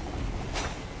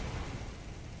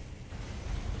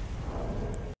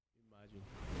 Imagine.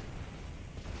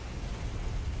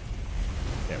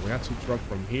 Yeah, we have to drop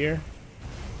from here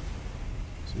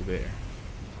to there.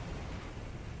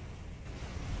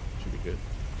 Should be good.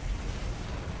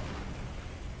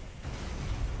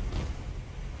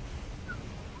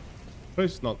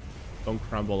 Please don't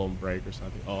crumble on break or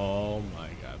something. Oh my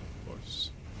god, of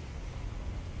course.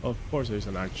 Of course there's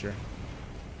an archer.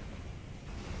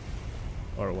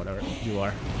 Or whatever you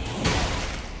are.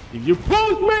 If you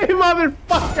poke me,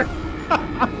 motherfucker!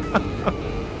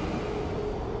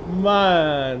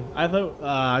 Man, I thought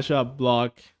I should have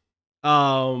blocked.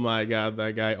 Oh my god,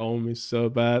 that guy owned me so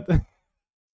bad.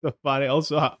 So funny.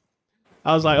 Also, I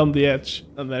was like on the edge,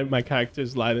 and then my character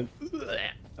slided,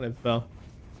 and it fell.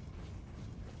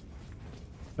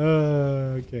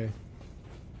 Okay.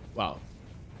 Wow.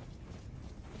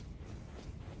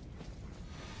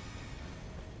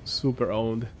 Super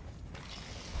owned.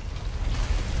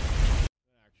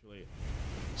 Actually,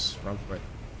 just run for it.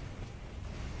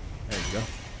 There you go.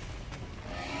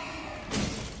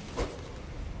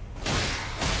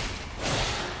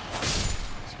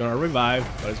 It's gonna revive,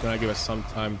 but it's gonna give us some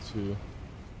time to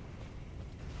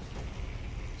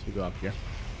go up here.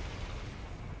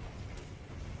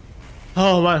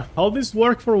 Oh man, all this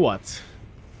work for what?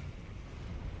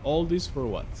 All this for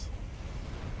what?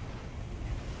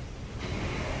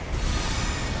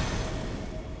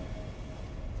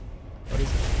 What is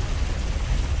it?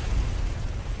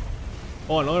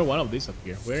 Oh, another one of these up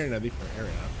here. We're in a different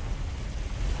area.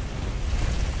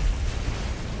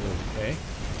 Okay.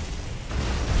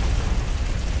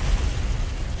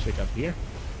 Check up here.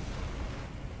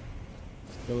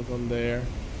 Skeleton there.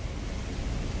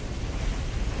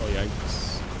 Oh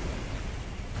yikes.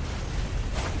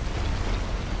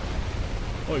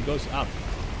 Oh, it goes up.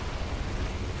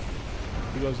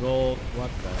 It goes all...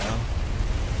 What the hell?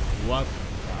 What?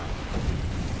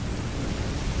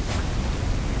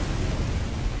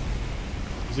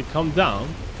 Does it come down?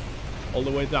 All the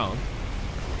way down?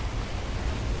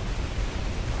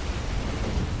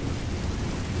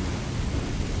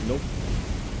 Nope.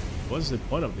 What's the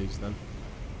point of these then?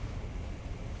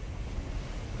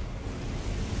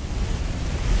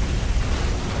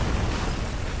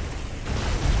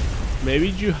 Maybe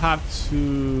you have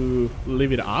to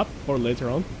leave it up for later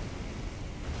on.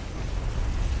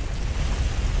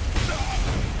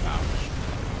 Ouch.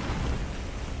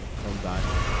 Don't die.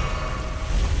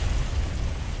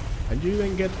 Can you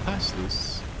even get past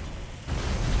this?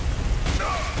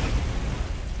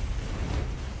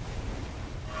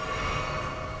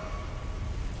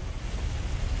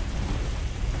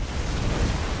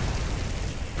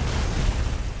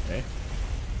 Okay.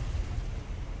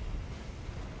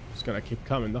 It's gonna keep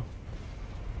coming though.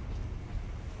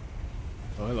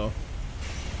 Oh, hello.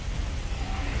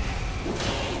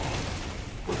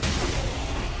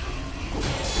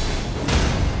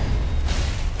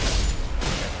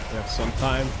 We have some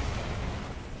time.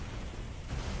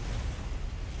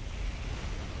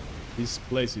 This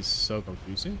place is so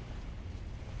confusing.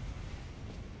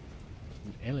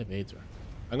 An elevator.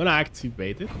 I'm gonna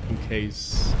activate it in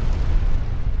case...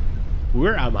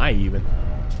 Where am I even?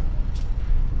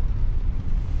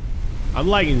 I'm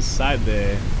like inside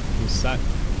the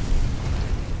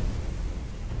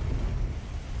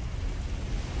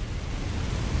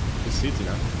city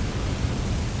now.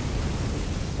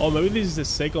 Oh, maybe this is the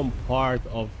second part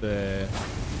of the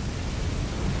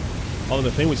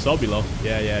thing we saw below.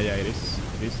 Yeah, it is.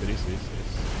 It is.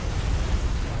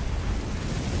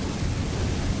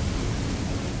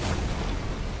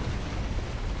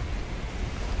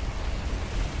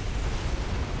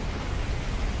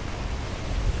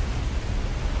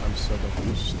 I'm so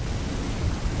confused.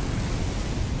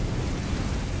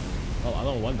 Oh, I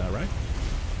don't want that, right?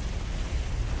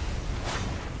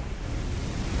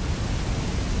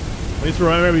 I need to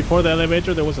remember before the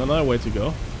elevator there was another way to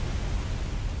go.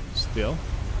 Still.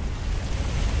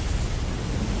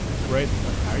 Great.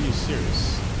 Are you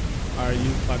serious? Are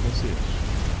you fucking serious?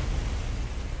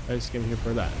 I just came here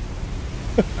for that.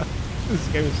 This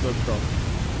game is so strong.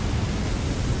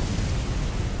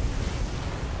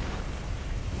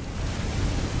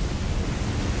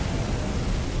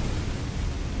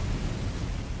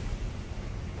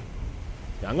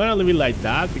 Yeah, I'm gonna leave it like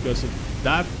that because if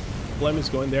that flame is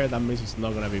going there, that means it's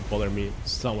not gonna be bothering me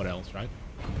somewhere else, right?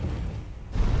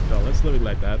 So let's leave it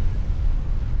like that.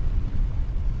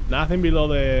 Nothing below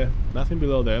the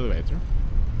elevator.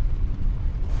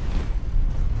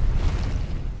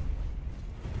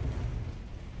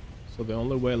 So the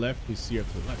only way left is here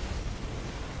to the left.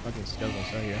 Fucking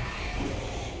skeletons are here.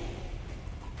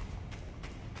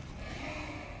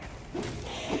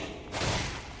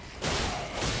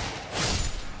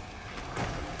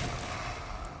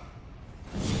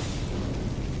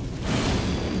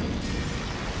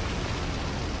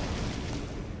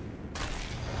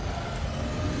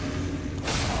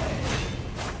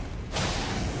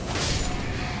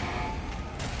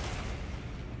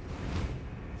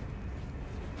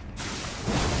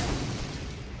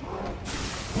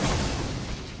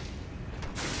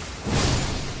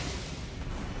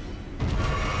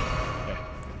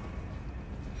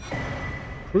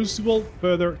 Crucible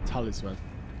Further Talisman.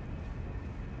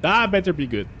 That better be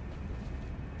good.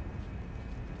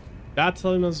 That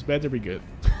talisman's better be good.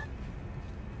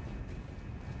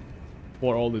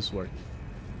 For all this work.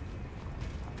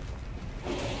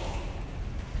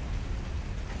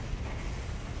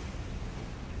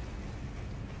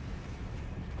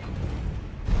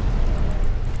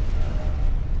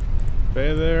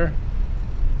 Feather.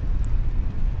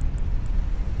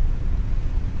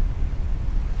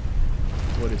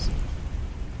 What is it?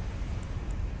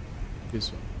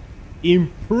 This one.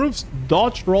 Improves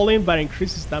dodge rolling but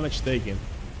increases damage taken.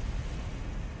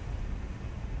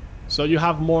 So you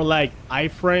have more like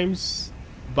iframes,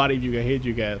 but if you get hit,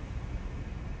 you get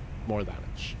more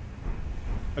damage.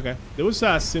 Okay. There was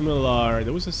a similar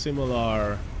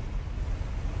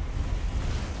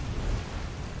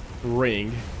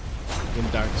ring in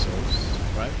Dark Souls,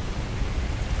 right?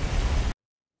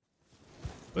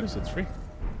 What is the tree?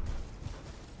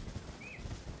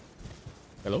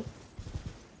 Hello?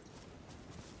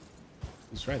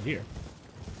 It's right here.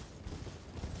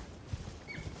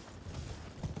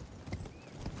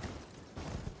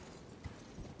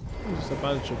 There's a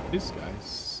bunch of these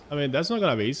guys. I mean, that's not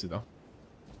gonna be easy though.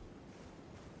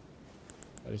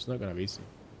 But it's not gonna be easy.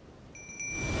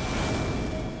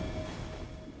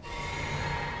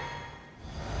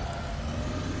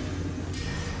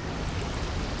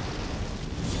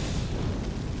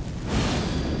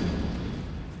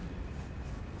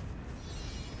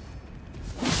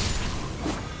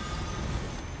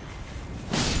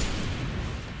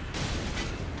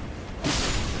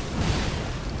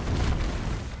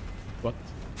 What?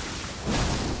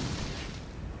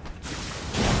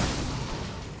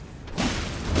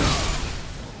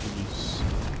 Jeez.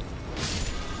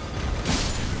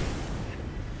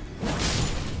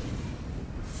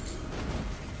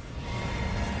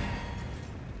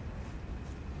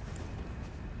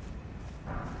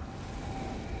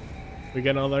 We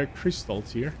get another crystal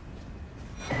tier.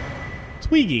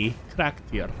 Twiggy, crack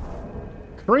tier.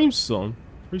 Crimson,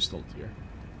 crystal tier.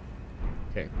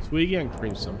 Okay, Twiggy and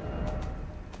Crimson.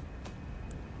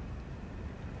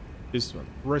 This one.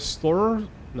 Restorer?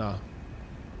 No.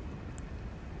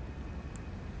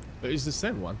 It's the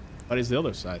same one, but it's the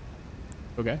other side.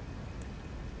 Okay.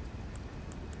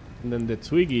 And then the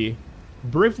Twiggy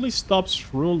briefly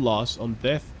stops rune loss on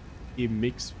death in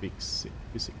mixed physics.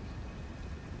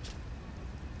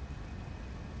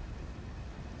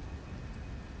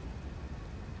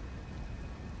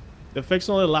 The effects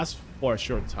only last for a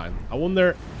short time. I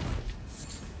wonder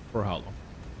for how long.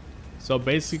 So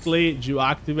basically, you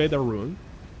activate a rune,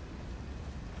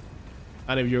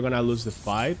 and if you're gonna lose the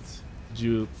fight,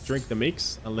 you drink the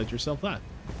mix and let yourself die.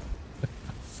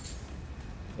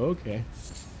 Okay.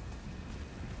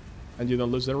 And you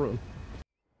don't lose the rune.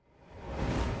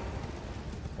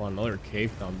 Oh, another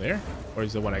cave down there? Or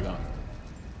is the one I got?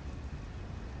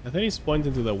 I think he's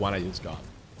pointing to the one I just got.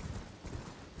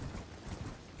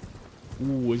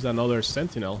 Ooh, is another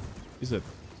sentinel? Is it?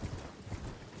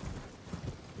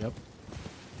 Yep.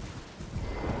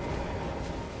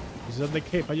 Is that the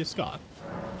cape I just got?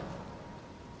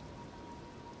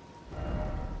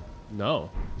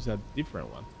 No, it's a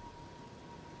different one.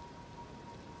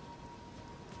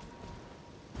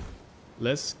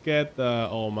 Let's get the...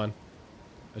 oh man,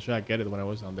 I should have get it when I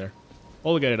was down there.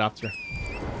 I'll get it after.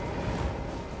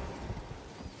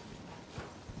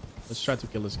 Let's try to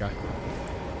kill this guy.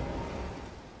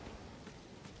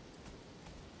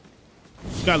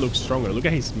 This guy looks stronger. Look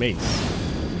at his mace.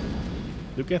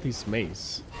 Look at his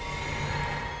mace.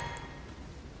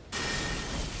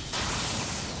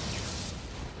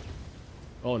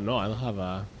 Oh no, I don't have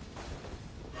a...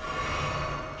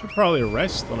 should probably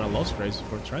rest on a lost race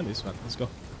before trying this one. Let's go.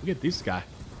 Look at this guy.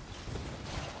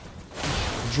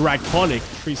 Draconic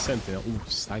Tree Sentinel. Ooh,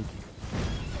 stanky.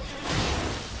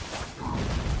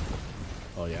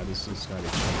 Oh yeah, this is gonna be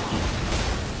chunky.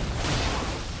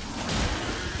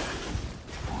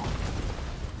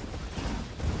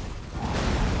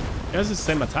 He has the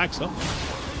same attacks, though.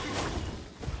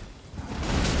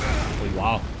 Oh,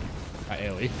 wow. That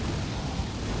AoE.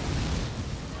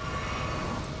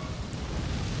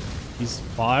 His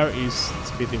fire is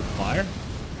spitting fire.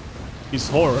 His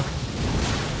horror.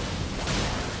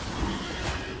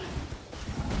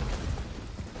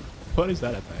 What is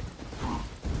that attack?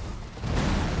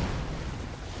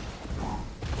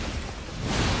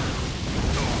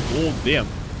 Oh, damn.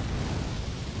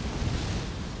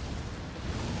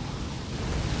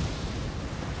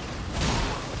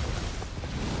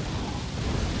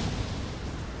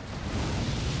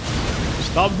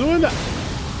 Stop doing that.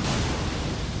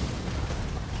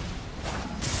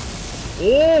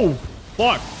 Oh,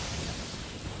 fuck.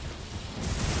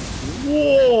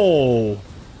 Whoa.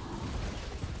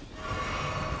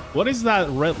 What is that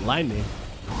red lightning?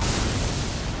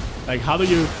 Like, how do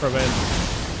you prevent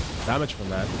damage from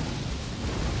that?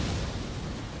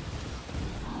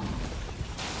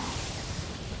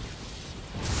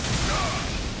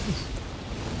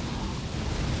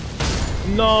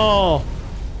 No.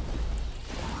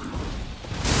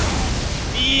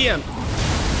 Damn!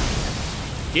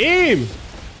 Game!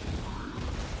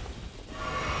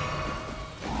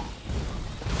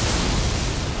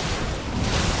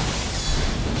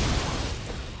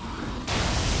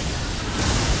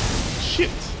 Shit!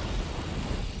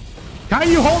 Can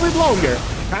you hold it longer?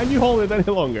 Can you hold it any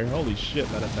longer? Holy shit,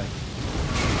 that attack.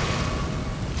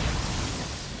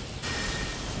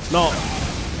 No!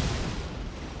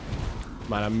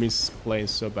 Man, I miss playing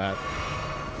so bad.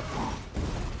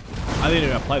 I didn't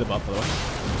even apply the buff, by the way.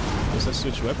 Does that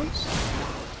switch weapons?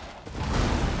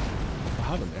 What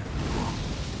happened there?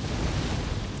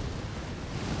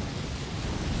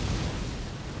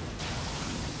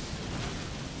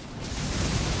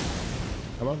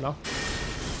 Come on, now.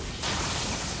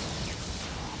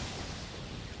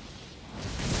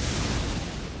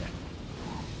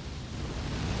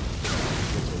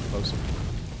 Closer.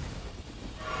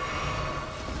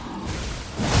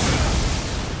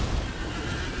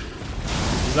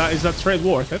 Is that trade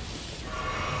worth it?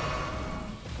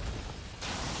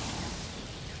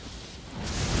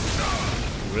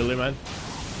 Really, man?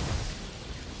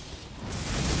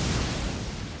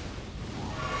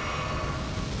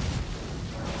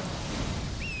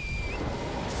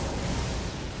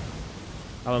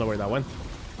 I don't know where that went.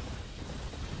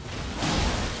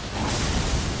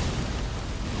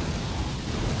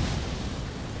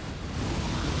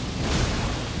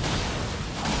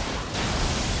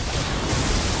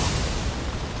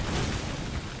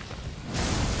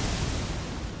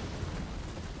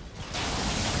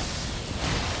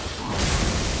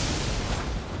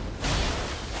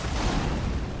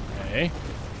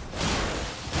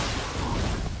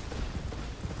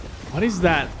 What is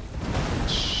that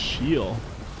shield?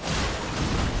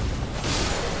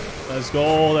 Let's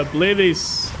go, the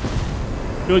Blitz.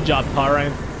 Good job,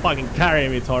 Torrent. Fucking carry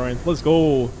me, Torrent. Let's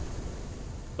go.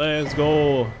 Let's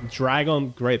go. Dragon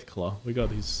Great Claw. We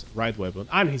got his right weapon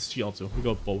and his shield too. We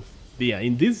got both. Yeah,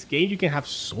 in this game you can have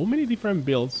so many different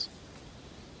builds.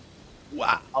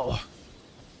 Wow.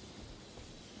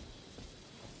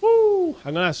 Woo.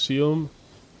 I'm gonna assume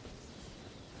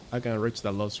I can reach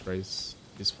that lost race.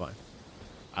 It's fine.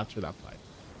 After that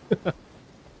fight.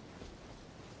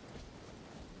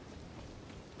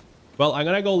 Well, I'm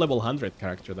gonna go level 100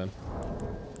 character then.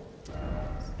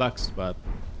 Sucks, but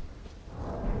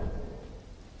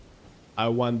I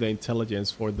want the intelligence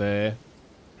for the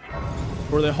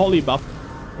holy buff,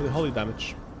 for the holy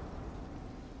damage.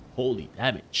 Holy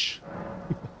damage.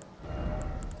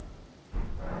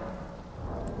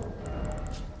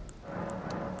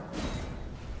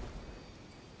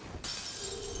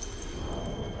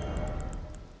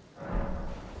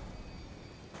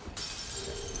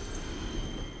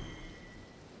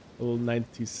 Level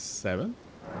 97.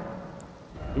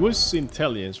 It was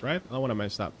intelligence, right? I don't want to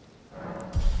mess up.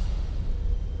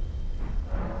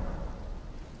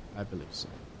 I believe so.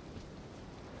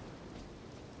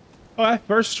 Alright,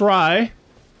 first try.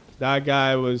 That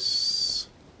guy was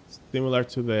similar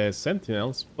to the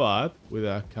Sentinels, but with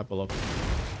a couple of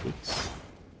tweaks.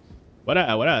 What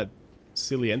a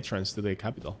silly entrance to the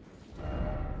capital.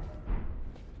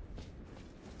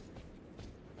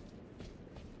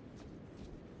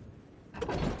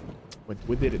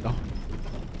 We did it though.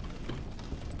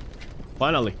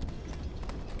 Finally.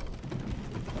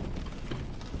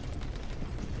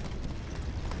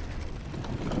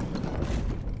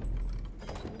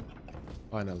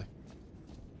 Finally.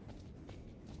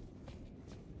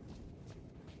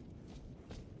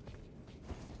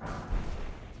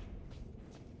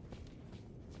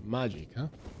 Magic, huh?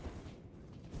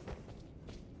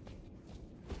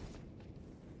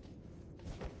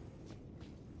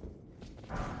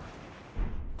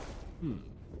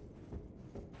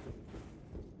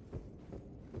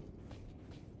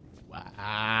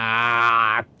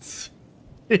 What?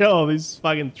 Yo, this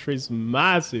fucking tree's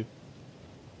massive.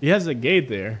 He has a gate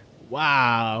there.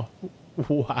 Wow.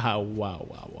 Wow.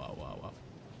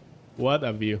 What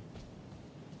a view.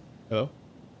 Hello?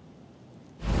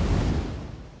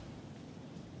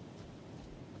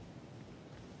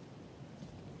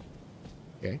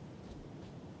 Okay.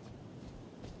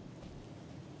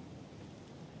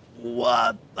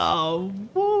 What the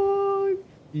fuck?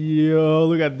 Yo,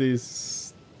 look at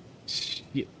this.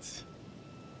 Shit.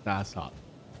 That's hot.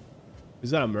 Is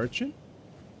that a merchant?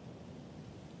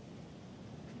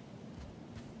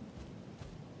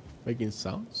 Making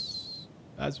sounds?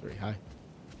 That's very high.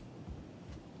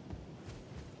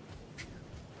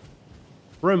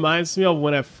 Reminds me of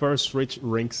when I first reached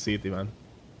Ring City, man.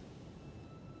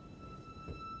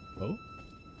 Oh?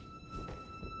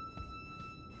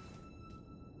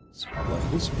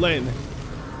 Who's playing?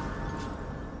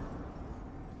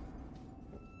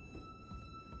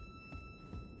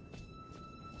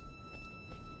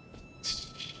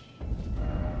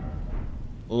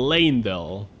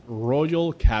 Leyndell,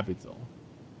 Royal Capital.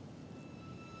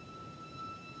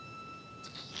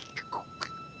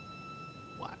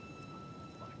 What?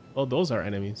 Oh, those are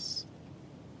enemies.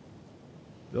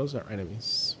 Those are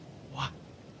enemies. What?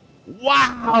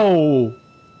 Wow!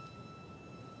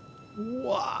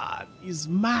 What? He's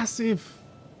massive.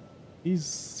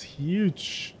 He's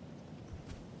huge.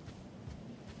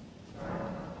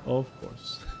 Of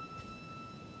course.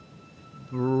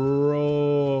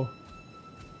 Bro.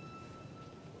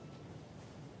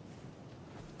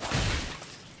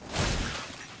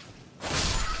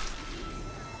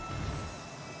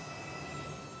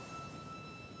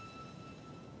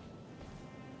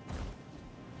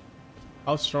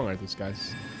 How strong are these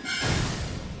guys?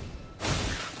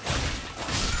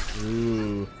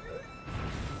 Ooh.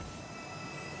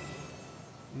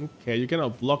 Okay, you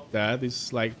cannot block that.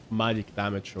 It's like magic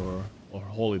damage or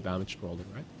holy damage probably,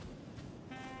 right?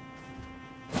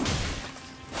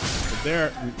 But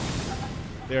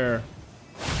they're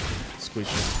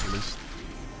squishy at least.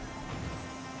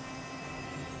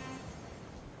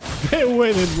 They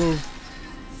win and move.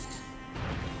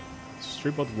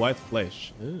 Strip out white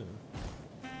flesh. Ew.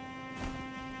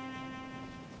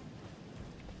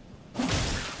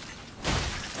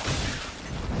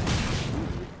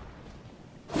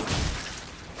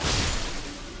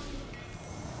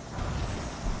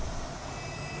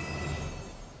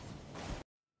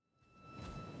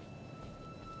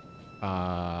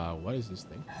 What is this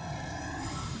thing?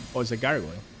 Oh, it's a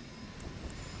gargoyle.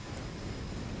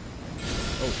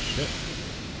 Oh shit.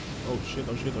 Oh shit,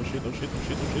 oh shit, oh shit, oh shit, oh shit,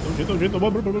 oh shit, oh shit, oh shit,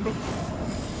 oh shit.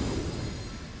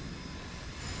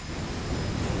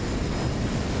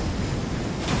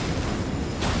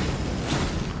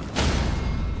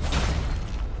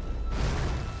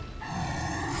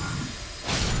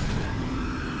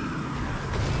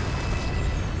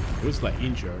 It was like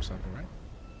injured or something, right?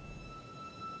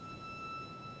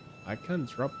 I can't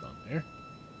drop down there.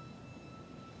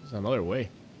 There's another way.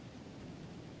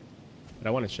 But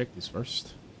I want to check this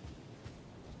first.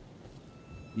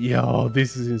 Yo,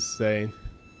 this is insane.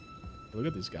 Look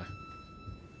at this guy.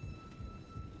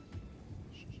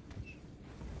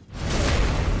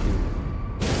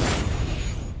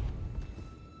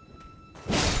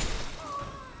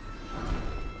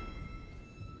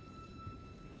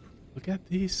 Look at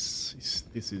this.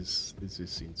 This is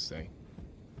insane.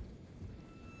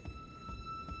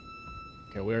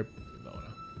 Okay, we're below now.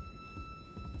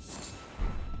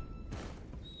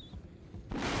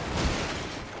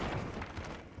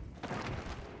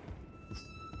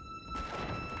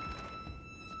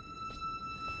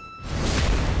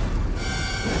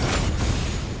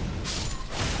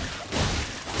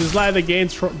 It's like the game,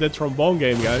 the trombone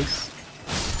game, guys.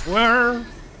 Where?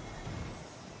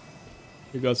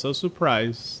 You got so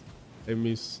surprised.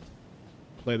 They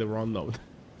play the wrong note.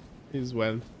 Is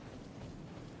when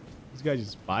this guy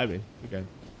just vibing. Okay.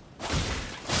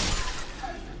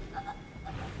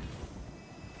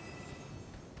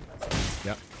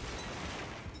 Yep.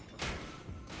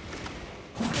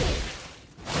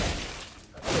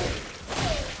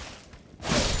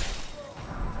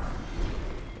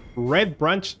 Red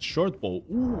branch short bow.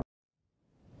 Ooh.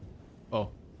 Oh.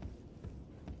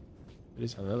 It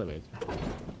is an elevator.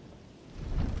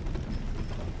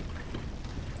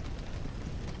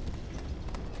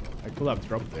 I could have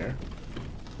dropped there.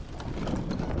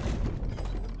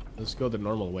 Let's go the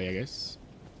normal way, I guess.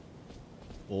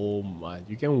 Oh my,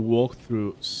 you can walk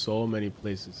through so many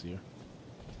places here.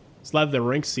 It's like the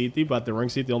Ring City, but the Ring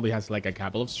City only has like a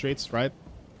couple of streets, right?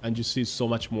 And you see so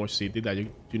much more city that you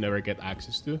never get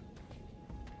access to.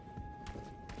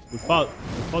 We fought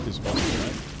this boss,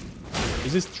 right?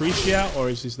 Is this Tricia or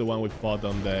is this the one we fought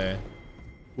on the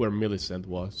where Millicent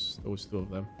was? There was two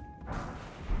of them.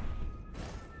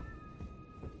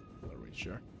 Not really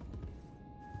sure.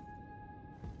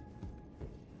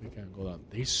 We can go down.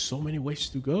 There's so many ways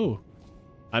to go.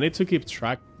 I need to keep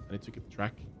track.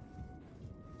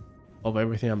 Of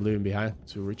everything I'm leaving behind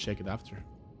to recheck it after.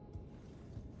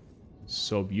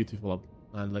 So beautiful,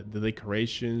 and the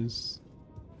decorations.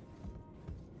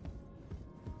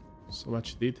 So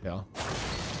much detail.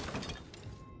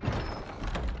 Like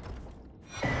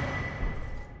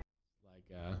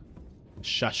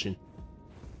Shashin.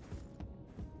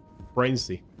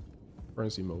 Frenzy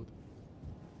mode.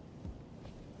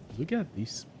 Look at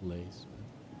this place,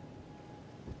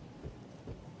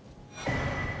 man.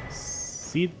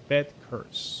 Seedbed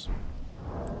curse.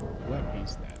 What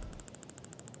is that?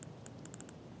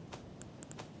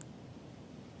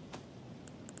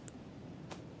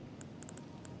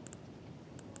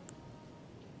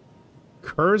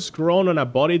 Curse grown on a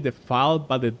body defiled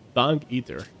by the dung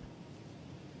eater.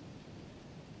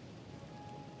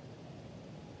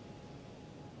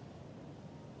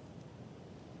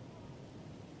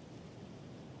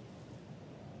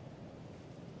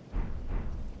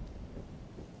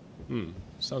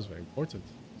 Sounds very important.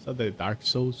 Is that the Dark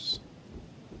Souls?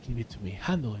 Give it to me.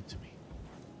 Handle it to me.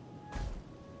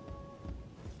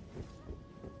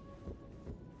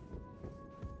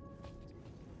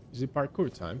 Is it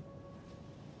parkour time?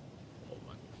 Oh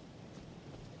my. It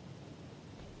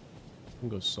can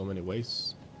go so many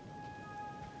ways.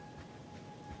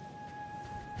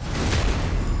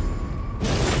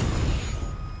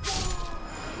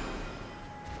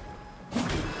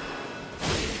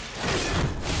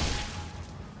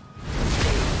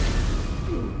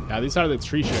 Yeah, these are the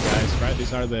tree shit guys, right?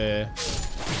 These are the...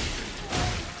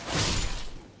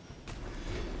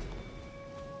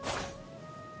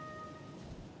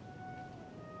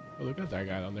 Oh, look at that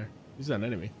guy down there. He's an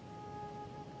enemy,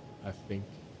 I think.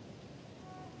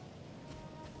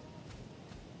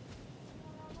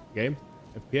 Game?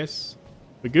 FPS?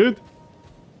 We good?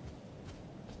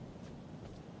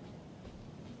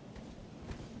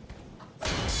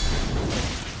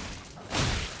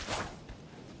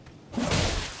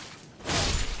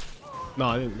 No,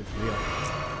 I didn't lift me up.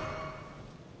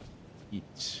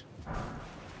 Eat.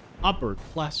 Upper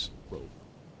class robe.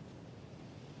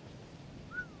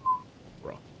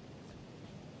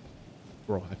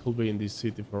 Bro, I could be in this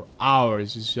city for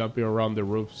hours just jumping around the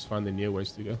roofs, finding new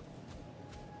ways to go.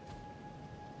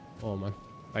 Oh man.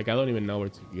 Like, I don't even know where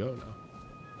to go now.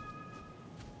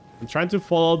 I'm trying to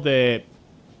follow the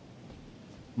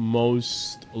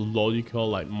most logical,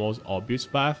 like, most obvious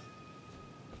path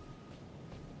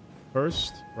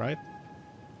first, right?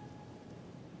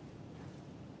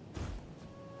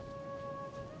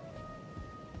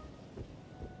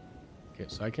 Okay,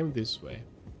 so I came this way.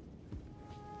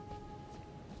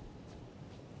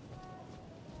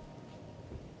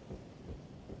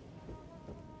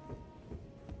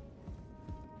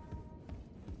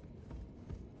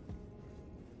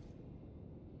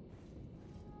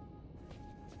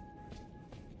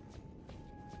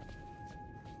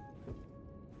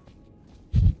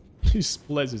 This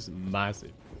place is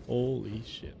massive. Holy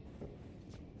shit.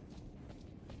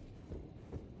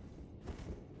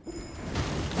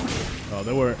 Oh,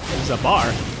 there's a bar.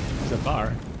 There's a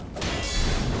bar.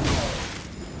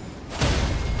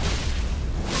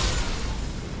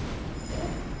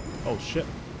 Oh shit.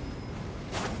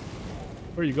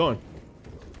 Where are you going?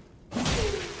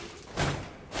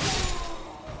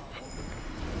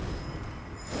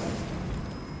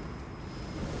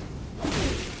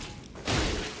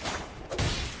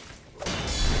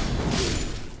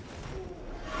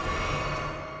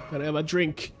 Gotta have a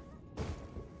drink.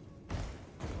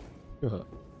 Stone.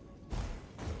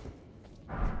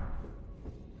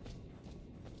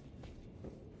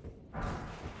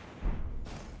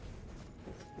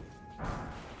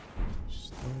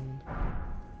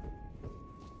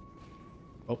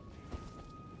 Oh.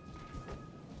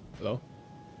 Hello?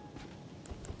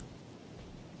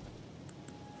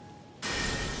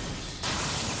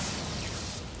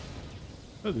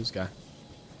 Oh, this guy.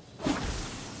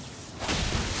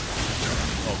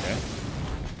 Okay.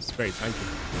 It's very tanky.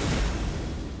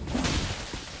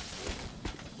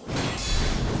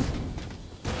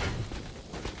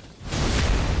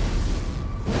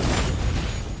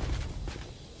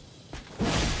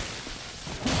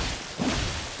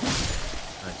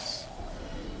 Nice.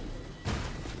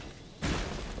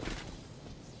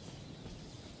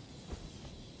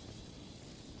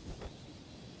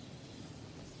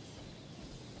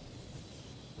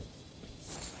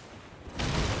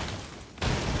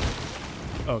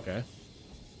 Okay.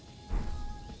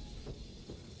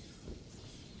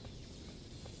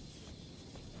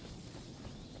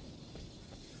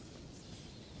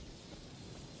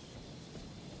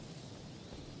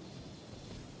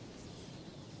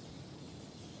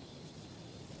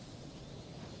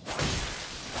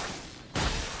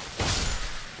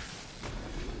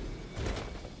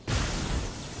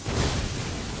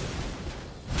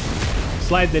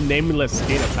 It's like the nameless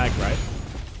skin attack, right?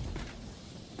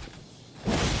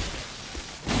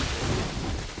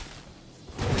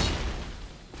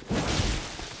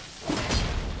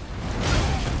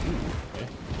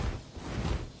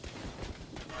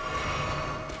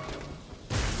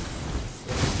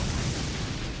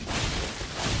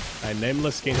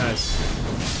 Nameless skin has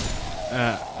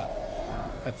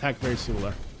attack very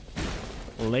similar.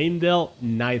 Landale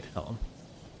Nighthelm.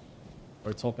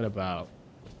 We're talking about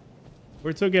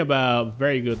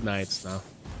very good knights now.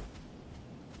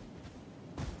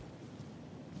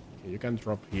 Okay, you can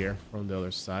drop here from the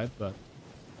other side, but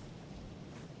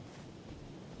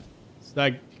it's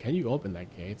like, can you open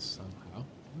that gate somehow?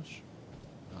 I'm not sure.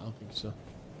 I don't think so.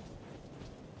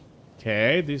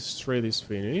 Okay, this trade is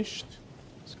finished.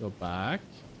 Let's go back.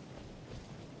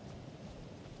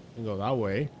 can go that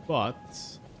way, but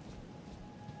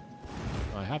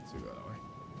I have to go that way.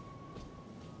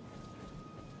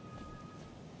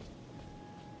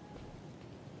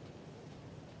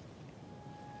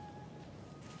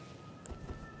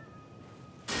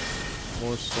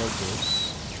 More soldiers.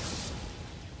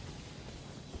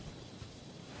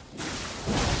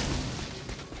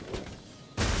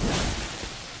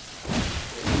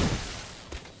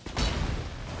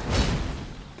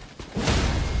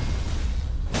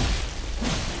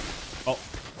 Oh.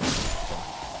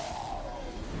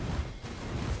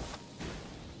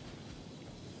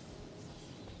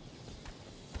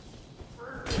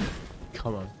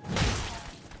 Come on.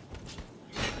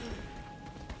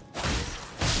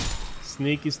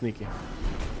 Sneaky, sneaky.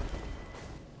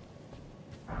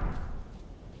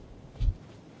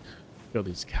 Kill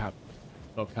this cap.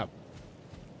 Oh, cap.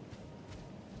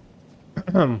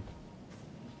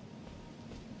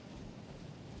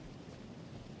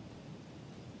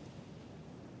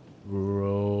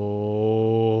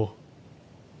 Bro.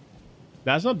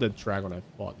 That's not the dragon I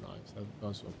fought. Nice.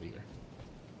 That's not bigger.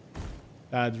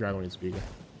 That dragon is bigger.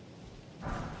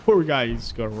 Poor guy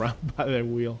is got around by the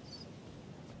wheels.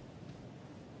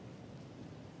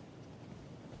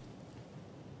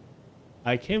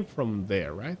 I came from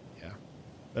there, right? Yeah.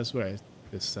 That's where I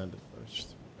descended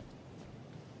first.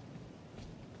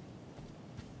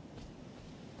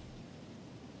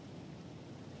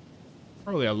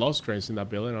 Probably I lost cranes in that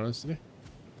building, honestly.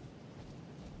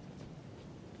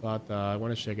 But I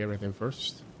want to check everything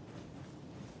first.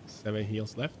 7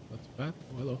 heals left. Not too bad.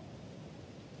 Oh, hello.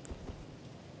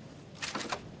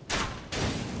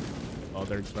 Oh,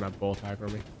 they're just gonna both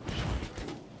aggro me.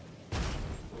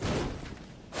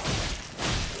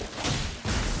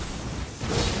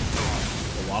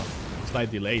 Oh, wow.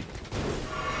 Slight delayed.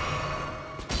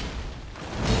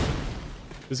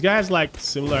 This guy has like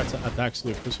similar attacks to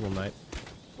the Crucible Knight.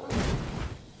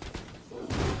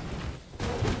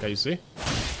 Okay, you see?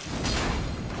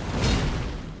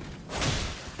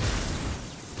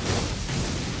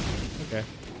 Okay.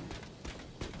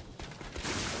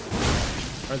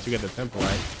 Trying to get the tempo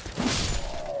right.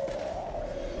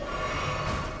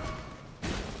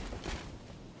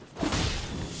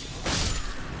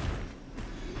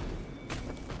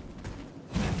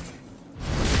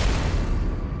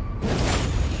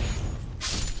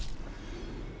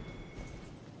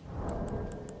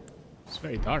 It's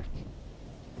very dark.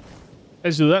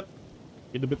 Let's do that.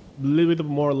 Get a little bit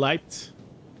more light.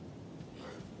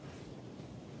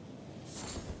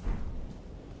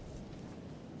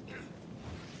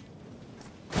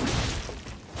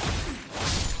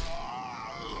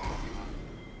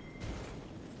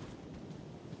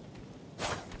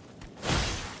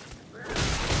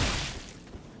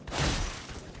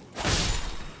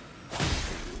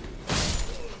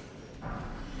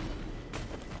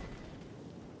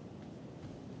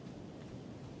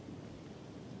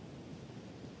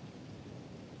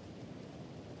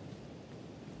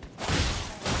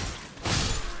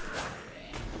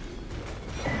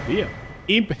 Yeah.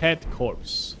 Imp head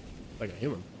corpse. Like a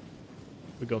human.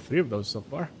 We got 3 of those so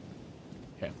far.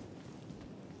 Okay.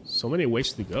 So many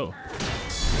ways to go.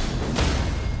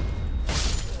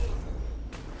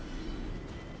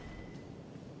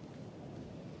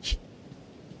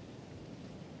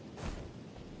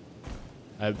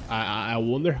 I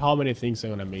wonder how many things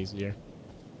I'm gonna miss here.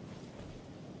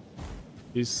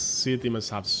 This city must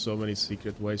have so many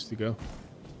secret ways to go.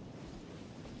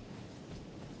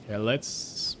 Yeah,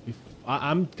 let's...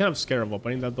 I'm kind of scared of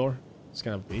opening that door. It's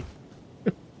kind of big.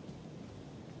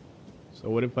 So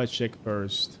what if I check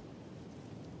first?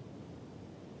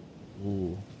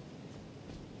 Ooh.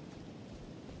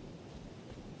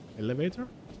 Elevator?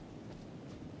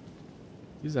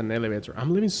 This is an elevator.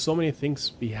 I'm leaving so many things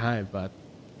behind, but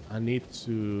I need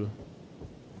to...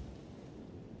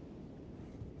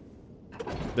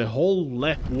 The whole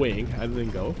left wing, I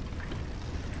didn't go.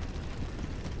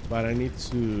 But I need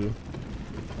to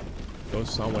go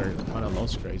somewhere to find a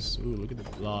lost grace. Ooh, look at the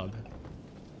blood.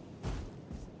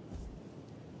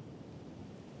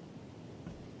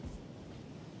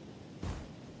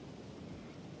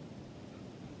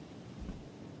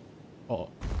 Oh.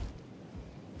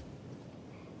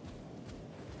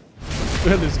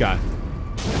 Look at this guy.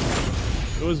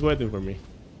 He was waiting for me.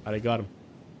 But I got him.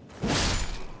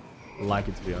 I like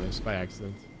it, to be honest, by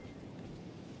accident.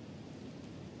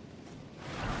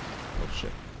 Oh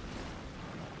shit.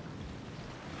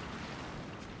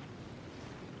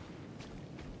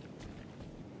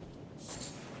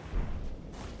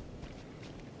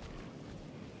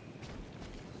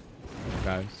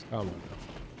 Guys, come on now.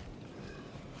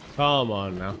 Come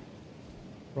on now.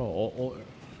 Bro,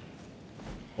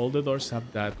 All the doors have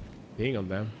that thing on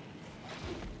them.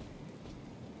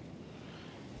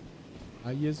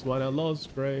 I just wanna lose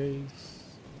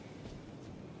grace.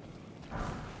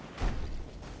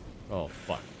 Oh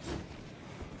fuck.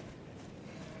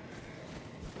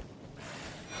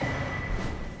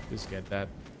 Just get that.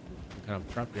 I'm kind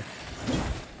of trapped here.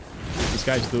 These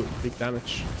guys do big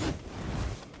damage.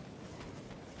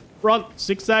 Run!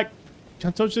 Zigzag!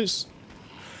 Can't touch this!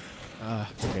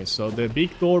 Okay, so the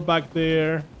big door back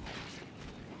there.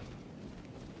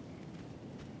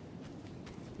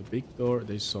 The big door.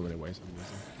 There's so many ways I'm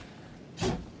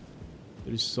missing.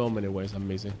 There's so many ways I'm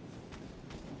missing.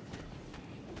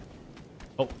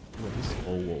 Oh, look at this.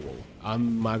 Oh, whoa, whoa.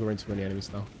 I'm maggroing too many enemies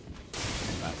now.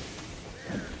 Bad.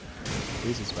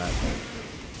 This is bad.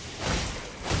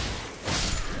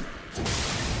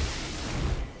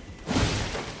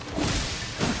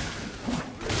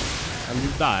 And you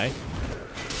die.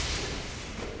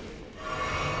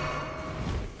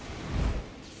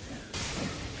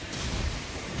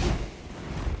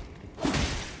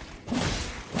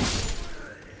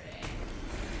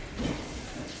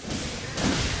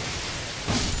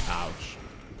 Ouch.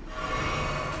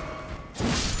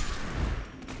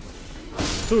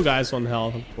 Two guys on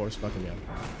health, of course, fucking yeah.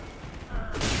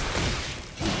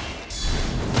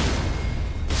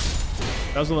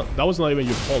 That was not even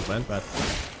your fault, man, but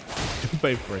you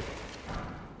paid for it.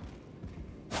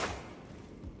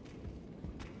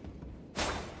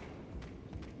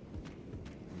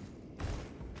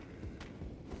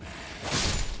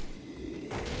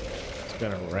 It's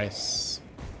gonna rest.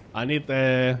 I need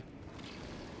the...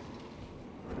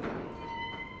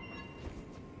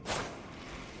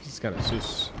 This is kind of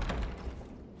sus.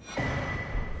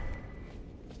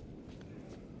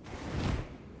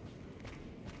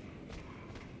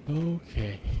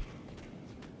 Okay.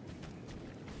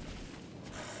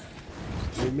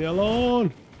 Leave me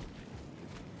alone.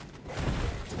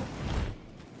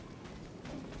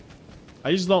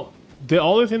 I just don't. The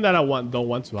only thing that I don't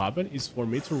want to happen is for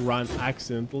me to run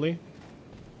accidentally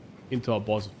into a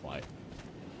boss fight.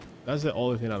 That's the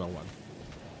only thing I don't want.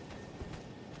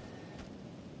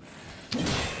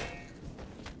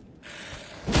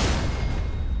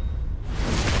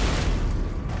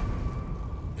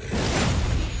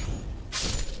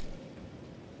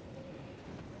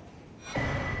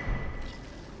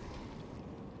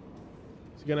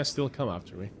 He's gonna still come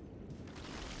after me.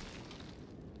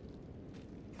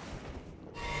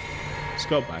 Let's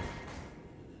go back.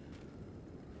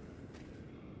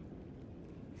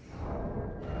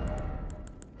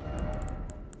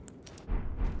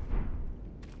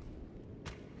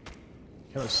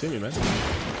 Cannot see me, man.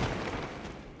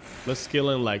 Let's kill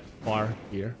him like far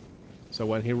here, so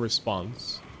when he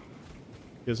responds,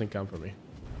 he doesn't come for me.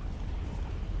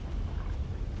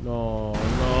 No,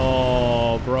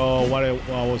 no, bro.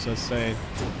 What was I saying?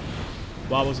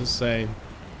 What was I saying?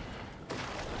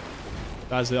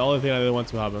 That's the only thing I didn't want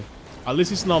to happen. At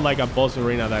least it's not like a boss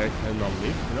arena that I cannot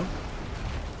leave, you know?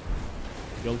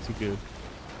 Guilty good.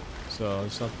 So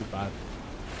it's not too bad.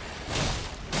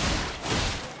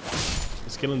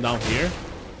 Let's kill him down here.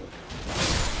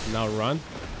 Now run.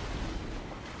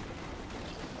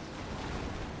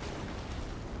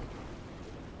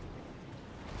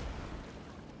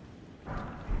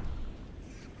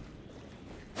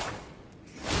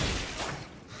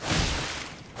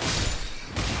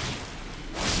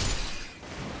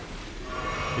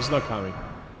 He's not coming.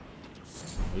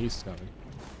 Oh, he's coming.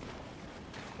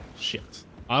 Shit.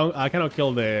 I cannot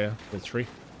kill the tree.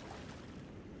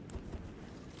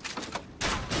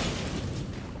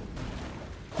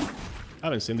 I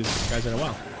haven't seen these guys in a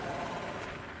while.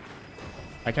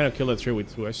 I cannot kill the tree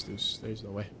with 2 S2s. There's no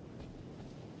way.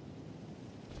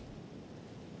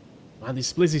 Man,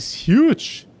 this place is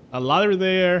huge. A ladder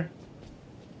there.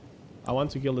 I want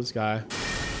to kill this guy.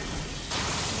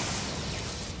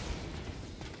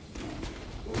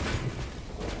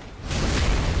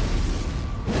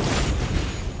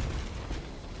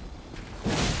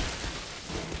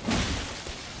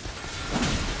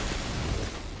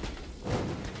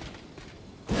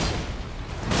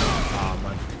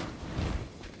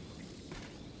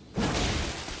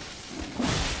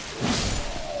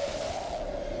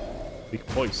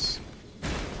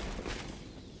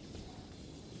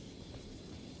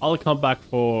 I'll come back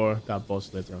for that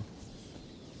boss later.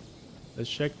 Let's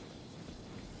check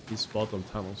these bottom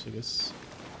tunnels, I guess.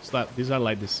 It's like, these are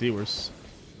like the sewers.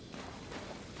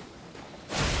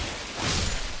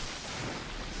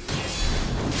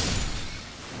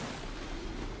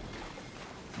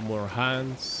 More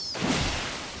hands.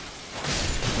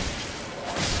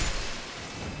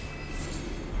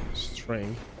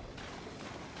 String.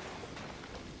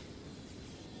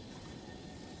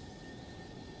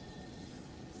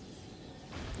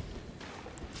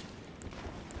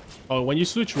 Oh, when you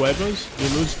switch weapons, you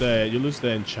lose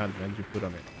the enchantment you put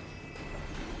on it.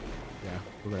 Yeah,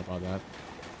 forgot about that.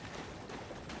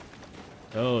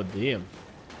 Oh damn.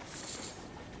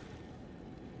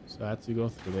 So I had to go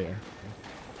through there.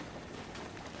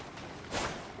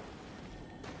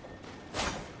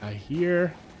 Okay. I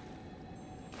hear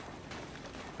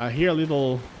a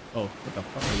little. Oh, what the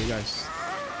fuck are you guys?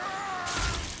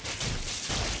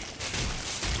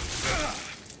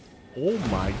 Oh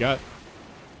my god.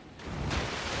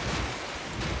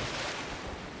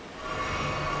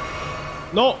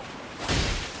 No!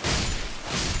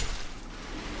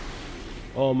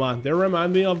 Oh man, they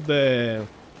remind me of the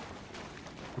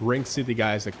Ring City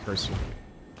guys that curse you.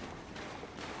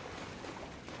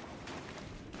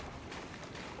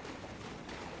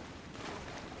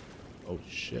 Oh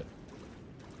shit.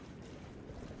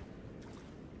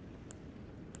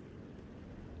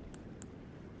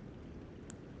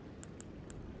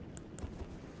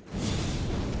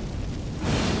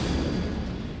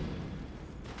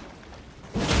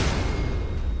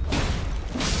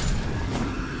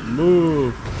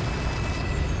 Move.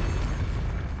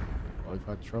 Oh, if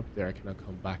I drop there, I cannot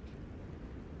come back.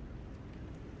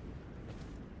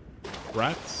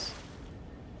 Rats.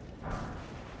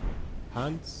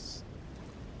 Pants.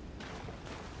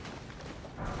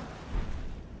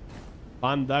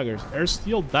 Fan daggers. Air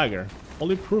steel dagger.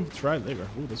 Only proof try liver.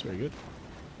 Ooh, that's very good.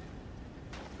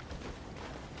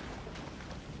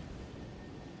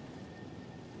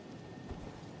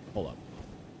 Hold up.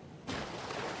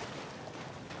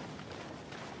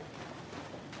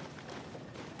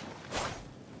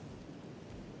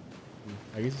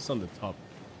 I guess it's on the top.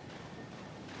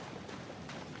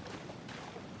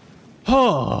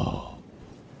 Oh,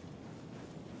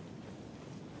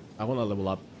 I want to level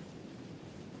up.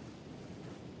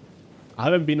 I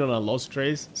haven't been on a Lost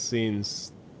Trace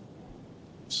since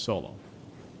Solo.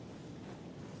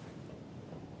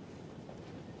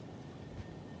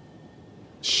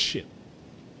 Shit.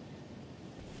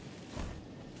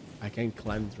 I can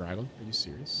climb the dragon. Are you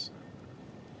serious?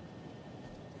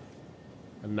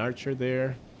 An archer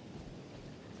there.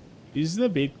 Is the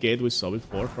big gate we saw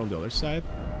before from the other side?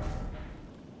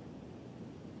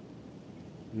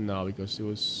 No, because it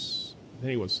was... I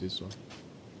think it was this one.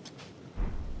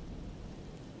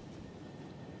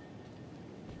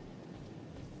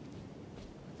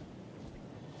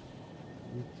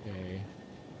 Okay.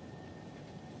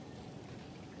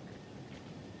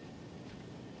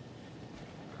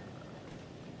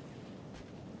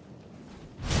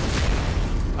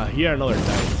 Here another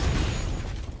knight.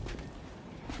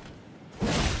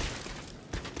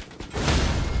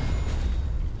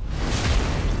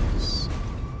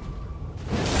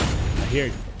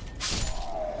 Here.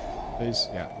 This,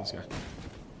 yeah, this guy.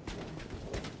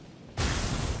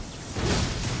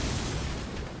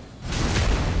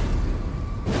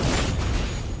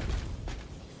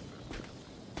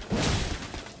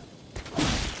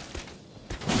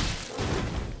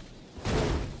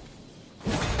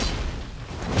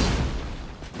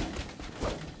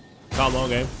 Come on,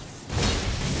 game.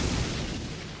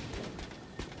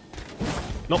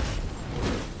 Nope.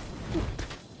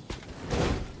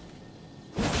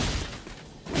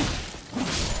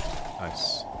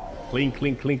 Nice. Clean,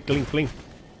 clean, clean, clean, clean.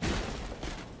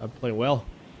 I'm playing well.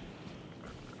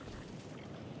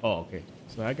 Oh, okay.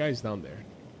 So that guy's down there.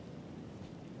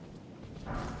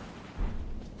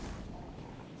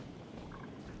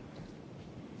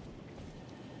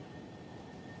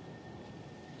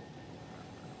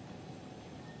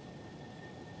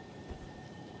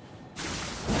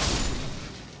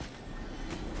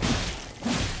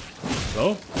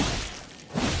 Hello?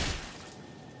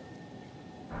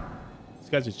 These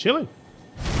guys are chilling.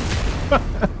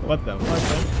 What the fuck,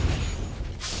 man?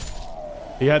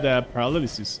 He had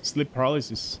paralysis, sleep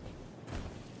paralysis.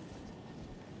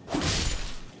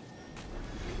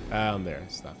 Down there,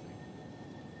 stuff.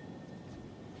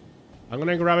 I'm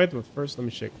gonna grab it, but first let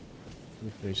me check. Let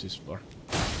me finish this floor.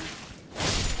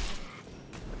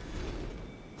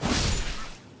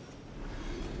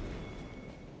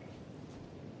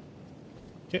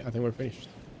 Okay, I think we're finished.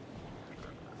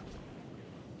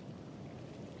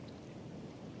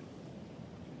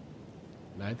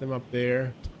 An item up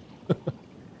there.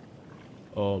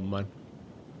 Oh man.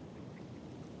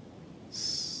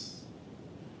 This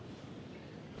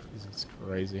is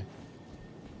crazy.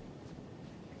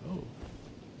 Oh.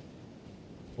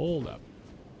 Hold up.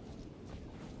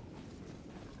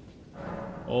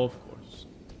 Of course.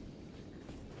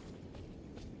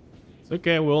 It's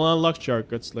okay, we'll unlock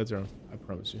shortcuts later on. I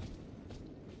promise you.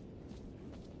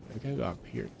 I can go up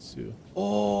here too.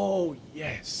 Oh,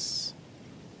 yes.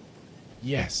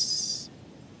 Yes.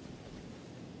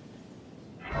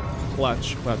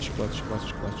 Clutch, clutch, clutch,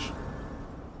 clutch, clutch.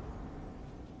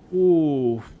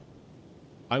 Ooh.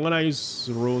 I'm gonna use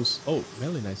runes. Oh,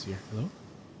 Melina's here. Hello?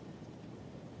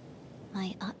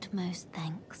 My utmost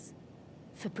thanks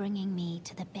for bringing me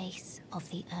to the base of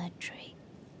the Erd Tree.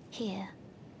 Here,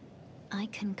 I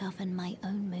can govern my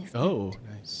own movement. Oh,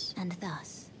 nice. And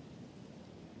thus,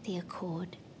 the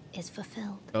accord is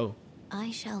fulfilled. Oh.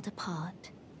 I shall depart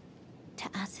to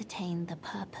ascertain the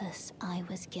purpose I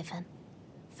was given.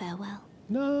 Farewell.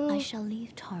 No. I shall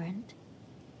leave Torrent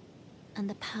and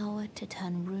the power to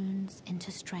turn runes into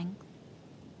strength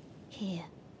here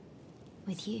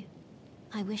with you.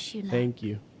 I wish you luck. Thank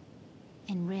you.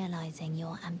 In realizing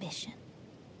your ambition.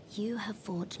 You have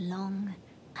fought long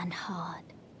and hard.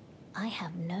 I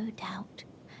have no doubt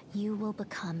you will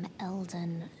become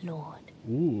Elden Lord.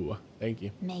 Ooh, thank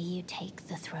you. May you take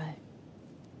the throne.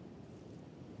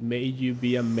 May you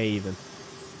be a maiden.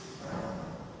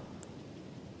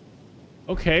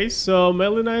 Okay, so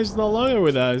Melina is no longer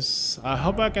with us. I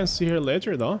hope I can see her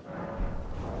later, though.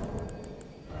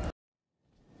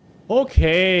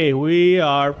 Okay, we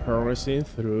are progressing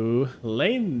through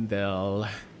Leyndell.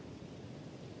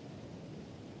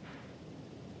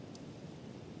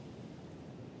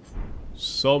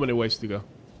 So many ways to go.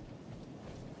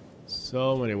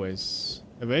 So many ways.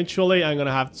 Eventually, I'm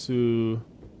gonna have to...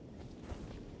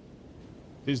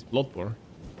 This is Bloodborne.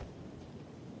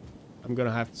 I'm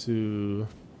gonna have to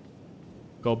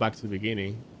go back to the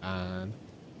beginning and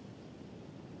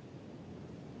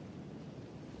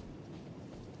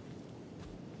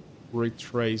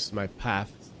retrace my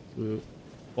path to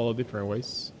follow different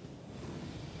ways.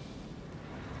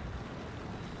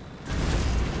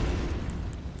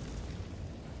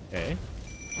 Okay.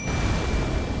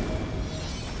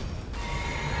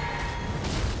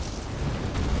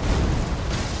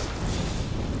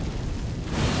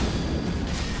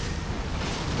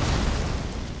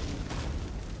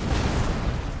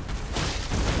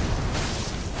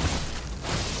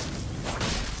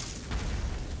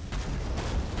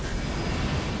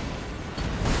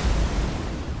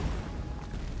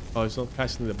 Oh, it's not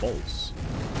casting the bolts.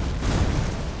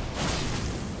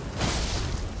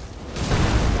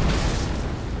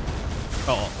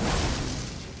 Oh.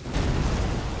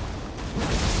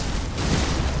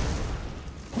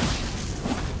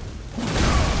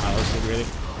 I wasn't really.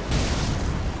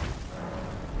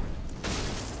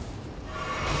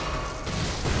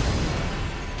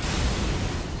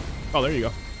 Oh, there you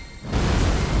go.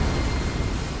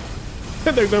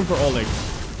 They're going for all legs.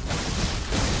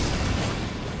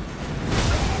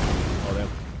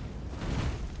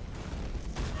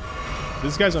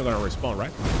 This guy's not gonna respawn,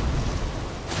 right?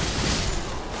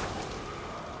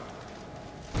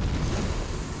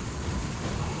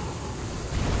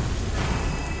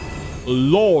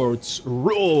 Lord's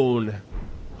Rune.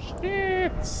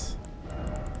 Shit.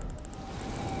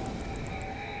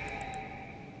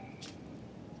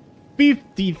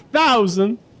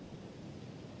 $50,000.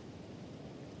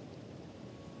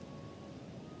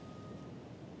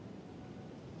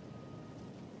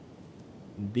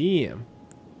 Damn.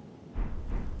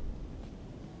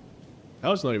 That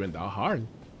was not even that hard.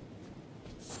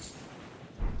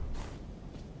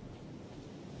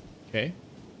 Okay.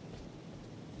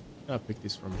 I'll pick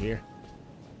this from here.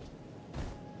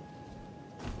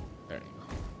 There you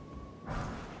go.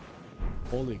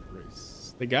 Holy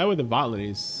grace. The guy with the violin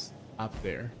is up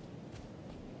there.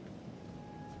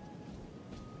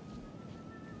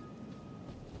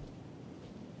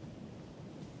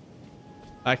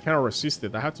 I cannot resist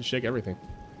it. I have to shake everything.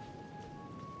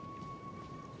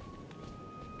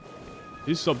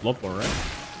 This is so Bloodborne, right?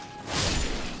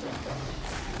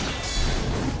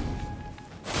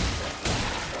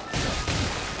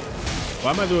 Why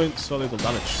am I doing so little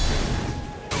damage?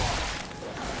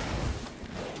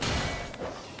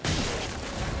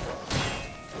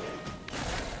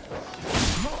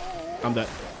 I'm dead.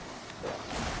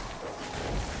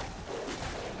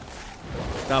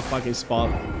 That fucking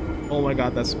spot. Oh my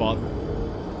god, that spot.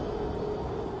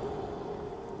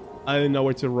 I didn't know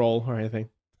where to roll or anything.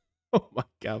 Oh my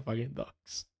god, fucking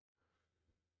dogs.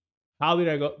 How did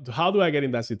I go? How do I get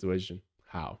in that situation?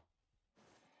 How?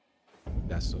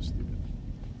 That's so stupid.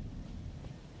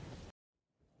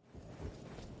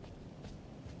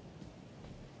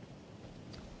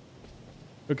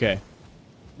 Okay.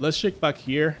 Let's check back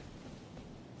here.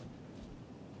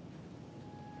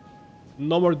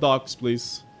 No more dogs,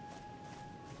 please.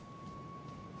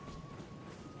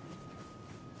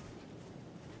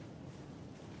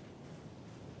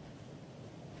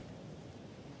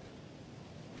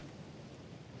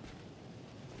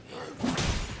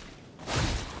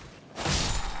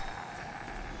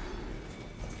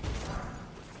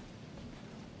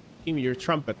 Give me your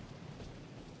trumpet.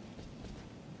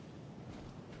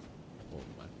 Oh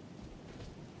man.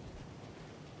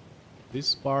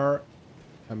 This part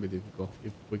can be difficult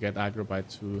if we get aggro by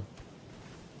two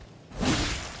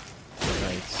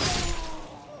knights.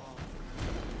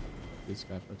 This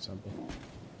guy, for example.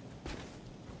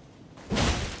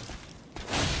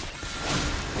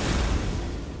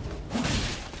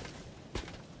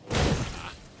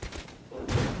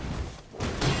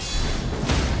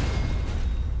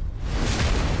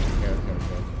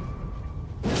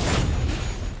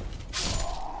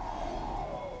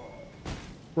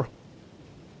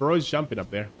 Bro is jumping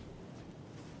up there.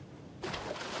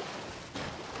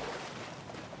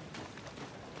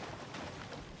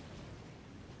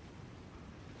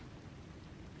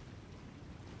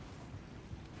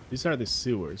 These are the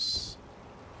sewers.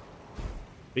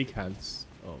 Big hands.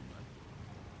 Oh man.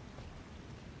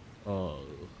 Oh.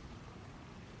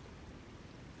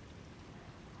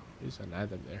 There's an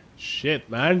item there. Shit,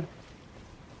 man.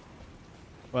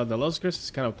 Well, the Lost Crest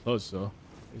is kind of close, so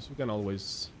I guess we can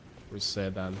always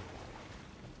reset and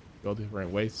go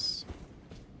different ways.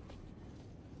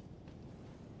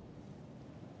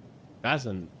 That's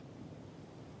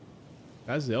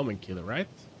the Omen Killer, right?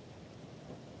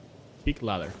 Kick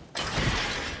ladder.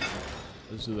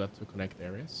 Let's do that to connect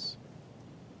areas.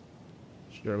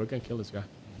 Sure, we can kill this guy.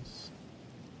 Nice.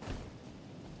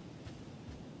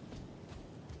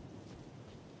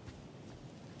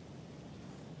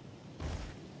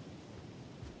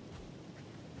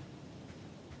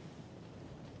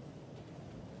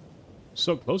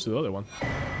 So close to the other one.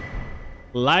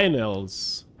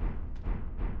 Lionel's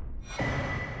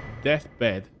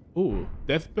deathbed. Ooh,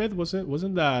 deathbed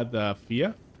wasn't that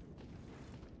Fia?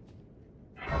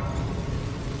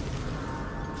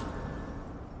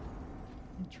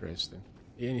 Interesting.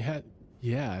 And he had,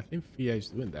 yeah, I think Fia is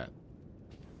doing that.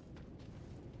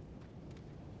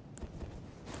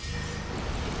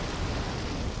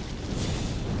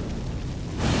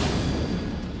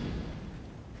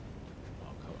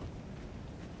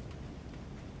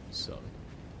 So,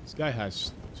 this guy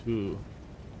has two.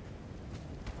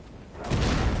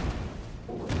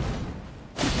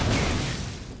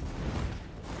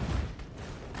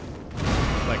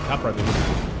 Like Capra did.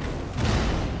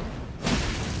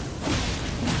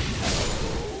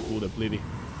 Ooh, the bleedy.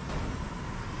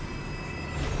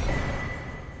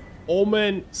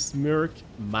 Omen Smirk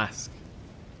Mask.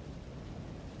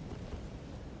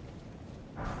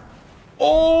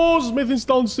 Oh, Smithing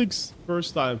Stone 6.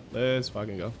 First time. Let's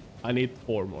fucking go. I need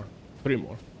 4 more. 3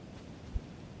 more.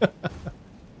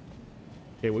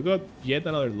 Okay, we got yet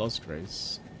another Lost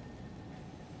Grace.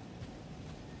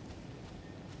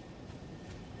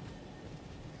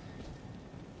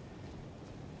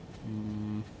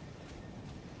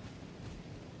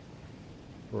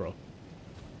 Bro.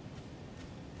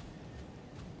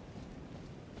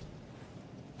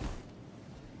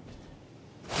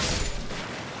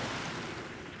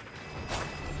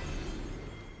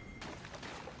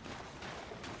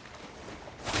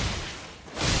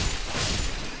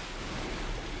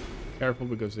 Careful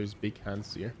because there's big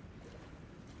hands here.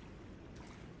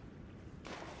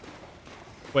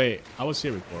 Wait, I was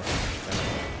here before.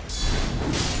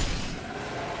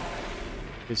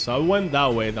 Okay, so I went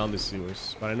that way down the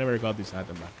sewers, but I never got this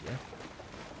item back here.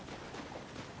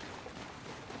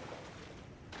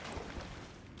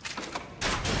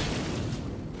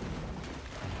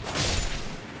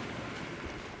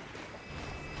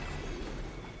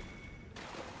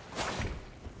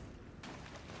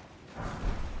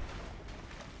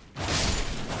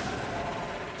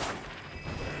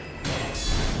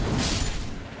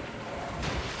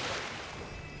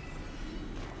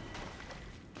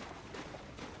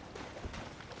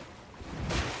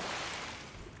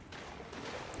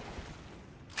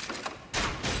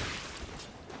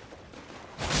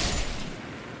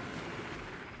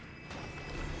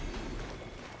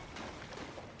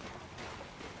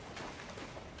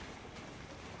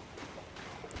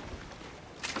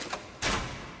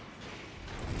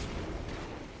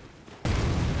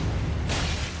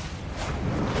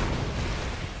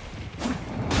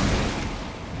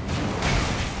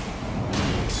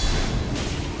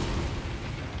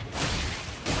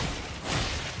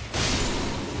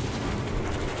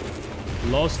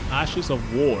 Lost Ashes of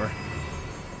War.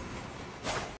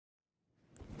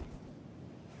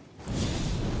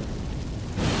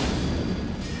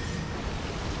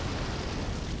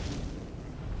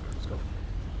 Let's go.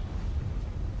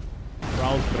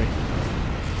 Round 3.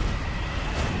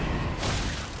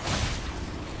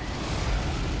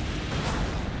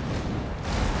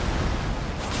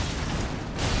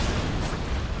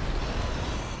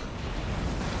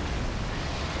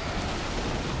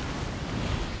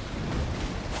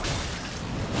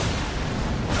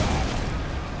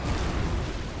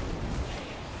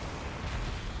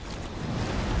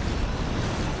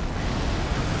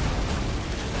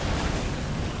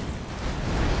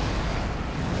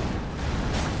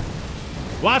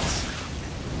 What?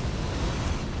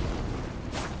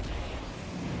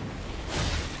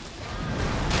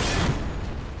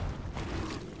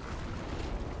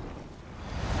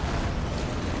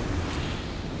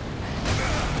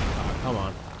 Ah, come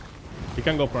on. We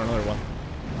can go for another one.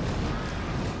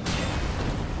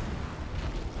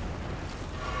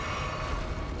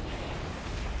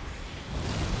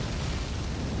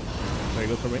 Very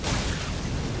good for me.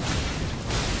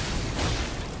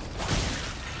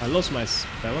 I lost my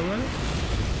spell already?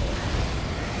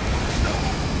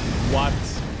 What?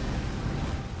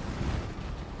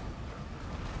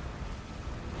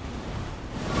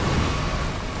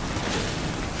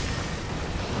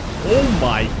 Oh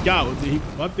my god,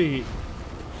 what the...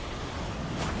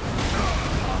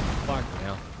 Oh, fuck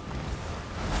hell.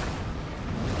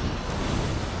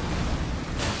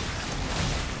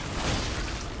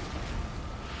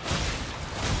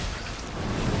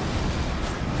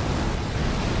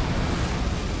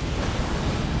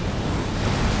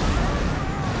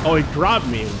 Oh, he grabbed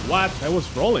me. What? I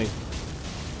was rolling.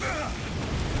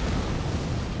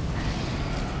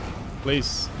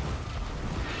 Please.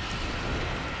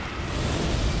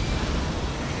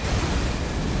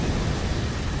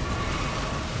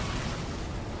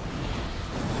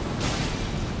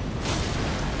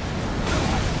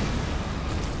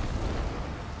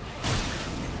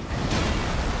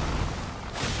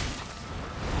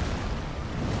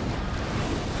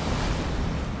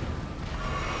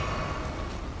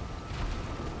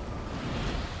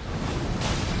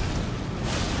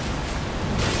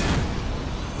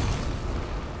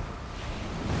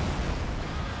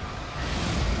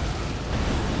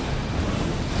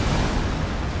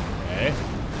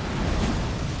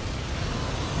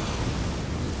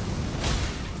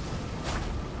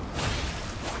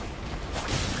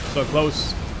 So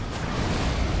close.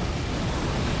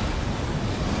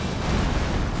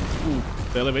 Ooh,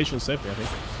 the elevation saved me, I think.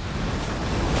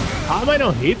 How am I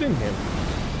not hitting him?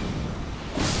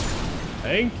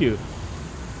 Thank you.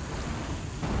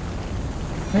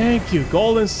 Thank you,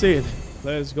 Golden Seed.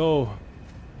 Let's go.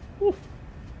 Woo.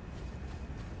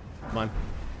 Come on.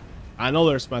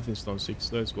 Another Smithing Stone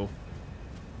 6. Let's go.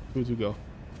 2 to go.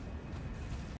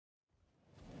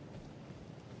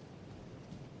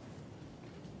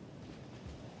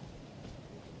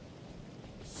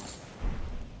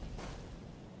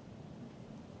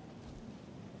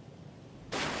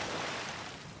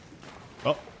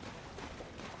 Oh.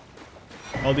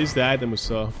 Oh, this is the item we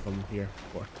saw from here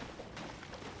before.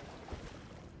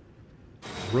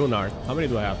 Rune art. How many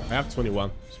do I have? I have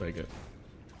 21. It's very good.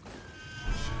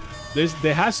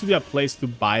 There has to be a place to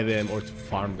buy them or to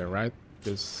farm them, right?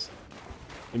 Because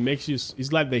it makes you...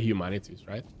 It's like the humanities,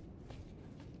 right?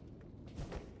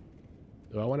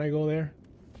 Do I want to go there?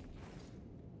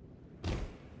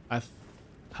 Have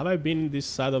I been this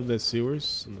side of the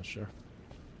sewers? I'm not sure.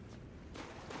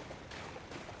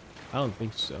 I don't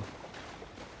think so.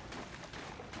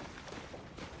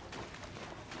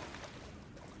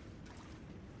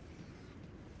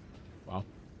 Wow.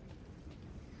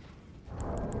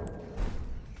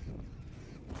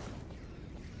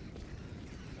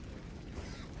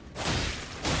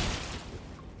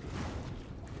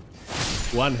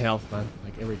 One health, man,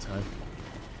 like every time.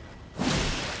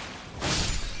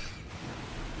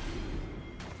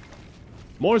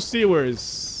 More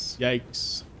sewers.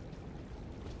 Yikes.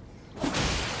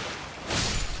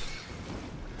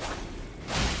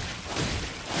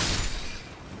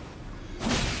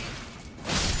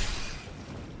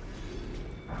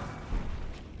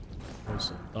 There's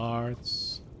some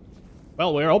darts.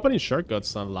 Well, we're opening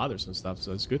shortcuts on ladders and stuff,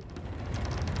 so it's good.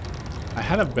 I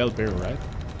had a bell bearer, right?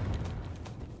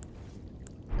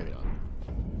 Maybe not.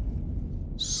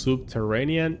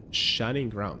 Subterranean shining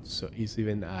ground, so it's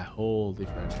even a whole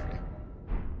different area.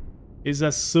 It's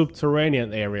a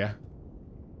subterranean area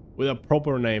with a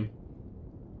proper name.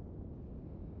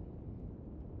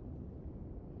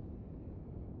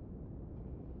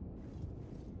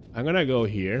 I'm gonna go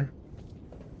here.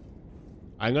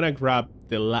 I'm gonna grab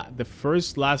the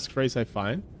first last crate I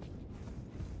find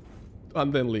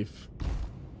and then leave.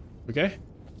 Okay?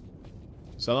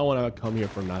 So I don't want to come here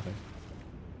for nothing.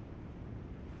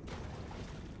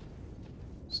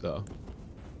 So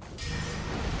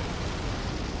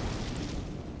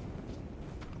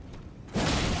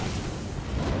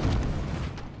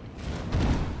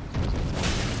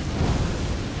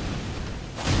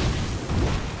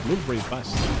move pretty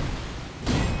fast.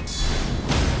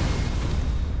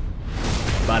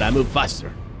 But I move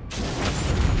faster.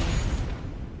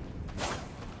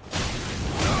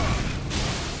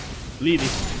 Bleedy.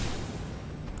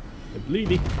 The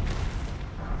bleedy.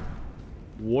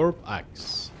 Warp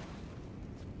axe.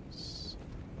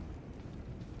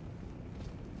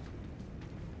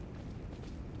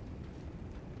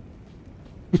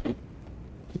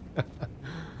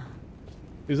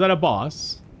 Is that a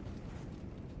boss?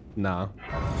 Nah.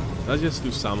 Let's just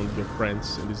do some of your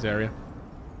friends in this area.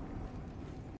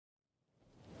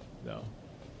 No.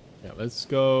 Yeah, let's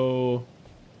go.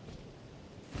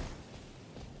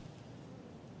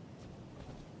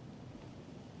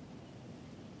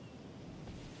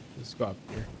 Let's go up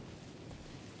here.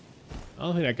 I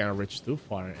don't think I can reach too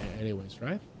far anyways,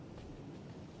 right?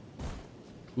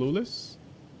 Clueless?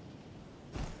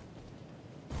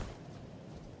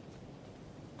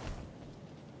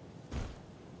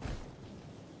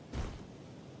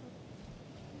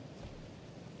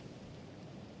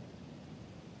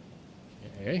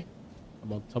 Okay.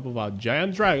 I'm on top of a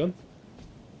giant dragon.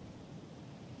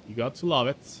 You got to love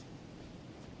it.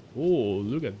 Oh,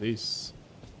 look at this.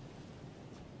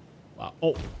 Wow.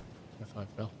 Oh, I thought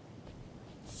I fell.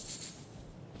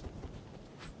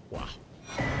 Wow.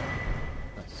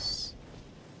 Nice.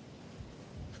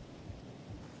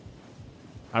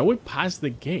 Are we past the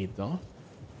gate, though?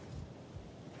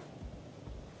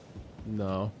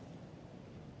 No.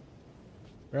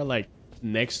 We're like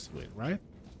next to it, right?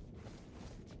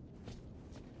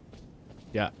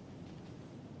 Yeah.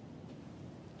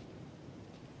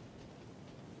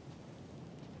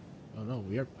 Oh no,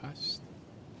 we are past.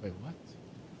 Wait, what?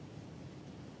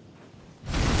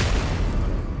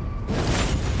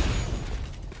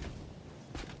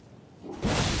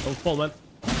 Don't fall, man.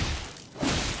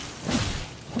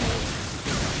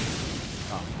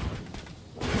 Oh.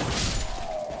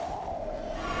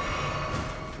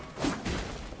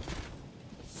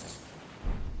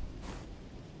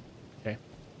 Okay.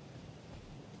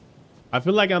 I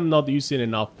feel like I'm not using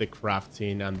enough the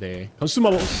crafting and the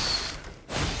consumables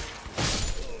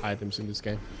items in this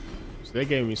game. So they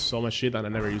gave me so much shit and I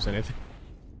never use anything.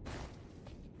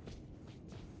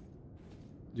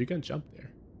 You can jump there.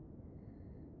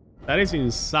 That is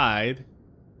inside.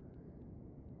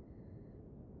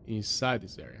 Inside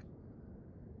this area.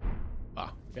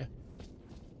 Ah, okay.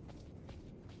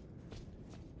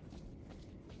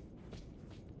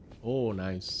 Oh,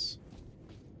 nice.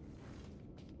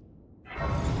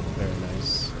 Very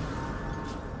nice.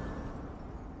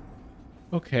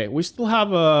 Okay, we still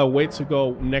have a way to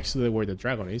go next to where the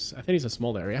dragon is. I think it's a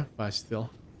small area, but still,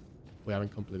 we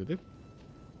haven't completed it.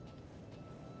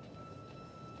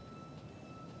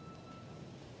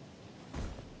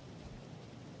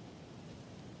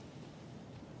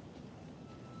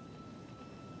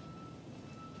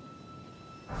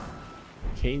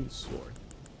 Cane sword.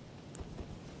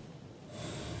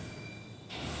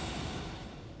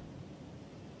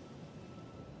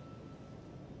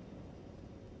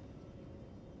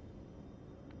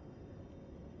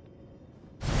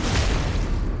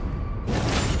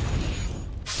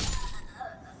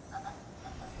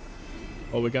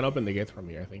 Oh, we can open the gate from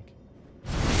here, I think.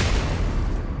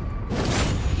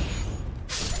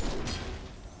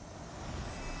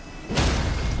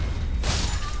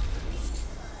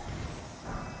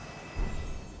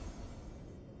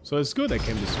 So it's good I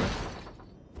came this way.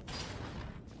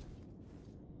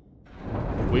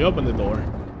 We opened the door.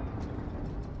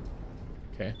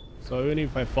 Okay. So even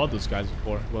if I fought those guys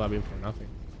before, it will have been for nothing.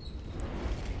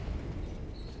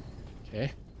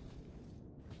 Okay.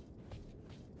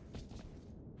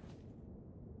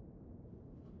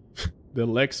 The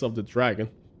legs of the dragon.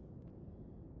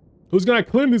 Who's gonna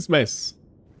clean this mess?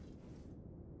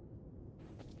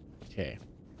 Okay.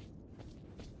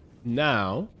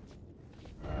 Now,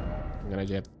 I'm gonna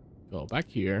just go back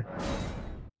here.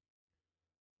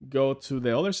 Go to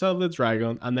the other side of the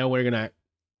dragon, and then we're gonna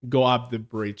go up the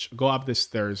bridge, go up the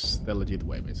stairs the legit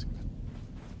way, basically.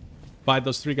 Fight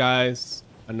those three guys,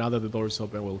 and now that the door is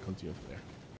open, we'll continue from there.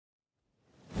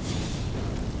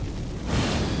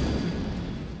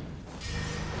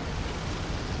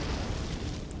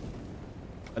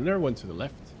 I never went to the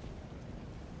left.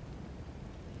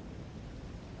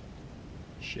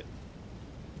 Shit.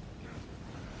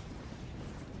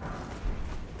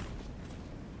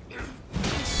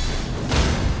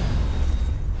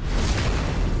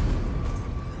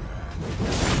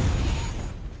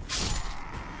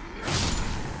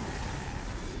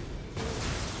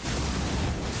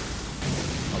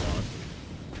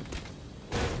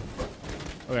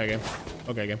 Okay, game.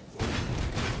 Okay, game.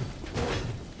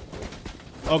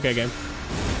 Okay, game.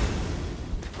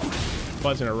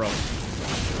 Twice in a row.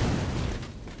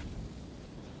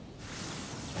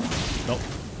 Nope.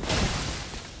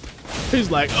 He's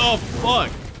like, oh,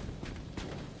 fuck.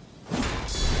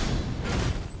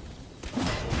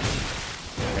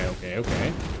 Okay, okay.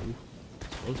 Ooh,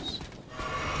 close.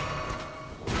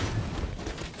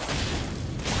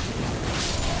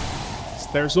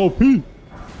 Stairs OP.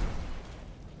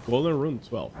 Golden Rune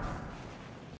 12.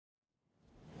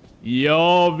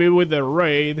 Yo, be with the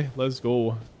raid. Let's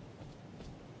go.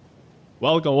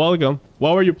 Welcome, welcome.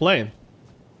 What were you playing?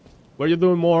 Were you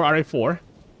doing more RA4?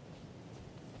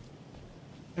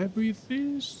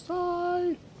 Everything's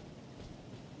fine.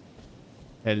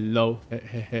 Hello,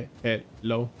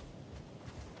 hello.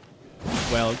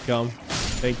 Welcome.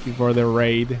 Thank you for the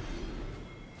raid.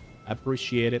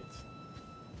 Appreciate it.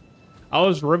 I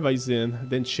was revising,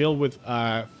 then chill with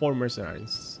 4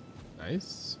 mercenaries.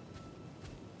 Nice.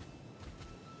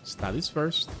 Studies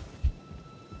first.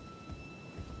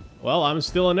 Well, I'm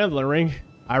still in Elden Ring.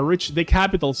 I reached the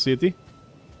capital city.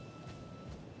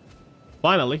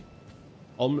 Finally.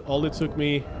 Only took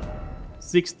me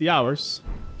 60 hours.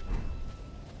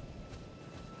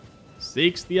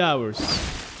 60 hours.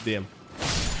 Damn.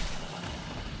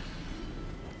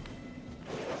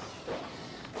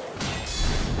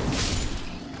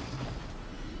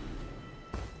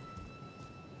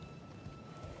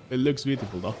 It looks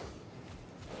beautiful though.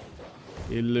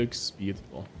 It looks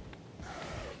beautiful.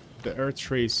 The earth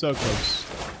tree is so close.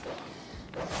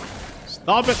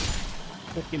 Stop it!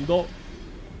 Fucking dog.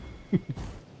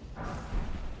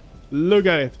 Look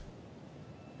at it.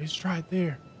 It's right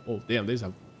there. Oh damn, there's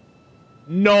a...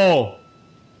 No!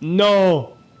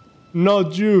 No!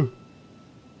 Not you!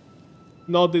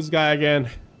 Not this guy again.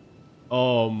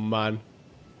 Oh man.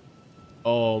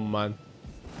 Oh man.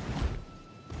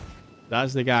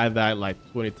 That's the guy that died like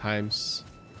 20 times.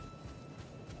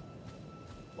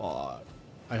 Oh,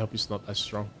 I hope he's not as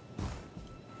strong.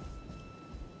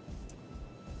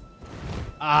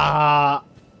 Ah!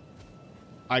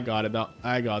 I got it now.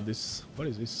 I got this. What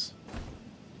is this?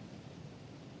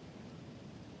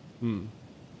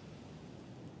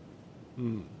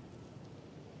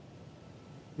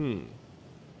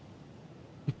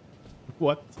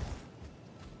 What?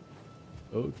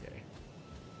 Okay.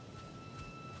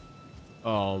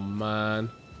 Oh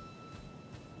man.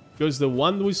 Because the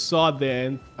one we saw at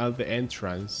the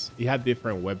entrance, he had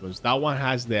different weapons. That one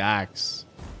has the axe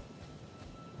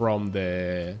from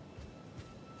the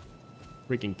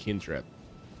freaking kindred.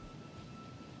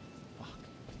 Fuck.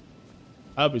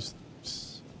 I was...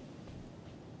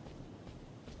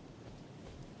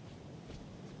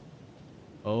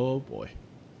 Oh boy.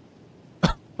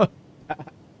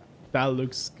 That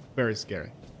looks very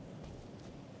scary.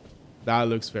 That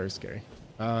looks very scary.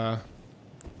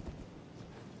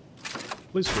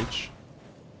 Please reach.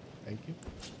 Thank you.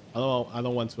 I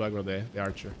don't want to aggro the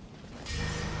archer.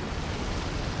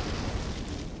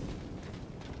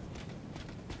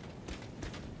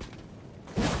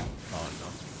 Oh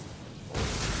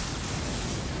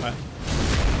no.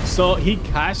 So he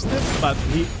cast it, but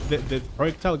the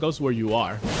projectile goes where you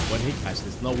are when he casts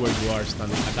it, not where you are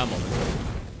standing at that moment.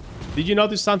 Did you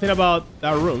notice something about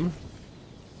that room?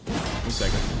 1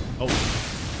 second. Oh,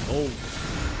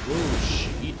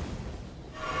 shit.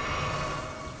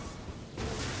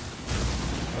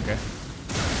 Okay.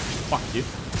 Fuck you.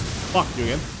 Fuck you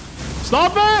again.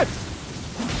 Stop it!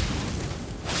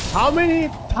 How many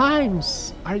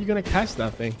times are you gonna cast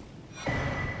that thing?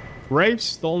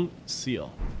 Gravestone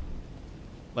Seal.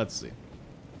 Let's see.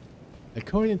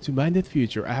 According to Minded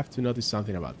Future, I have to notice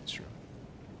something about this room.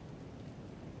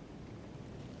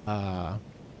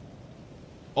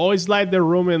 Oh, it's like the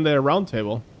room in the round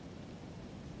table.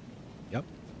 Yep.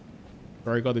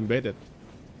 Where I got invaded.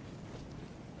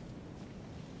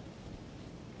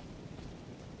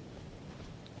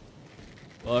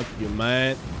 Fuck you,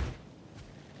 man.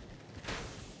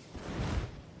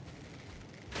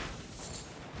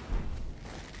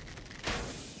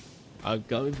 I'm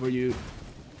coming for you.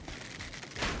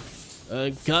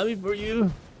 I'm coming for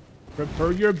you.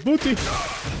 Prepare your booty.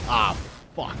 Ah,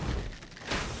 fuck.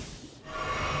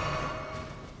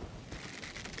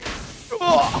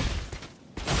 Oh.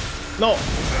 No.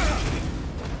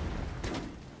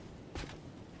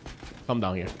 Come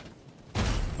down here.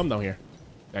 Come down here.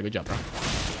 Yeah, good job, bro.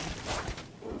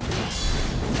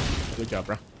 Good job,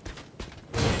 bro.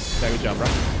 Yeah, good job, bro.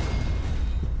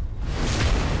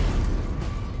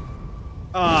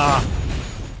 Ah.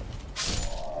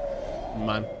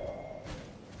 Man.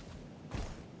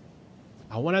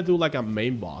 I want to do like a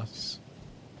main boss.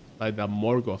 Like the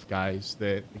Morgoth guys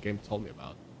that the game told me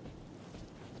about.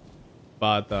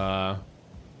 But,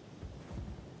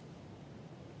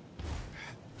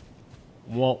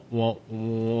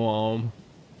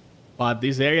 but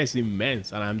this area is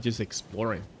immense and I'm just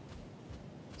exploring.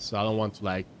 So I don't want to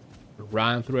like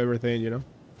run through everything, you know?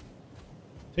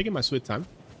 Taking my sweet time.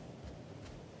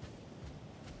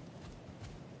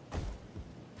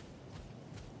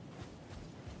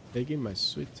 Taking my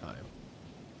sweet time.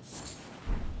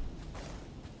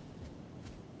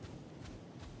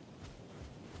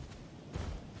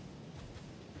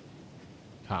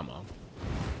 Come on.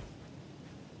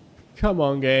 Come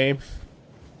on, game.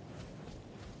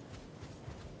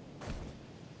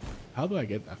 How do I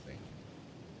get that thing?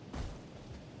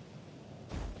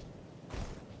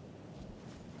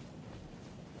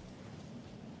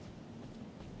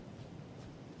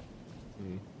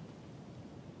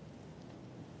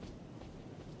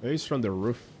 Maybe it's from the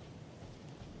roof.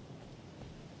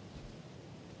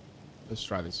 Let's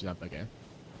try this jump again.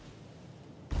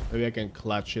 Maybe I can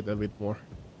clutch it a bit more.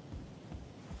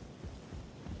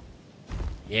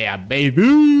 Yeah,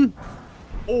 baby!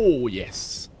 Oh,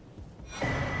 yes.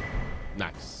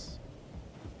 Nice.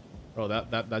 Bro,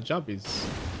 that jump is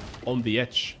on the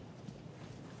edge.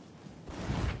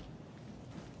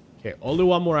 Okay, only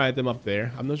one more item up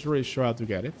there. I'm not really sure how to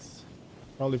get it.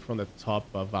 Probably from the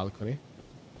top balcony.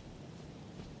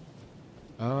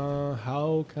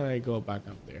 How can I go back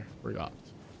up there? Forgot.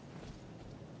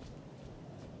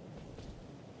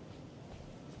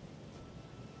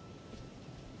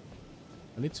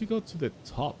 I need to go to the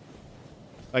top.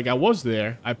 Like, I was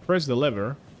there. I pressed the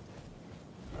lever.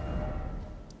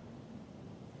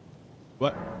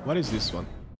 What is this one?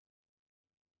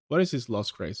 What is this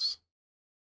Lost Grace?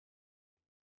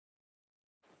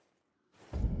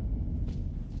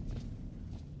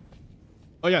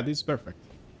 Oh yeah, this is perfect.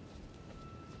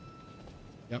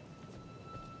 Yep.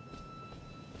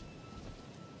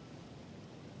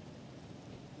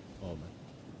 Oh man.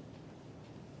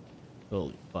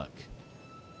 Holy fuck.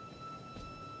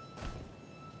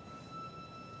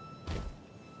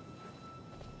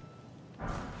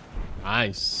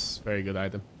 Nice. Very good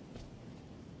item.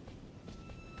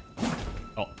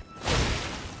 Oh.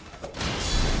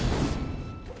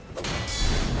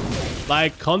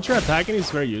 Like, counter-attacking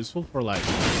is very useful for like...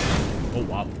 Oh,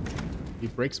 wow. He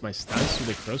breaks my stance with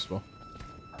the crossbow.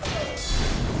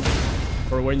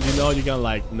 For when you know you can,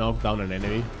 like, knock down an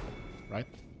enemy. Right?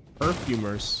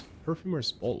 Perfumer's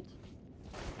bolt.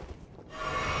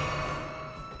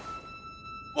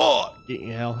 Oh!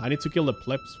 Hell, I need to kill the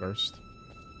plebs first.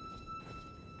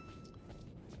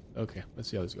 Okay, let's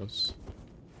see how this goes.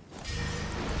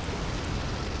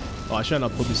 Oh, I should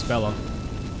not put this spell on.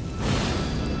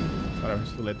 Whatever,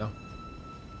 it's too late now.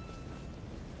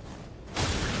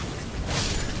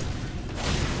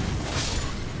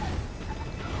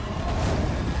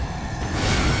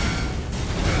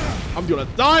 I'm gonna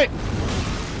die!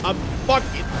 I'm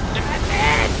fucking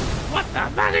dead! What the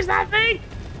fuck is that thing?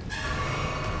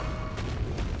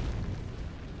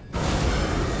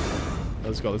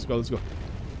 Let's go, let's go, let's go.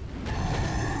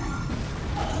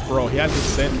 Bro, he had to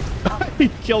send. He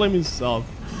killed him himself.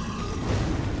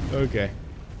 Okay.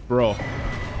 Bro.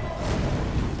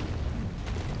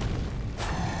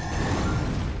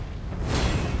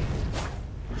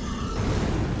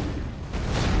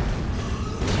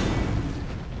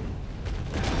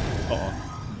 Uh-oh.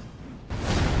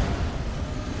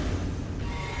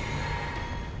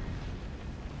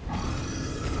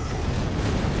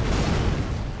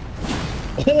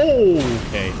 Oh,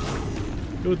 okay.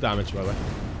 Good damage, by the way.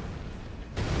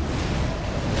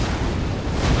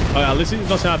 Oh, yeah, at least it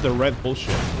doesn't have the red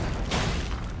bullshit.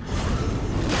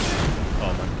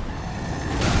 Oh, man.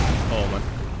 Oh, man.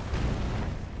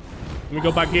 Let me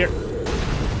go back here.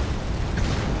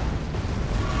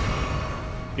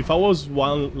 If I was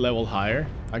one level higher,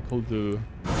 I could do...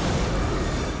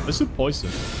 Let's do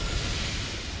poison.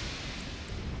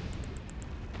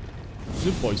 Let's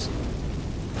do poison.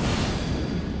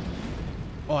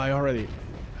 Oh, I already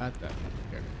had that.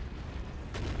 Here.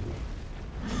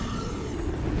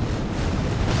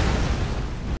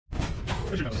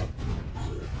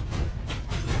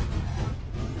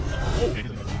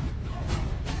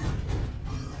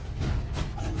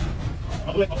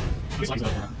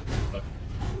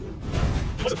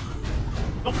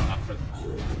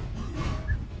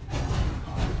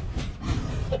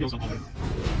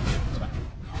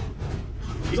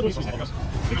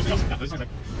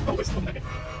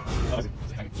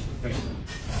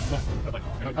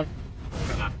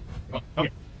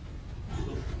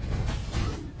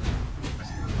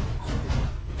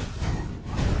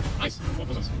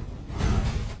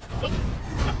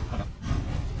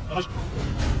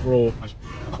 Bro,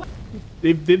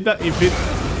 if did that, if it,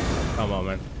 come on,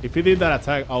 man. If he did that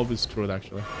attack, I'll be screwed.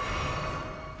 Actually,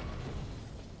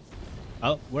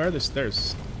 where are the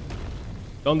stairs?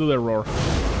 Don't do the roar.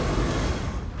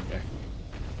 Okay,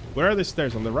 where are the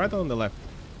stairs? On the right or on the left?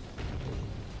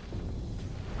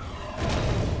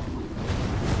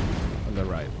 On the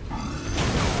right.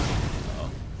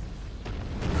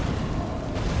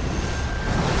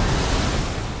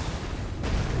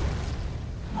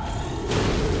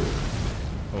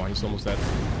 He's almost dead.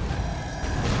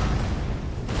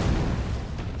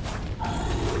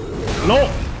 No!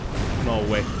 No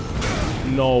way.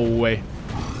 No way.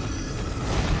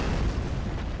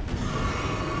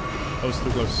 That was too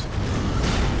close.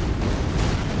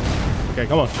 Okay,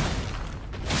 come on.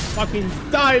 Fucking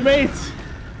die, mate!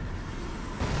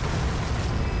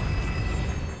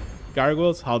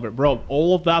 Gargoyles, halberd. Bro,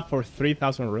 all of that for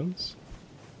 3,000 runes?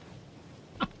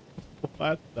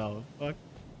 What the fuck?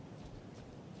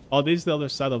 Oh, this is the other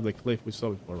side of the cliff we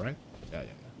saw before, right? Yeah.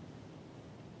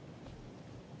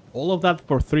 All of that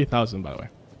for 3,000, by the way.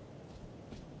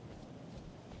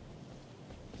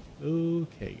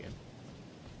 Okay, again.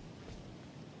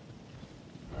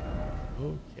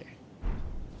 Okay.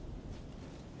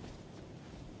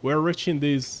 We're reaching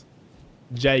this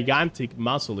gigantic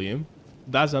mausoleum.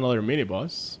 That's another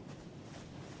mini-boss.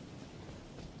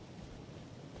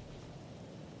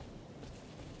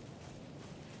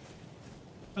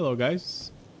 Hello,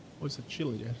 guys. What's the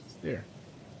chilling just there?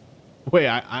 Wait,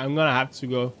 I'm gonna have to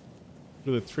go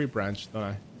through the tree branch, don't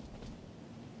I?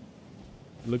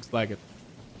 Looks like it.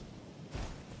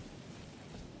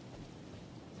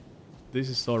 This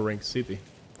is Soul Ring City.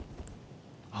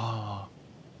 Oh.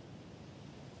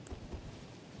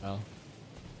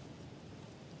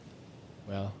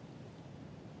 Well.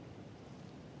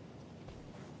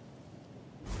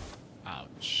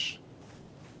 Ouch.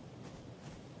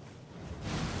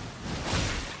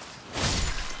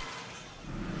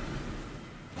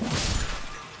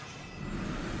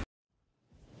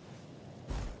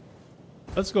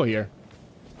 Let's go here.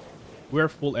 We're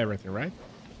full everything, right?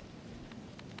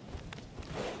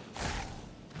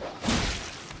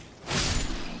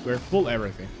 We're full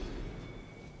everything.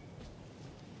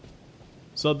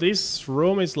 So this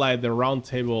room is like the round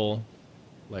table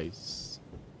place.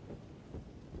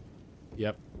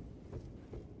 Yep.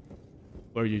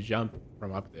 Where you jump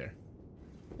from up there.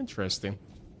 Interesting.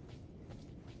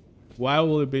 Why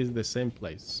will it be the same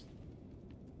place?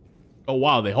 Oh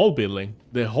wow, the whole building.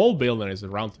 The whole building is a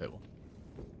round table.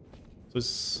 So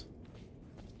it's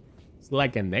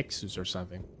like a nexus or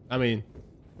something. I mean,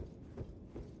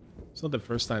 it's not the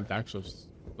first time Dark Souls,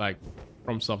 like,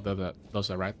 FromSoft that does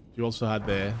that, right? You also had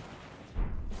the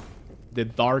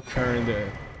darker and the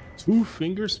Two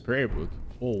Fingers Prayer Book.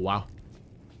 Oh wow.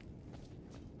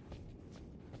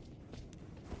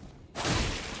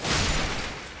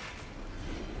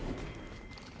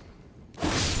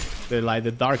 They're like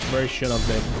the dark version of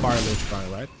the Parallel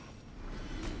Shrine, right?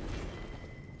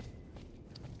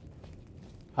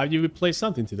 Have you played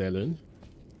something today, Loon?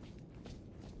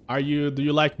 Do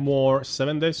you like more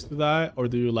 7 Days to Die or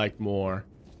do you like more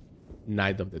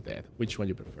Night of the Dead? Which one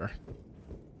you prefer?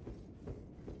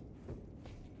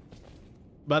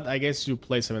 But I guess you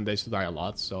play 7 Days to Die a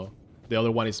lot, so the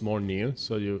other one is more new,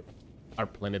 so you are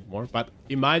playing it more. But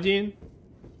imagine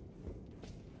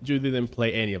you didn't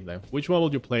play any of them. Which one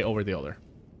would you play over the other?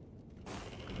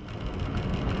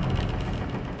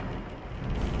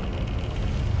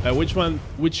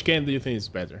 Which game do you think is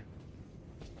better?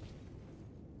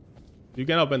 You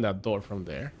can open that door from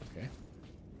there. Okay.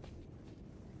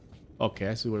 Okay,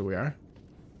 I see where we are.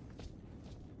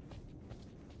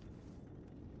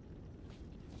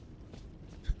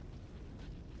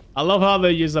 I love how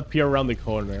they just appear around the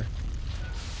corner.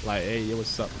 Like, hey, yo,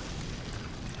 what's up?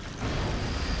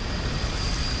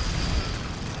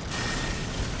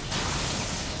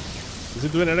 Is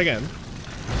it doing it again?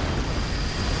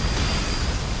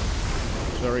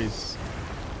 Sure is.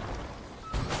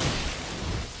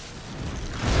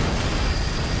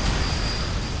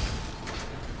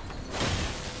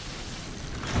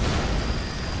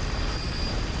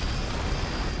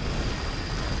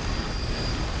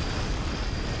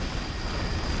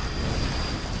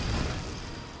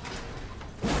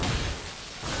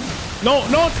 No,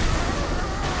 no!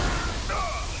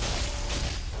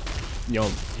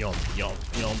 Yum, yum, yum,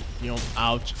 yum, yum.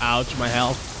 Ouch, ouch, my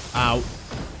health. Ow.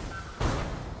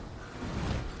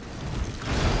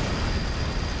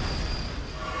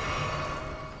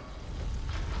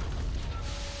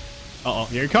 Uh-oh,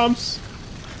 here he comes.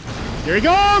 Here he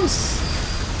comes!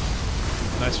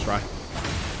 Nice try.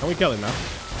 Can we kill him now?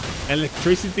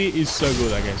 Electricity is so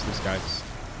good against these guys.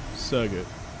 So good.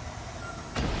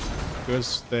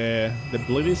 Because the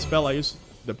bleeding spell I use,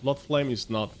 the blood flame, is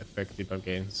not effective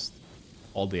against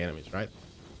all the enemies, right?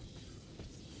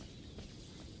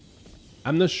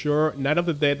 I'm not sure. Night of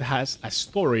the Dead has a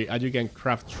story and you can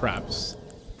craft traps.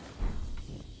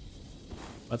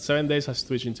 But 7 Days has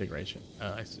Twitch integration.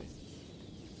 I see.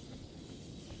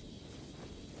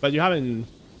 But you haven't...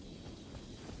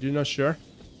 You're not sure?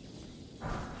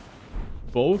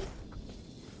 Both?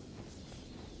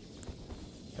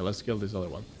 Okay, let's kill this other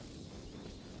one.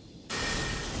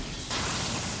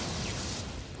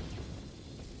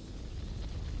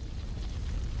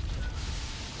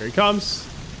 Here he comes.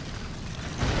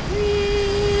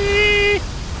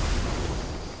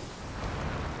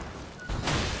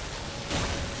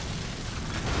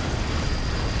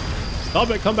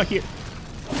 Stop it, come back here.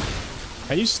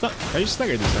 Can you stagger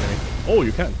this enemy? Oh,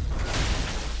 you can.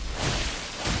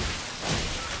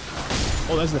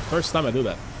 Oh, that's the first time I do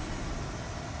that.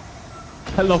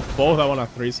 I love both. I want a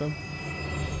threesome.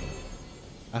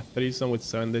 A threesome with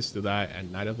 7 days to die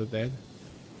and Night of the Dead.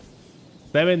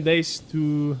 7 days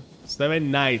to...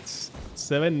 7 nights.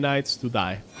 7 nights to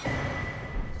die.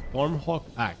 Stormhawk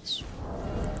Axe.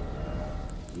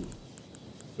 Ooh.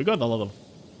 We got a lot of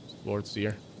swords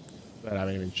here that I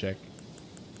haven't even checked.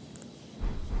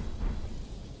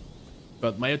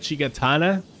 But my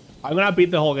Chigatana, I'm gonna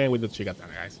beat the whole game with the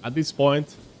Chigatana, guys. At this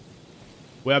point,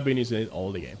 we have been using it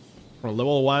all the game. From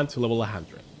level 1 to level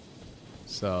 100.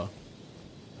 So,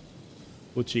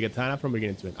 with Chigatana from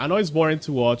beginning to end. I know it's boring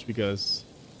to watch because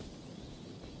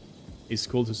it's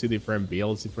cool to see different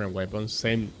builds, different weapons,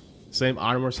 same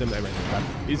armor, same everything. But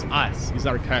it's us, it's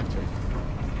our character.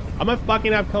 Am I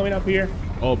fucking up coming up here?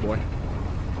 Oh boy.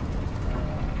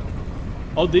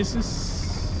 Oh, this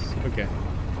is... Okay.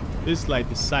 This is like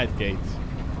the side gate.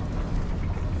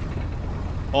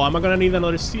 Oh, am I gonna need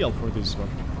another seal for this one?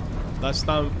 Last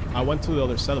time I went to the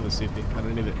other side of the city. I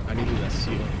needed a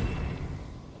seal.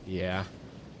 Yeah.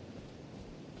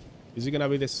 Is it gonna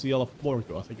be the seal of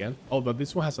Morgoth again? Oh, but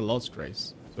this one has a Lost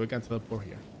Grace, so we can teleport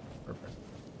here. Perfect.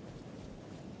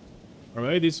 Or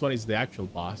maybe this one is the actual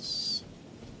boss.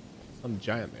 Some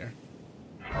giant there.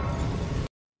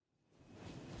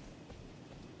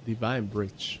 Divine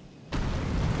Bridge.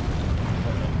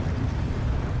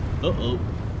 Uh-oh.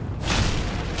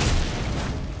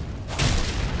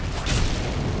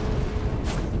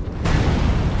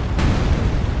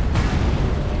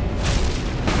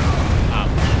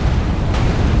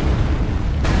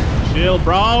 Chill,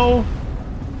 bro.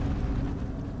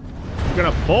 You're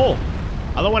gonna fall.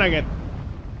 I don't want to get...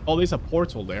 Oh, there's a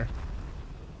portal there.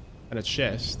 And a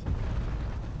chest.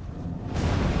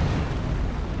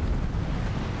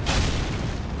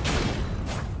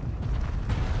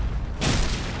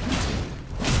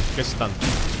 Get stunned.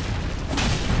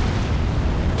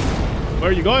 Where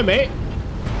are you going, mate?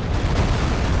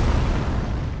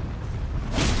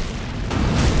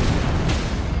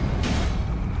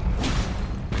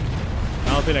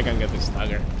 I don't think I can get this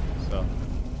stagger, so.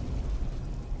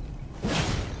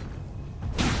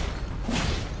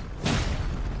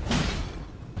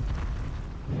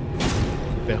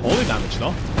 The holy damage, no?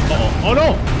 Uh-oh. Oh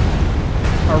no!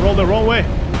 I rolled the wrong way.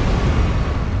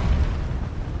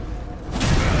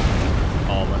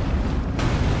 Oh man.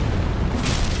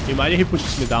 Imagine he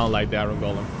pushes me down like the Iron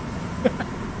Golem.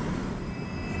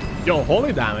 Yo,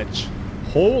 holy damage.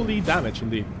 Holy damage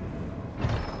indeed.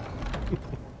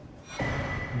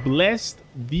 Blessed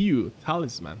View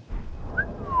Talisman.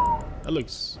 That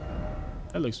looks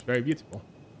very beautiful.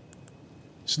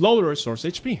 Slowly restores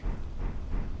HP.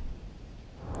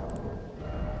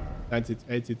 90,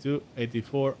 82,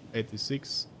 84,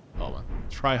 86. Oh man.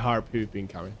 Try hard PvP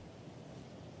incoming.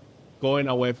 Going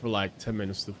away for like 10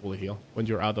 minutes to fully heal when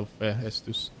you're out of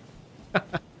Estus.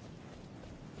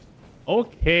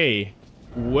 Okay.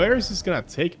 Where is this gonna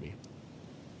take me?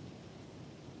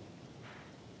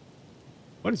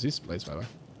 What is this place, by the way?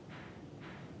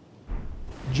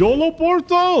 Jolo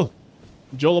Portal!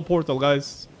 Jolo Portal,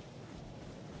 guys.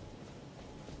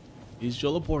 It's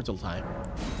Jolo Portal time.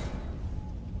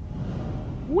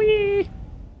 Whee!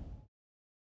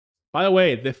 By the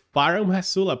way, the Farum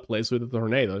Hasula place with the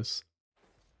tornadoes.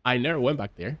 I never went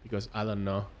back there because I don't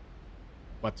know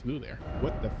what to do there.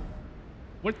 What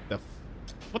the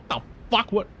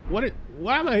fuck? What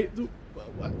am I do?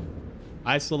 What?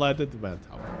 Isolated event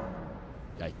tower.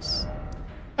 Yikes.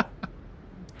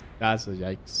 That's a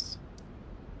yikes.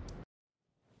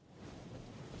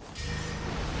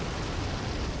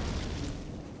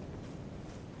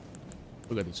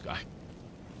 Look at this guy.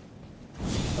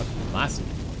 That's massive.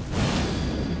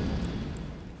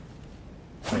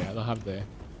 Oh yeah, I don't have the...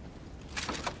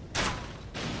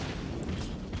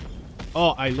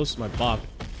 Oh, I lost my buff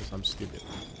because I'm stupid.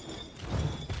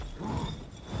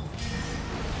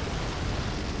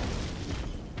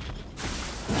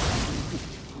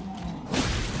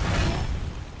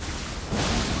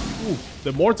 Ooh,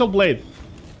 the Mortal Blade.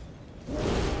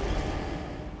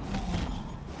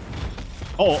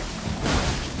 Oh.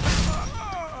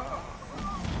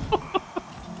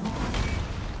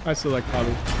 I saw that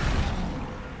coming.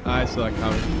 I saw that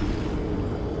coming.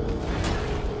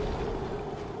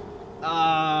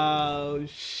 Oh,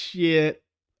 shit.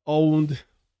 Owned.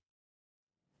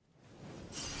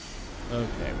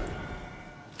 Okay.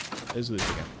 Let's do this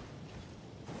again.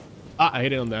 Ah, I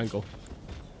hit it on the ankle.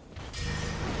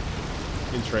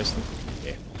 Interesting.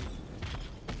 Yeah.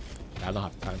 I don't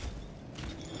have time.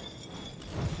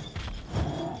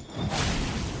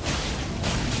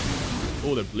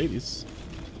 Oh, the bleed is.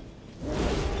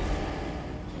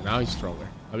 Now he's stronger.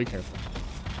 I'll be careful.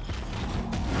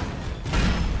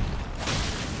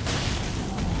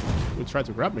 He tried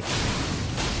to grab me.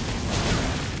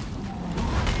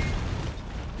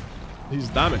 He's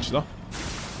damaged though.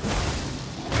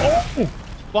 Oh!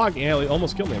 Fucking hell, he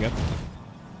almost killed me again.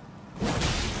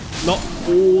 No.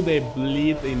 Oh, they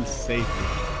bleeding saved me.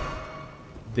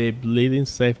 They bleeding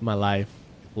saved my life.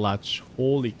 Clutch.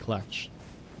 Holy clutch.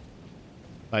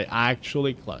 Like,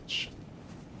 actually clutch.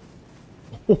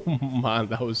 Oh man,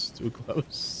 that was too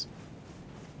close.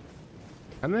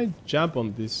 Can I jump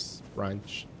on this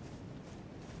branch?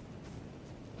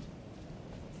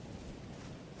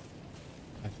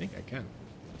 I think I can.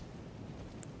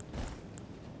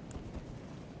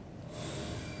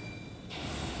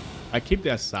 I keep the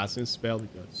assassin spell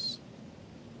because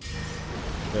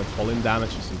the falling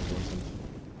damage is important.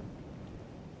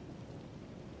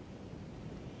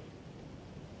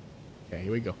 Okay,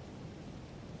 here we go.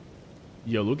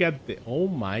 Yo, look at the... Oh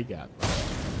my god,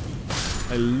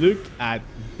 bro. Look at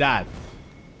that.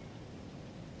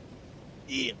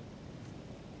 Yeah.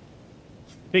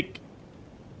 Thick.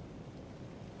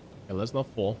 Okay, let's not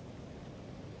fall.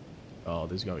 Oh,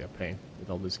 this is gonna be a pain with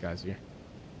all these guys here.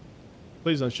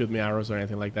 Please don't shoot me arrows or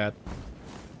anything like that.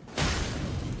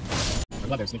 I'm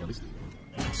glad there's at least.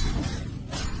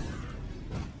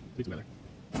 Three together.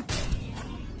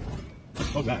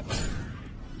 Oh god.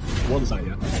 One side,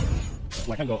 yeah.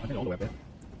 Well, I can't go all the way up there.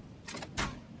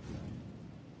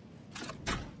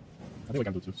 I think we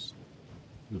can do twos.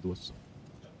 Do duos.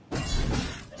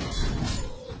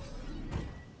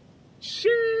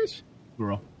 Sheesh!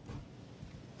 Bro.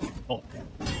 Oh.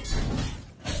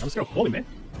 I'm scared of falling, man.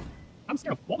 I'm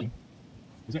scared of falling.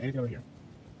 Is there anything over here?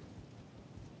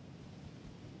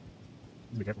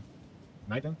 Just be careful.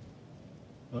 Night then?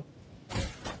 Hello?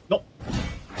 No!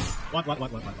 What?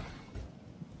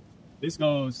 This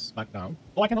goes back down.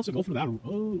 Oh, I can also go through that room.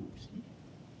 Oh, shit.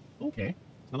 Okay.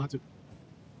 So I don't have to...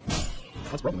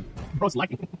 What's the problem? Bro's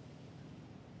lagging.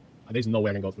 There's no way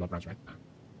I can go through that branch, right?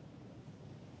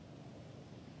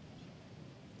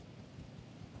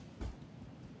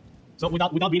 So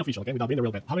without being official, okay? Without being the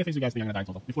real bet, how many things do you guys think I'm gonna die in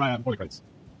total? Before the credits.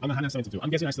 I'm at 172.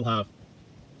 I'm guessing I still have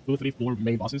 2, 3, 4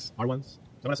 main bosses, R1s. So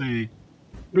I'm gonna say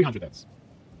 300 deaths.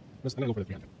 I'm gonna go for the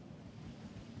 300.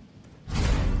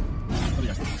 What do you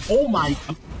guys think? Oh my...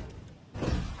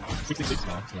 66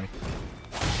 now, sorry.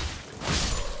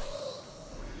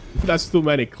 That's too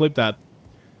many. Clip that.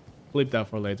 Clip that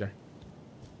for later.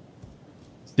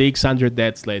 600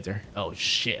 deaths later. Oh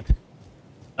shit.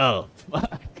 Oh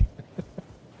fuck.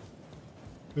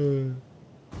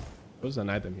 There's an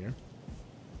item here.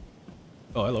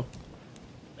 Oh, hello.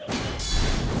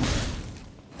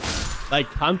 Like,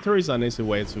 Hunter is an easy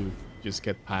way to just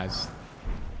get past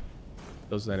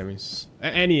those enemies.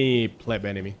 Any pleb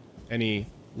enemy. Any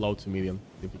low to medium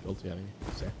difficulty enemy,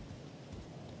 I'd say.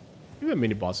 Even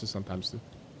mini bosses sometimes too.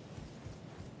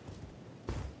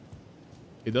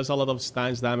 It does a lot of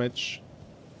stance damage.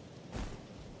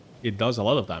 It does a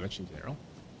lot of damage in general.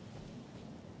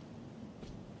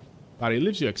 But it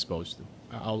leaves you exposed to.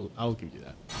 I'll give you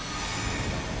that.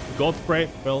 Godfrey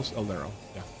fails Elden.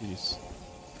 Yeah, it is.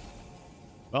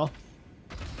 Well.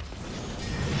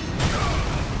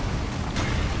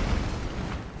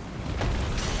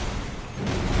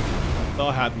 I thought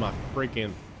I had my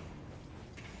freaking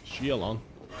shield on.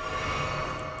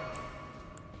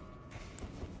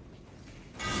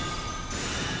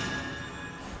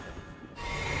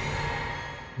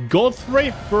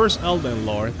 Godfrey first Elden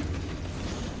Lord.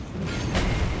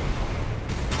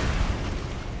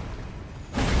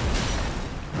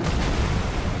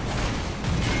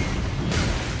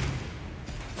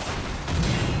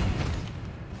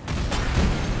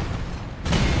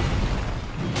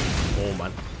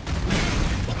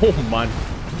 Oh man,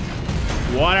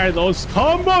 what are those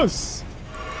combos?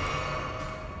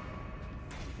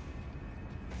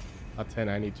 At 10,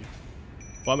 I need you.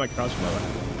 Why am I crouching that way?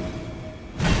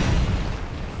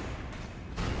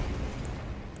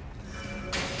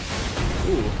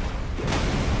 Ooh.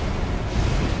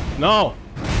 No.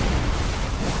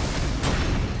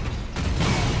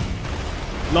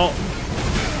 No.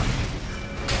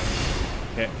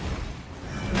 Okay.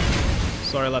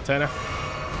 Sorry, Latena.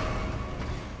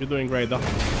 You're doing great, though.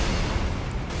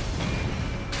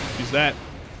 Use that.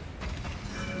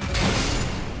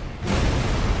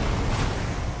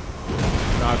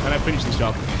 Now, can I finish this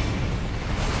job?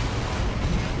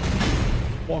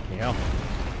 Fucking hell.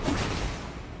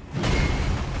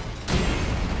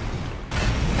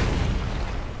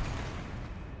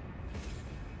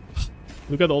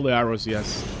 Look at all the arrows he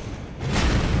has.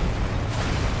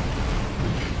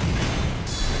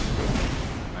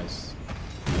 Nice.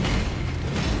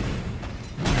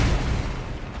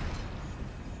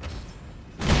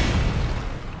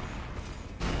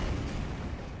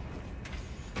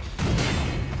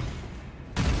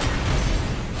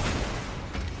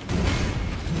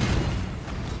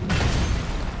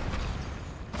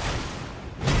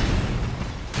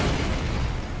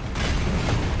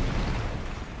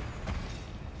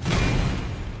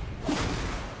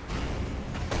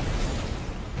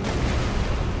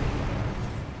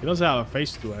 He doesn't have a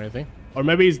face to or anything. Or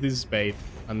maybe it's this bait.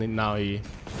 And then now you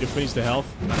finish the health.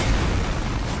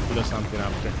 He does something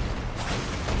after.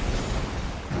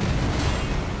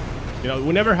 You know,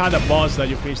 we never had a boss that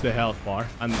you finish the health bar.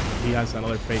 And he has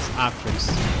another face after his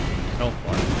health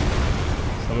bar.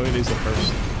 So maybe this is the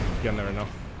first. You'll never know.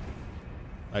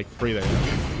 Like free there.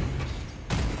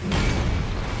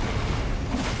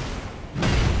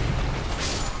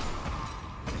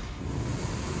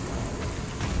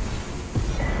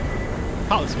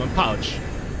 Talisman pouch.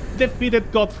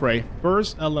 Defeated Godfrey.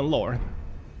 First Elden Lord.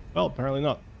 Well, apparently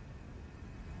not.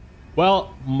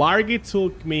 Well, Margie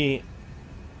took me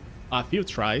a few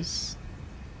tries.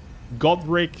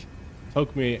 Godric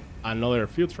took me another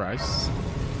few tries.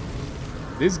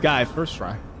 This guy, first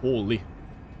try. Holy.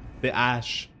 The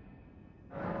Ash.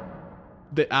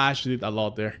 The Ash did a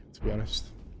lot there, to be honest.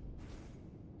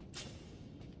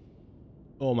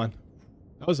 Oh man.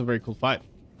 That was a very cool fight.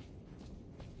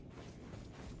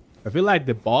 I feel like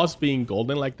the boss being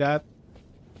golden like that,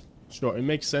 sure, it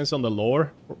makes sense on the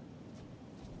lore,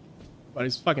 but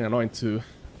it's fucking annoying to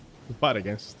fight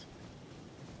against.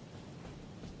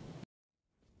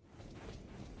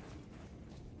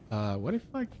 What if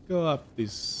I go up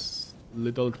this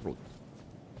little route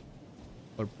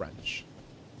or branch?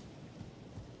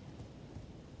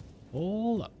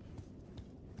 Hold up.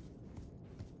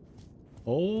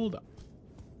 Hold up.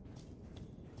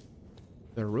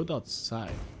 The route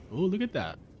outside. Oh, look at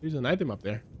that. There's an item up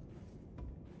there.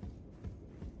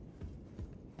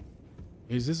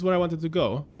 Is this where I wanted to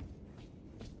go?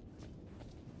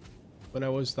 When I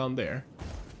was down there?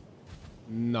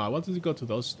 No, I wanted to go to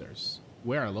those stairs.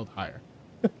 We're a lot higher.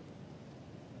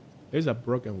 There's a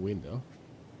broken window.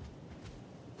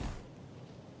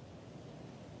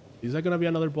 Is that gonna be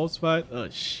another boss fight? Oh,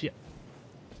 shit.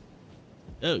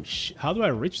 Oh, shit. How do I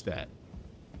reach that?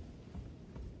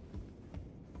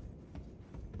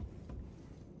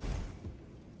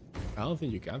 I don't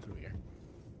think you can through here.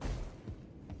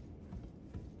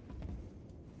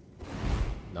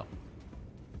 No.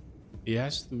 It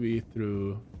has to be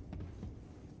through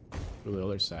the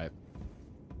other side.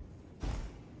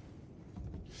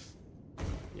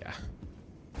 Yeah.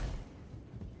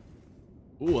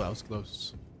 Ooh, that was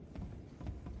close.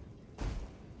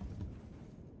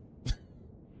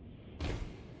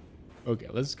 Okay,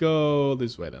 let's go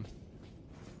this way then.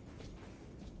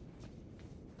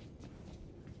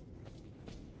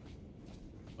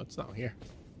 What's down here?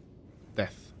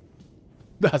 Death.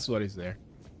 That's what is there.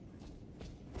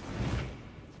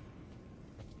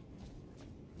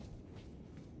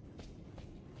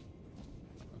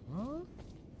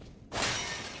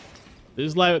 This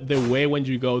is like the way when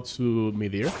you go to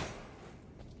Midir.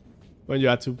 When you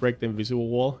had to break the invisible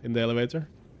wall in the elevator.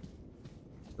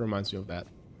 Reminds you of that.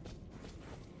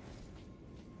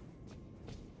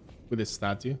 With a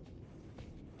statue.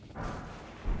 Oh,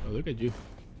 look at you.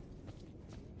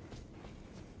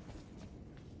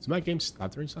 Is my game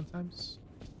stuttering sometimes?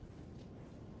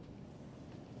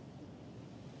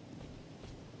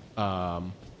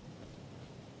 Oh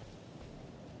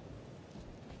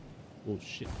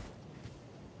shit.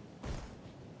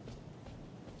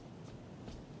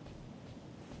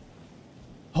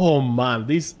 Oh man,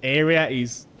 this area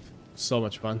is so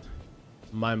much fun.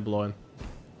 Mind blowing.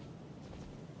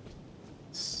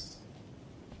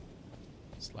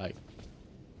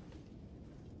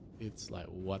 It's like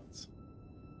what?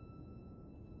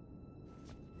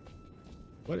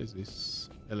 What is this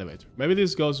elevator? Maybe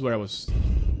this goes where I was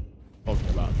talking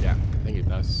about. Yeah, I think it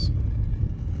does.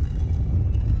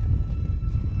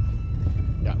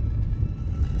 Yeah.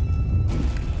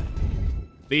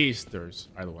 These stairs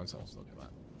are the ones I was talking about.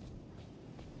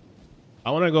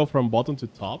 I want to go from bottom to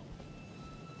top.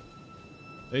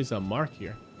 There's a mark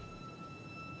here.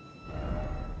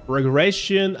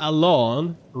 Regression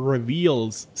alone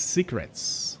reveals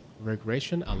secrets.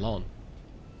 Regression alone.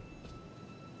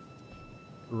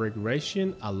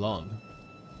 Regression alone.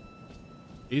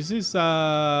 Is this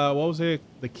what was it?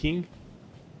 The king?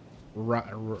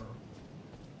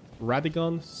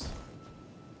 Radigons?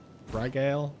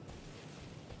 Ragael?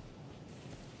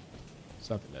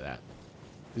 Something like that.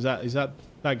 Is that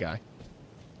guy?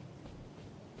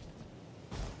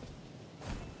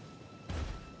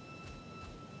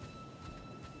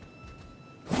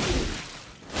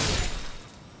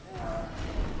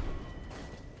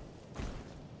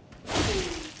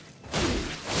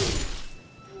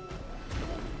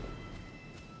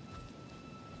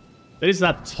 There is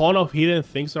a ton of hidden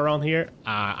things around here.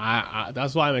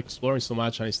 That's why I'm exploring so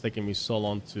much, and it's taking me so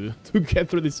long to get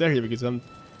through this area because I'm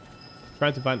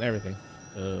trying to find everything.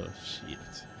 Oh shit!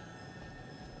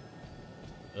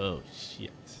 Oh shit!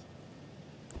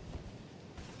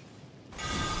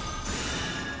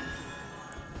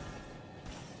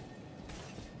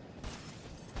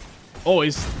 Oh,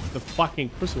 it's the fucking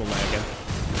Crucible Man again.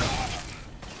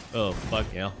 Oh fuck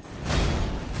hell!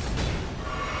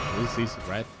 This is easy,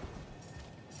 right?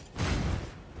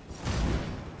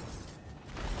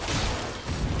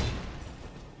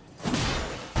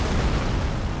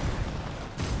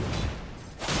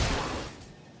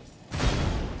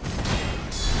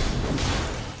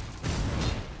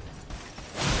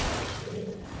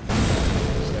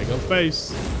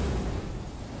 Face.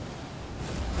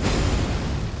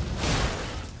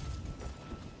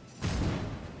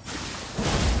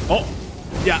 Oh,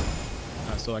 yeah.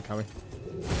 I saw that coming.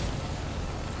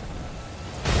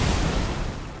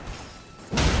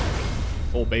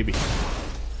 Oh, baby.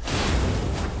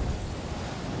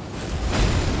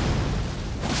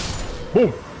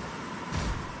 Boom.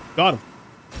 Got him.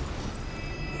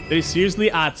 There's seriously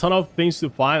a ton of things to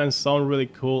find and some really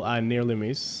cool I nearly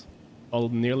miss. I'll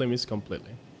nearly miss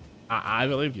completely. I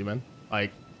believe you, man.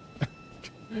 Like,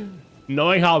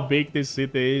 knowing how big this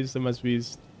city is, there must be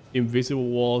invisible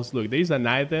walls. Look, there's an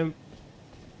item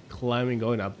climbing,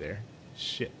 going up there.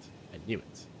 Shit, I knew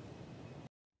it.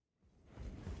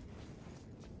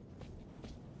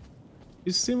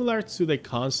 It's similar to the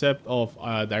concept of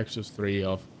Dark Souls 3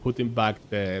 of putting back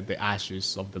the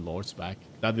ashes of the lords back.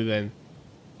 That didn't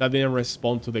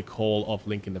respond to the call of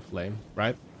linking the flame,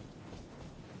 right?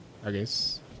 I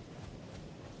guess.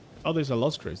 Oh, there's a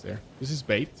lost grace there. This is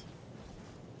bait.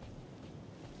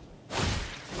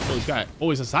 Oh, this guy.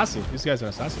 Oh, he's an assassin. This guy's an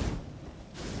assassin.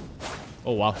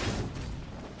 Oh, wow.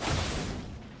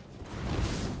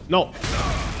 No.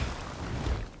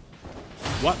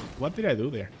 What did I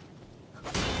do there?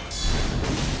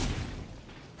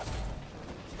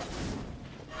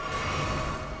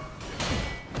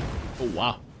 Oh,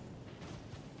 wow.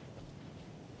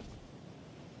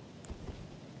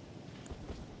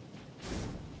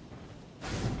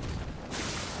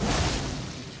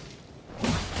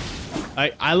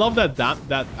 I love that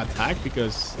attack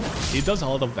because it does a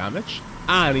lot of damage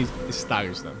and it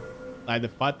staggers them. Like the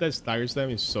fact that it staggers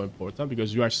them is so important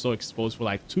because you are so exposed for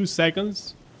like 2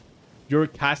 seconds. You're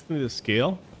casting the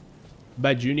skill,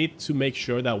 but you need to make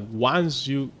sure that when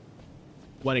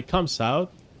it comes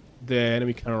out, the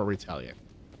enemy cannot retaliate.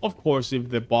 Of course, if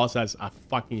the boss has a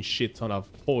fucking shit ton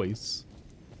of poise.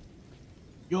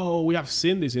 Yo, we have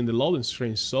seen this in the loading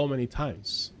screen so many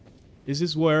times. This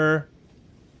is where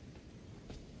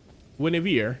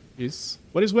Guinevere is.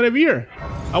 What is Guinevere?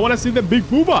 I want to see the big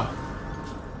booba.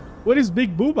 What is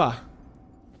big booba?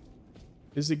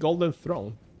 Is the golden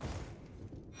throne.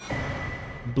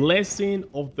 Blessing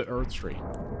of the earth tree.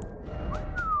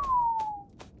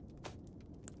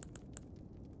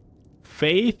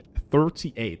 Faith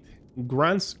 38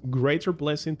 grants greater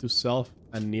blessing to self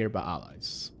and nearby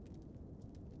allies.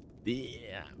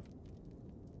 Damn.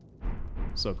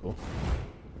 So cool.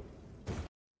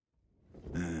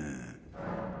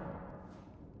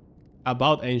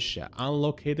 About Ancient,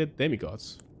 unlocated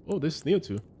demigods. Oh, this is new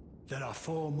too. There are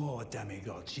 4 more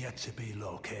demigods yet to be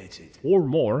located. 4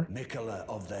 more? Nicola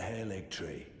of the Halig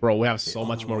Tree. Bro, we have so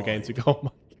much more game to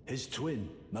go. His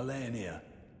twin, Melania.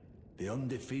 The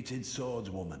undefeated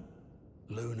swordswoman.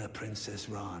 Luna Princess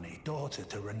Rani, daughter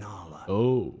to Renala.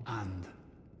 Oh. And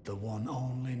the one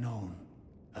only known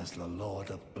as the Lord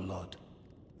of Blood.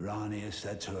 Rani is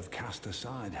said to have cast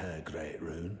aside her great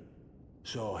rune.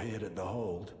 So here at the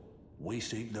Hold, we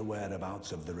seek the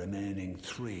whereabouts of the remaining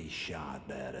 3 shard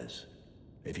bearers.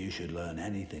 If you should learn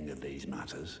anything of these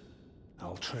matters,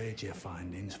 I'll trade your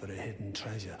findings for a hidden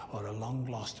treasure or a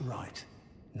long-lost right,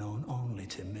 known only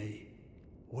to me.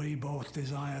 We both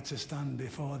desire to stand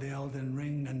before the Elden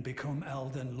Ring and become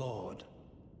Elden Lord.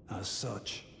 As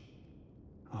such,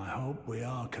 I hope we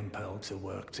are compelled to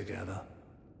work together.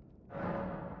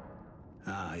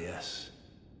 Ah, yes.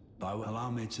 but allow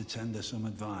me to tender some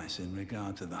advice in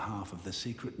regard to the half of the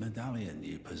secret medallion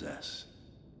you possess.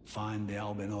 Find the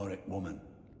Albinoric woman.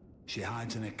 She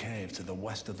hides in a cave to the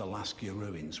west of the Laskia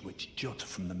ruins, which jut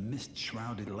from the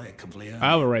mist-shrouded lake of Liurnia.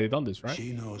 I've already done this, right?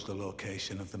 She knows the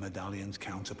location of the medallion's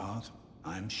counterpart,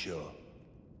 I'm sure.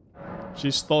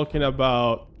 She's talking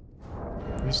about...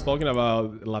 He's talking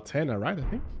about Latena, right? I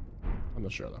think? I'm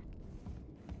not sure, though.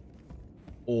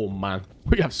 Oh, man.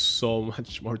 We have so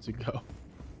much more to go.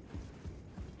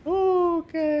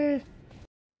 Okay.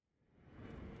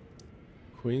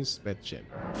 Queen's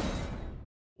bedchamber.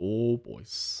 Oh,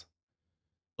 boys.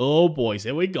 Oh, boys.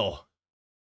 Here we go.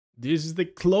 This is the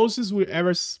closest we've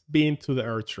ever been to the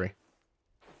Earth Tree.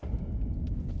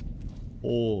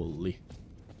 Holy.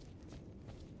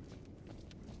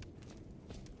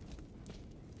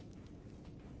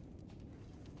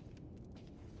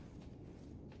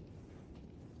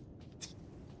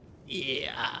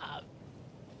 Yeah.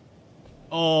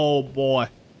 Oh boy.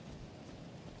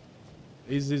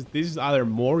 This is either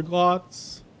more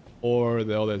gods or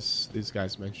the others these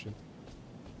guys mentioned.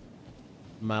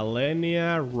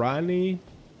 Malenia, Rani.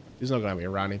 It's not gonna be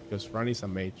Rani because Rani's a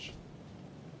mage.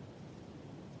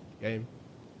 Game.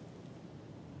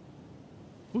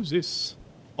 Who's this?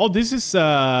 Oh, this is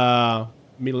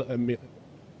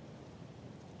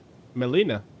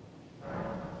Melina.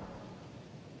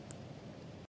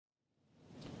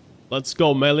 Let's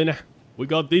go, Melina. We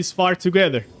got this far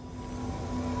together.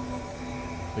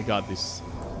 We got this.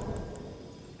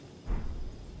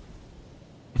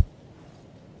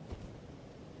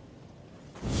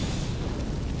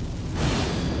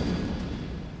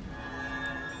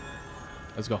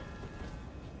 Let's go.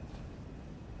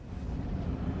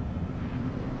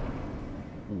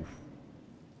 Oof.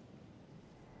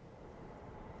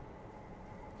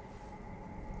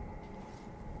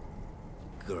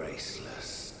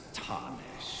 Graceless,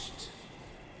 tarnished.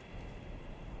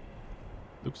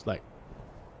 Looks like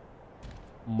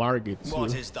Margit too.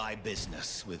 What is thy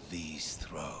business with these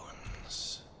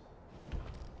thrones?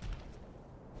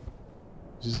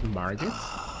 Is this Margit?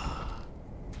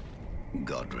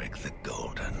 Godric the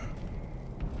Golden.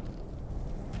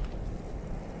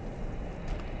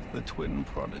 The twin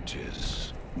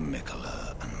prodigies,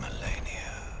 Mikola and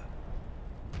Malenia.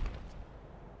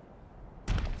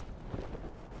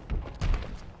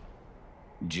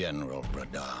 General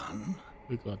Radahn.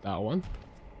 We got that one.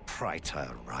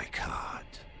 Praetor Rykard.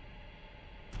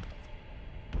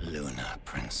 Luna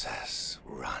Princess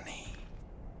Rani.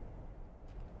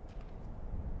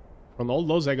 From all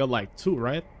those, I got like 2,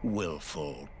 right?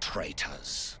 Willful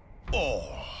traitors.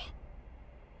 All.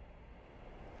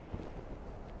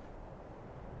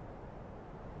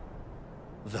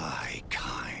 Thy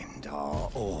kind are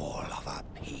all of a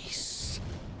piece.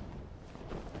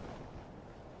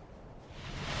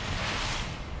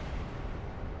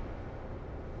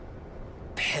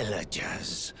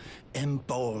 Pillagers,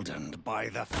 emboldened by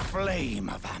the flame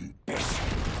of ambition.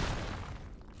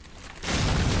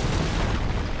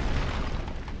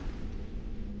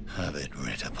 Have it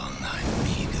writ upon thy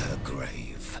meager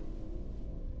grave.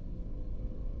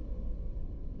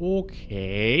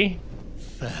 Okay.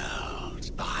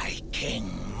 Felled by King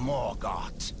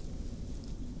Morgoth,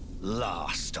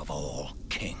 last of all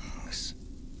kings.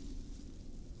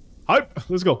 Hype!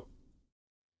 Let's go.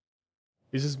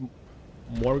 This is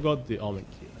Morgoth the Almond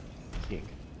King.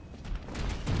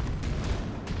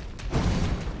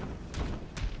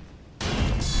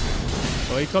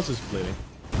 Oh, he causes bleeding.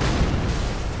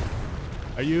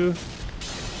 Are you?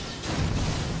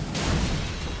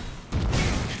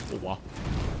 Oh, wow.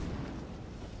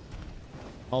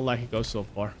 I'll let it go so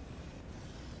far.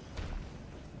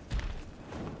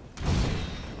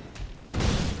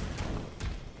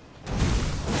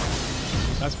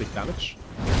 That's big damage.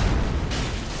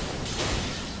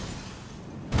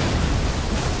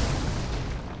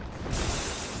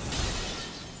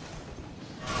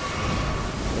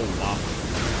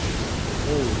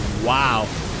 Oh, wow.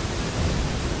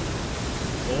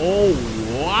 Oh,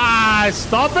 wow.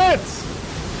 Stop it!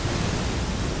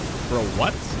 Bro,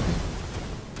 what?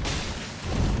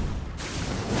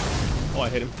 Oh, I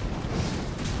hit him.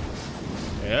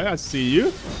 Yeah, I see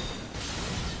you.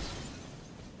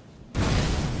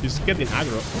 He's getting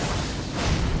aggro.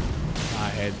 I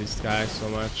hate this guy so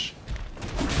much.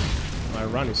 My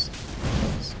run is...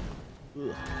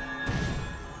 Ugh.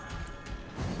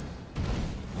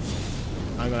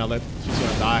 I'm gonna let... She's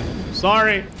gonna die.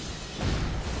 Sorry!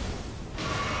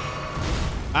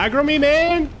 Aggro me,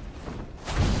 man!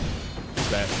 She's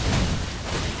dead.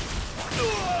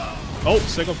 Oh,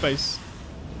 second phase.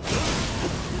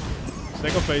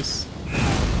 Second phase.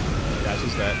 Yeah,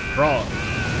 she's dead. Bro.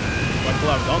 What could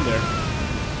I have done there?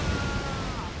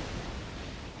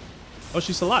 Oh,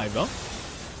 she's alive, huh?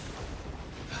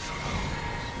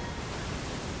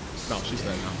 No, she's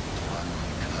dead now.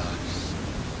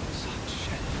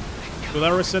 Will I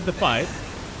reset the fight?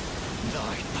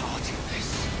 Thy part in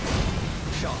this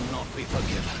shall not be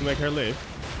forgiven. To make her live?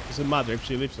 Doesn't matter if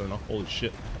she lives or not. Holy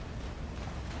shit.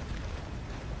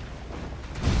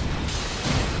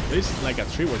 This is like a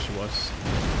tree where she was.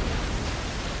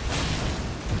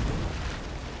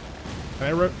 Can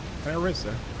I rinse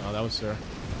her? Oh, that was her.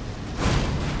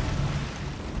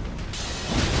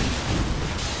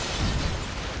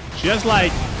 She has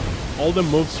like all the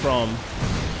moves from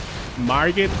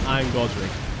Margit and Godric.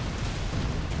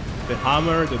 The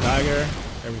hammer, the dagger,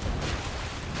 everything.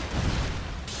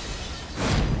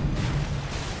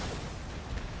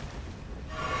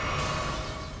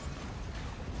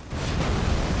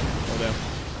 Oh damn.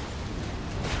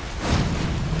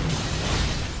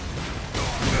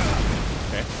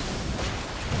 Okay.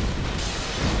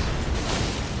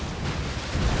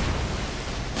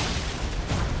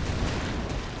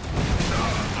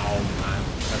 Oh man,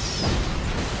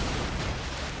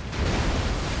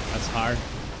 that's hard.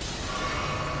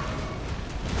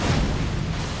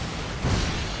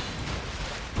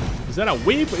 Is that a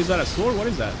whip? Is that a sword? What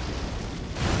is that?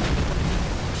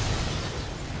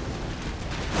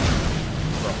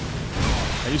 Bro.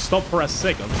 Can you stop for a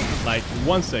second? Like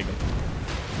 1 second.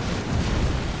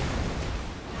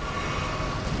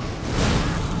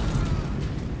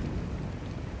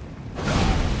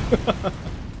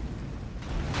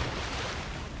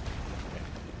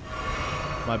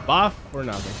 My buff or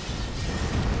nothing?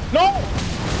 No!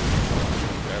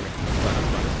 There we go. That's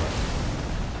fine.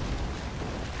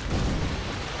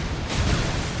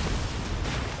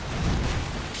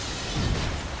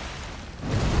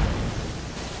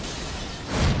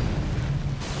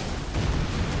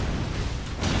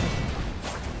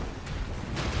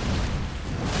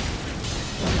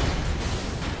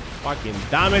 Fucking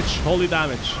damage, holy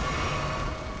damage.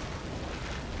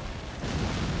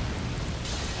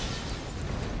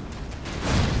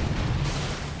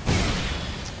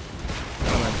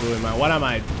 What am I doing, man? What am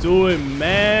I doing,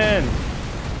 man?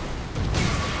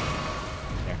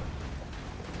 Okay.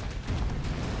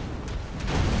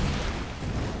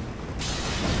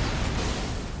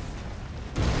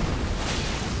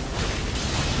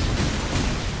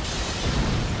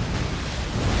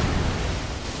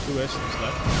 Two essence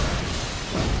left.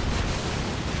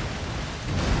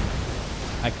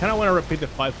 I kind of want to repeat the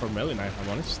fight for Melina, if I'm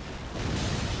honest.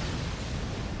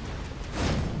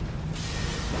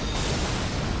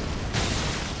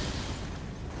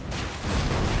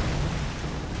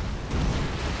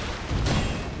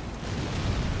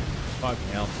 Fucking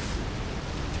hell.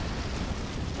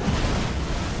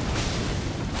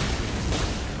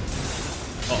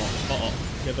 Uh-oh, uh-oh.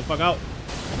 Get the fuck out.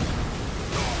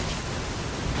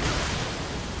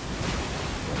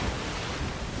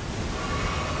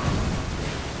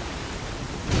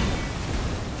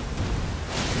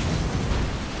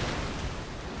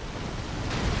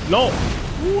 No!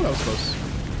 Ooh, that was close.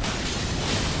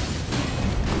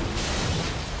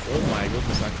 Oh my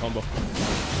goodness, that combo.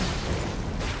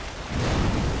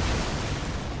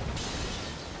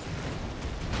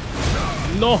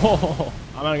 No!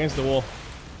 I'm against the wall.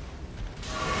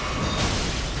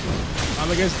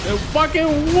 I'm against the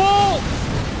fucking wall!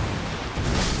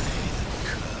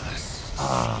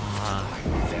 Ah.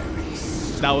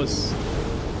 That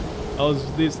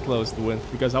was this close to win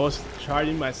because I was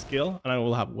charging my skill and I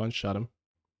will have one-shot him.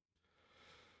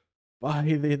 But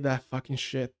he did that fucking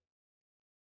shit.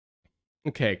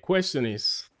 Okay, question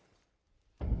is,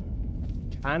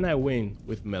 can I win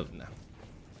with Melina?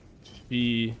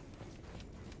 She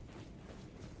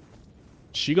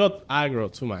got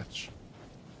aggro too much.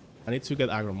 I need to get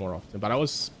aggro more often, but I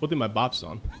was putting my buffs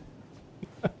on.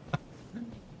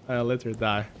 And I let her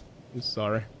die. I'm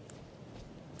sorry.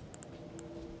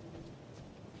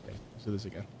 Let's do this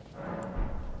again.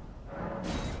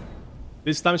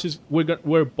 This time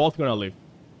we're both gonna live.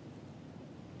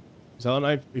 Because I don't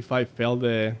know if I fail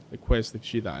the quest if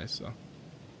she dies, so.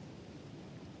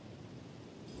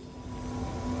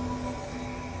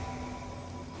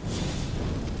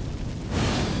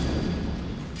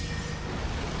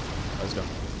 Let's go.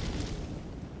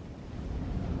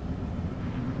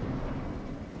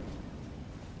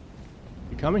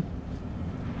 You coming?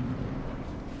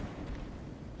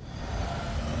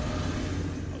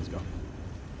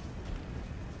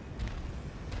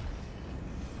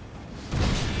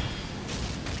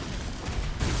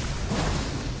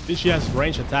 She has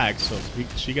range attacks, so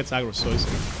she gets aggro so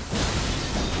easily.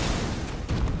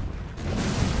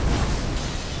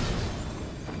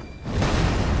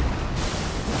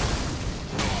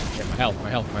 health, my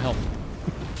health, my health.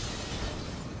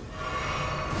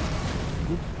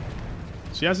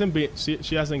 She hasn't been.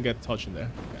 She hasn't get touched in there.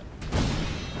 Okay.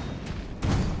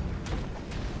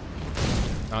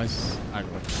 Nice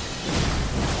aggro.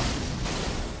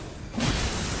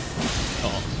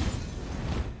 Oh.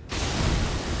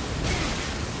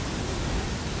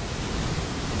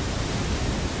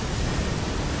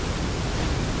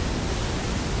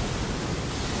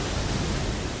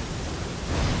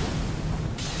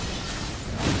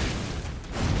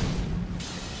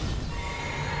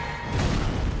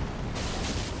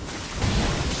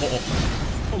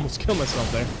 Almost killed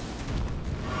myself there.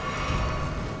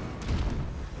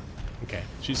 Okay,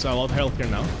 she's a lot healthier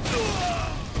now.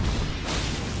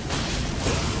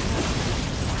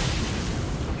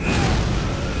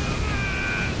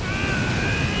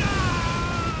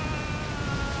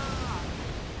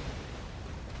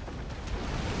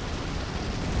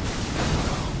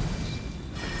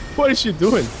 What is she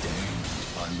doing?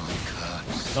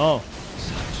 No.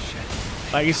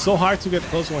 Like, it's so hard to get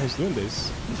close when he's doing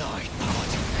this.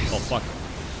 Oh, fuck.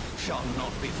 Shall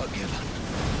not be forgiven.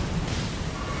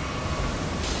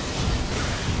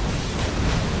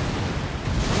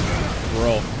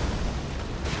 Bro.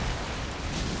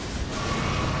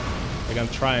 Like, I'm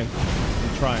trying.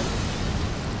 I'm trying.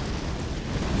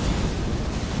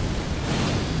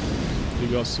 You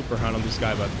go super hard on this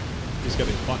guy, but he's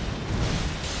getting fucked.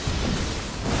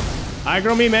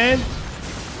 Aggro me, man!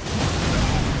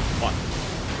 Fuck.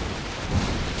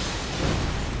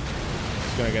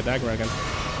 He's gonna get aggro again.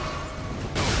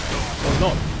 Oh no.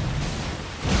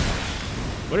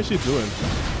 What is she doing?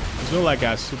 She's doing like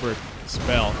a super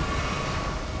spell.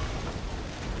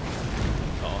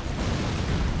 Oh.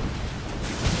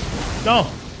 No!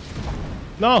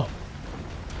 No!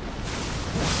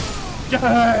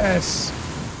 Yes!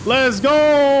 Let's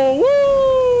go!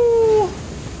 Woo!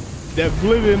 The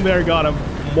Oblivion there got him.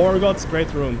 Morgoth's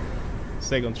great rune.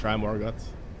 Second try, Morgoth.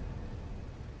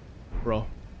 Bro.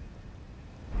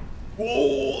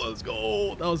 Whoa, let's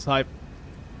go. That was hype.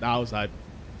 That was hype.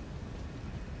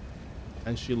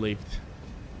 And she lived.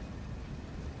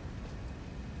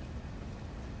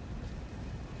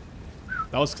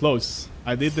 That was close.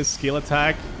 I did the skill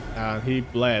attack and he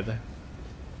bled.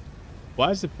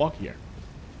 Why is the fog here?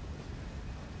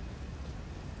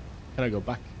 Can I go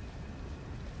back?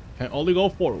 Can only go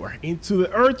forward. Into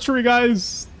the Earth Tree,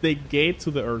 guys! The gate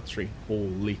to the Earth Tree.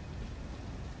 Holy.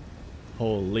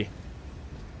 Holy.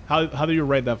 How do you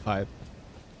rate that fight?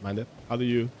 Mind it? How do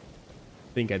you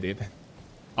think I did?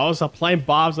 I was applying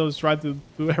buffs. I was trying to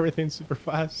do everything super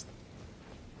fast.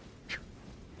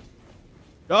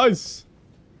 Guys!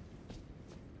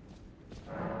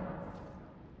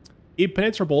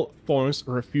 Impenetrable thorns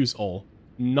refuse all.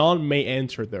 None may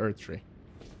enter the Earth Tree.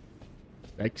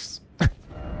 Next.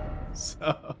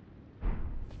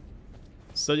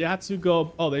 So you had to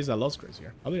go. Oh, there's a Lost Grace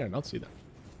here. How did I not see that?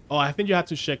 Oh, I think you had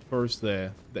to check first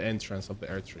the entrance of the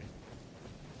Earth Tree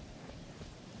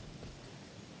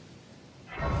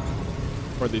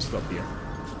for this to appear.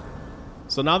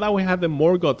 So now that we have the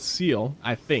Morgoth seal,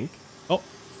 I think. Oh,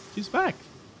 she's back.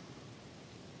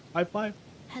 High five.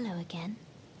 Hello again,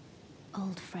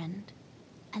 old friend.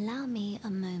 Allow me a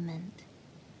moment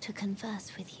to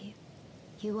converse with you.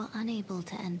 You were unable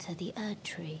to enter the Erd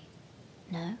Tree,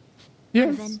 no?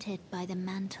 Yes. Prevented by the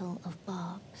mantle of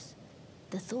barbs.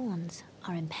 The thorns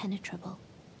are impenetrable,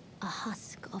 a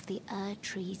husk of the Erd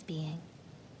Tree's being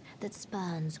that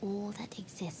spurns all that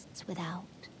exists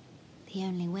without. The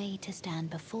only way to stand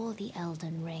before the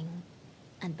Elden Ring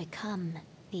and become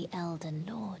the Elden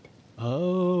Lord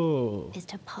Oh. is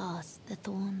to pass the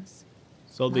thorns.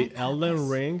 So the My Elden purpose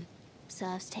Ring.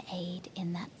 serves to aid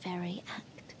in that very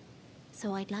act.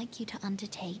 So I'd like you to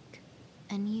undertake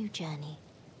a new journey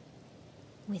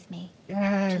with me to the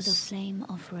Yes. flame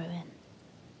of ruin,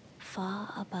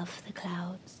 far above the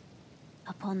clouds,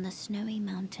 upon the snowy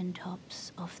mountain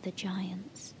tops of the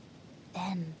giants.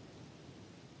 Then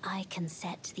I can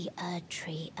set the Erd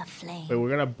Tree aflame Wait, we're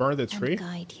gonna burn the tree? and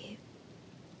guide you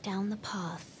down the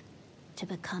path to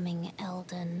becoming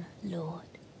Elden Lord.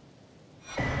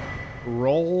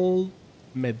 Roll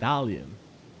medallion.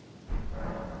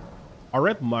 A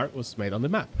red mark was made on the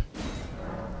map.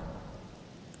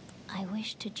 I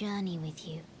wish to journey with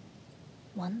you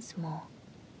once more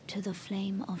to the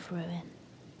flame of ruin,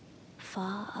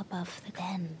 far above the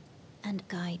den, and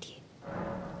guide you.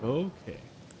 Okay.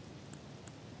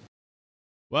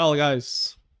 Well,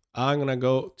 guys, I'm gonna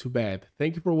go to bed.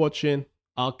 Thank you for watching.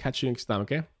 I'll catch you next time,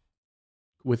 okay?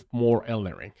 With more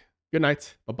Elden Ring. Good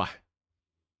night. Bye-bye.